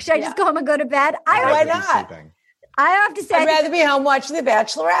 Should I just go home and go to bed? Why not? I have to say, I'd rather be home watching The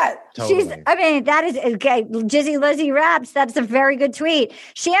Bachelorette. Totally. that is okay. Jizzy Lizzy Raps. That's a very good tweet.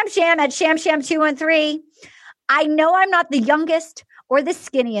 Sham Sham at Sham Sham 213. I know I'm not the youngest or the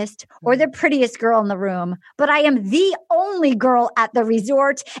skinniest or the prettiest girl in the room, but I am the only girl at the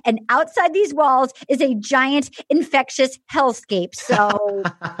resort, and outside these walls is a giant infectious hellscape. So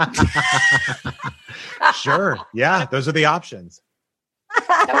sure. Yeah, those are the options.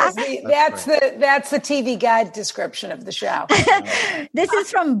 That's the TV Guide description of the show. This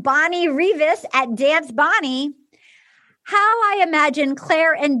is from Bonnie Revis at Dance Bonnie. How I imagine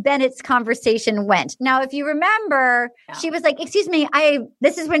Claire and Bennett's conversation went. Now, if you remember, she was like, "Excuse me,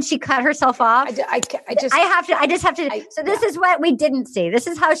 this is when she cut herself off." So this is what we didn't see. This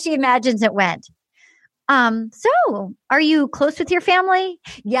is how she imagines it went. So are you close with your family?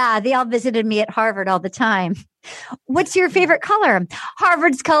 Yeah, they all visited me at Harvard all the time. What's your favorite color?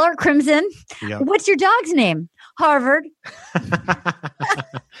 Harvard's color, crimson. Yep. What's your dog's name? Harvard.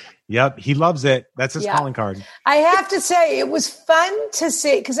 Yep, he loves it. That's his calling card. I have to say, it was fun to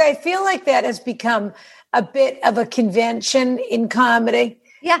see, because I feel like that has become a bit of a convention in comedy.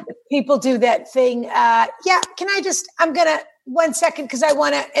 Yeah. People do that thing. I'm going to, 1 second, because I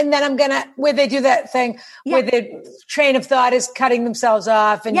want to, and then I'm going to, where they do that thing where the train of thought is cutting themselves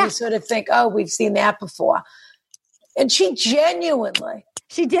off, and you sort of think, oh, we've seen that before. And she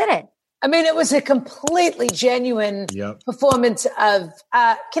did it. I mean, it was a completely genuine performance of,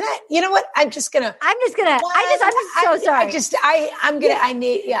 you know what? I'm so sorry. You know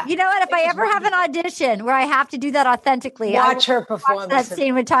what? If I ever have an audition where I have to do that authentically, watch her performance. That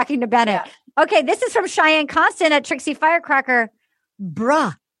scene with talking to Bennett. Yeah. Okay. This is from Cheyenne Constant at Trixie Firecracker.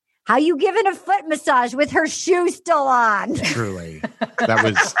 Bruh, how you giving a foot massage with her shoe still on? Truly. That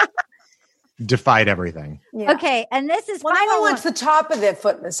was... defied everything. Yeah. Okay, and this is final. No one wants the top of their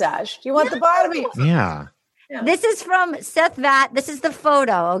foot massage. Do you want the bottom of your foot? Yeah. This is from Seth Vatt. This is the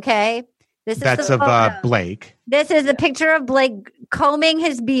photo, okay? That's of Blake. This is a picture of Blake combing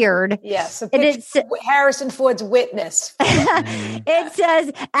his beard. Yes, it's Harrison Ford's witness. It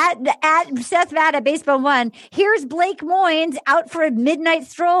says at Seth Vatt at Baseball One, here's Blake Moynes out for a midnight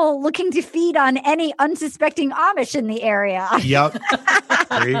stroll looking to feed on any unsuspecting Amish in the area. Yep.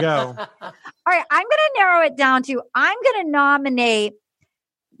 There you go. All right, I'm going to narrow it down to, I'm going to nominate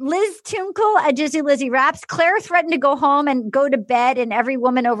Liz Toonkill at Jizzy Lizzy Raps. Claire threatened to go home and go to bed, and every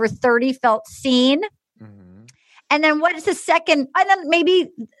woman over 30 felt seen. Mm-hmm. And then what is the second? And then maybe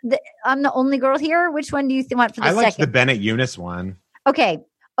I'm the only girl here. Which one do you want for the second? I liked the Bennett Eunice one. Okay.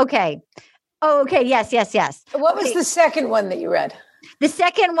 Oh, okay. Yes. What was the second one that you read? The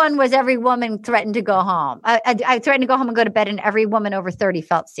second one was every woman threatened to go home. I threatened to go home and go to bed, and every woman over 30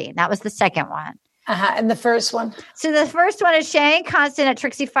 felt seen. That was the second one. And the first one? So the first one is Cheyenne Constant at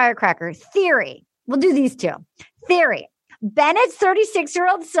Trixie Firecracker. Theory. We'll do these two. Theory. Bennett's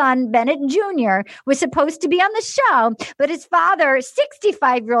 36-year-old son, Bennett Jr., was supposed to be on the show, but his father,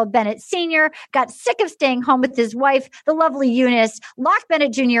 65-year-old Bennett Sr., got sick of staying home with his wife, the lovely Eunice, locked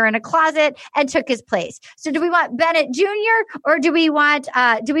Bennett Jr. in a closet, and took his place. So do we want Bennett Jr. or do we want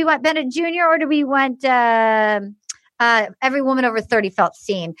Bennett Jr. or do we want every woman over 30 felt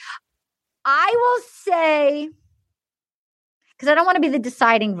seen? I will say, because I don't want to be the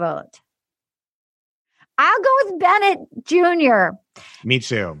deciding vote, I'll go with Bennett Jr. Me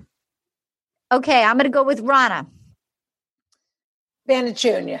too. Okay, I'm going to go with Ronna. Bennett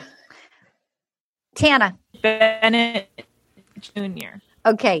Jr. Tana. Bennett Jr.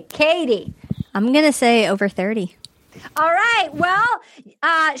 Okay, Katie. I'm going to say over 30. All right. Well,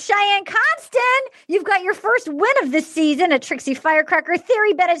 Cheyenne Constant, you've got your first win of this season at Trixie Firecracker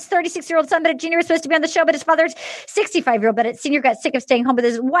Theory. Bennett's 36-year-old son, Bennett Jr., was supposed to be on the show, but his father's 65-year-old Bennett Sr. got sick of staying home with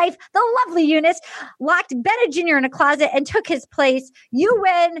his wife, the lovely Eunice, locked Bennett Jr. in a closet and took his place. You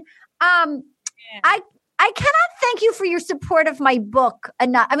win. I cannot thank you for your support of my book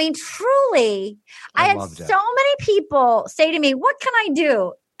enough. I mean, truly, I had so many people say to me, what can I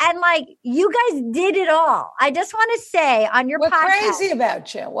do? And like, you guys did it all. I just want to say on your podcast. We're crazy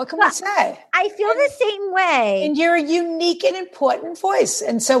about you. What can we say? I feel the same way. And you're a unique and important voice.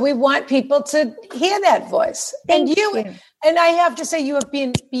 And so we want people to hear that voice. Thank you. And I have to say, you have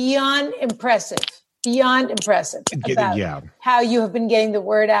been beyond impressive about how you have been getting the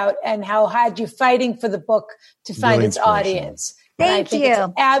word out and how hard you're fighting for the book to find Really its audience. Thank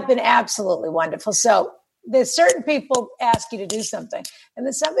you. It's been absolutely wonderful. So there's certain people ask you to do something, and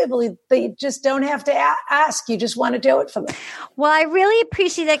there's some people that you just don't have to ask. You just want to do it for them. Well, I really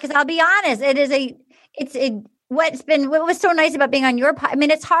appreciate that, because I'll be honest, what was so nice about being on your podcast. I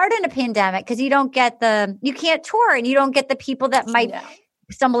mean, it's hard in a pandemic because you can't tour and you don't get the people that might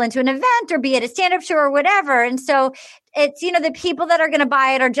stumble into an event or be at a stand-up show or whatever. And so it's, the people that are going to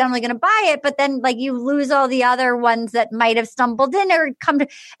buy it are generally going to buy it, but then like you lose all the other ones that might have stumbled in or come to.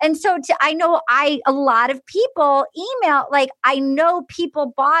 And so I know a lot of people email, like I know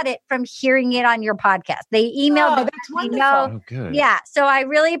people bought it from hearing it on your podcast. They emailed. Oh, that's wonderful. Oh, good. Yeah. So I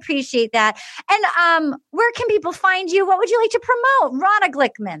really appreciate that. And where can people find you? What would you like to promote? Ronna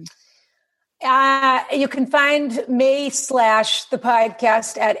Glickman. You can find me / the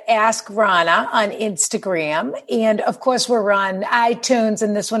podcast at Ask Ronna on Instagram. And of course, we're on iTunes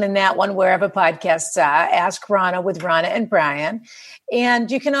and this one and that one, wherever podcasts are. Ask Ronna with Ronna and Bryan. And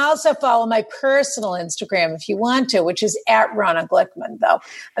you can also follow my personal Instagram if you want to, which is at Ronna Glickman, though.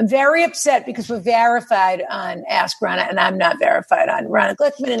 I'm very upset because we're verified on Ask Ronna and I'm not verified on Ronna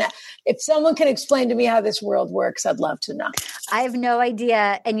Glickman. And if someone can explain to me how this world works, I'd love to know. I have no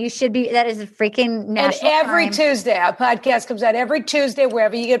idea. And you should be, that is a freaking national And every crime. Tuesday, our podcast comes out every Tuesday,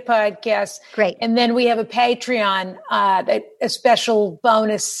 wherever you get podcasts. Great. And then we have a Patreon, a special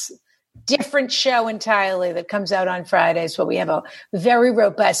bonus different show entirely that comes out on Fridays, where we have a very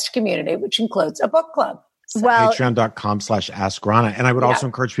robust community, which includes a book club. So. Well, Patreon.com/Ask Ronna. And I would also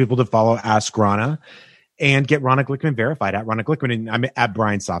encourage people to follow Ask Ronna and get Ronna Glickman verified at Ronna Glickman. And I'm at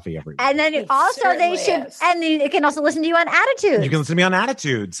Bryan Safi everywhere. And then they can also listen to you on Attitudes. You can listen to me on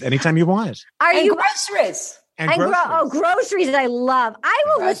Attitudes anytime you want. Groceries. Groceries I love. I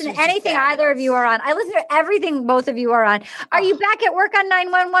will listen to anything either of you are on. I listen to everything both of you are on. Are you back at work on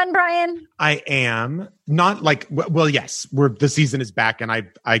 911, Bryan? I am. Not like, well, yes. The season is back, and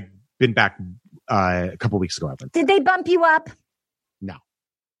I've been back a couple weeks ago. Did they bump you up? No.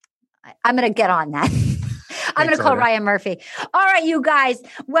 I'm going to get on that. I'm going to call Ryan Murphy. All right, you guys.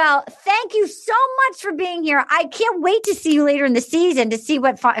 Well, thank you so much for being here. I can't wait to see you later in the season to see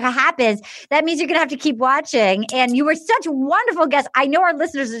what happens. That means you're going to have to keep watching. And you were such a wonderful guest. I know our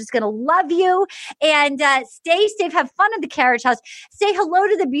listeners are just going to love you. And stay safe. Have fun at the Carriage House. Say hello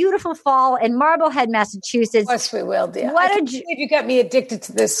to the beautiful fall in Marblehead, Massachusetts. Of course we will, dear. You got me addicted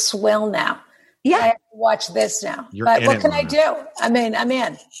to this swill now. Yeah. I have to watch this now. But what can I do? I'm in.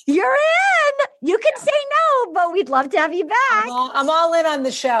 You're in. You can say no, but we'd love to have you back. I'm all in on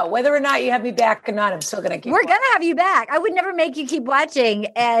the show. Whether or not you have me back or not, I'm still going to keep We're going to have you back. I would never make you keep watching,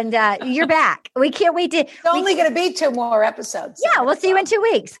 and you're back. We can't wait to... It's only going to be 2 more episodes. Yeah, we'll see you in 2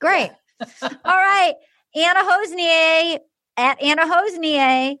 weeks. Great. All right. Anna Hosnier, at Anna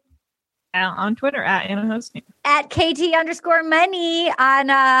Hosnier. On Twitter at Anna Hosnier. At KT_money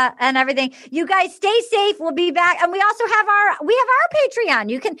on everything. You guys stay safe. We'll be back. And we also have our Patreon.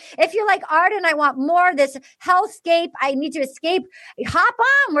 You can, if you're like Arden, I want more of this hellscape. I need to escape. Hop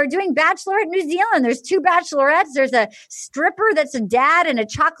on. We're doing Bachelorette New Zealand. There's 2 bachelorettes. There's a stripper that's a dad and a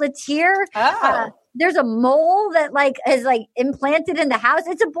chocolatier. there's a mole that like is like implanted in the house.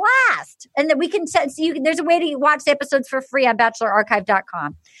 It's a blast. And that we can set, so there's a way to watch the episodes for free on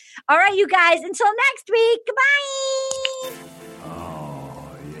bachelorarchive.com. All right, you guys, until next week. Goodbye.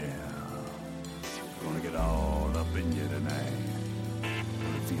 Oh, yeah. Gonna get all up in you tonight.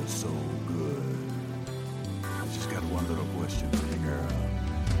 It feels so good. I just got one little question for you, girl.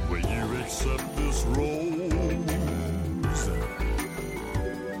 Will you accept this rose?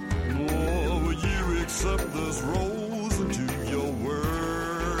 Oh, will you accept this rose into your world?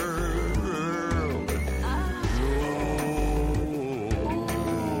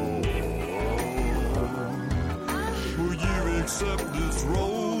 Will you accept this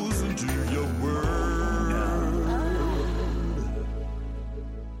rose into your world?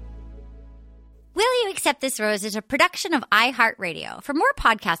 Will You Accept This Rose is a production of iHeartRadio. For more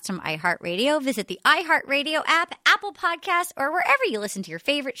podcasts from iHeartRadio, visit the iHeartRadio app, Apple Podcasts, or wherever you listen to your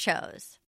favorite shows.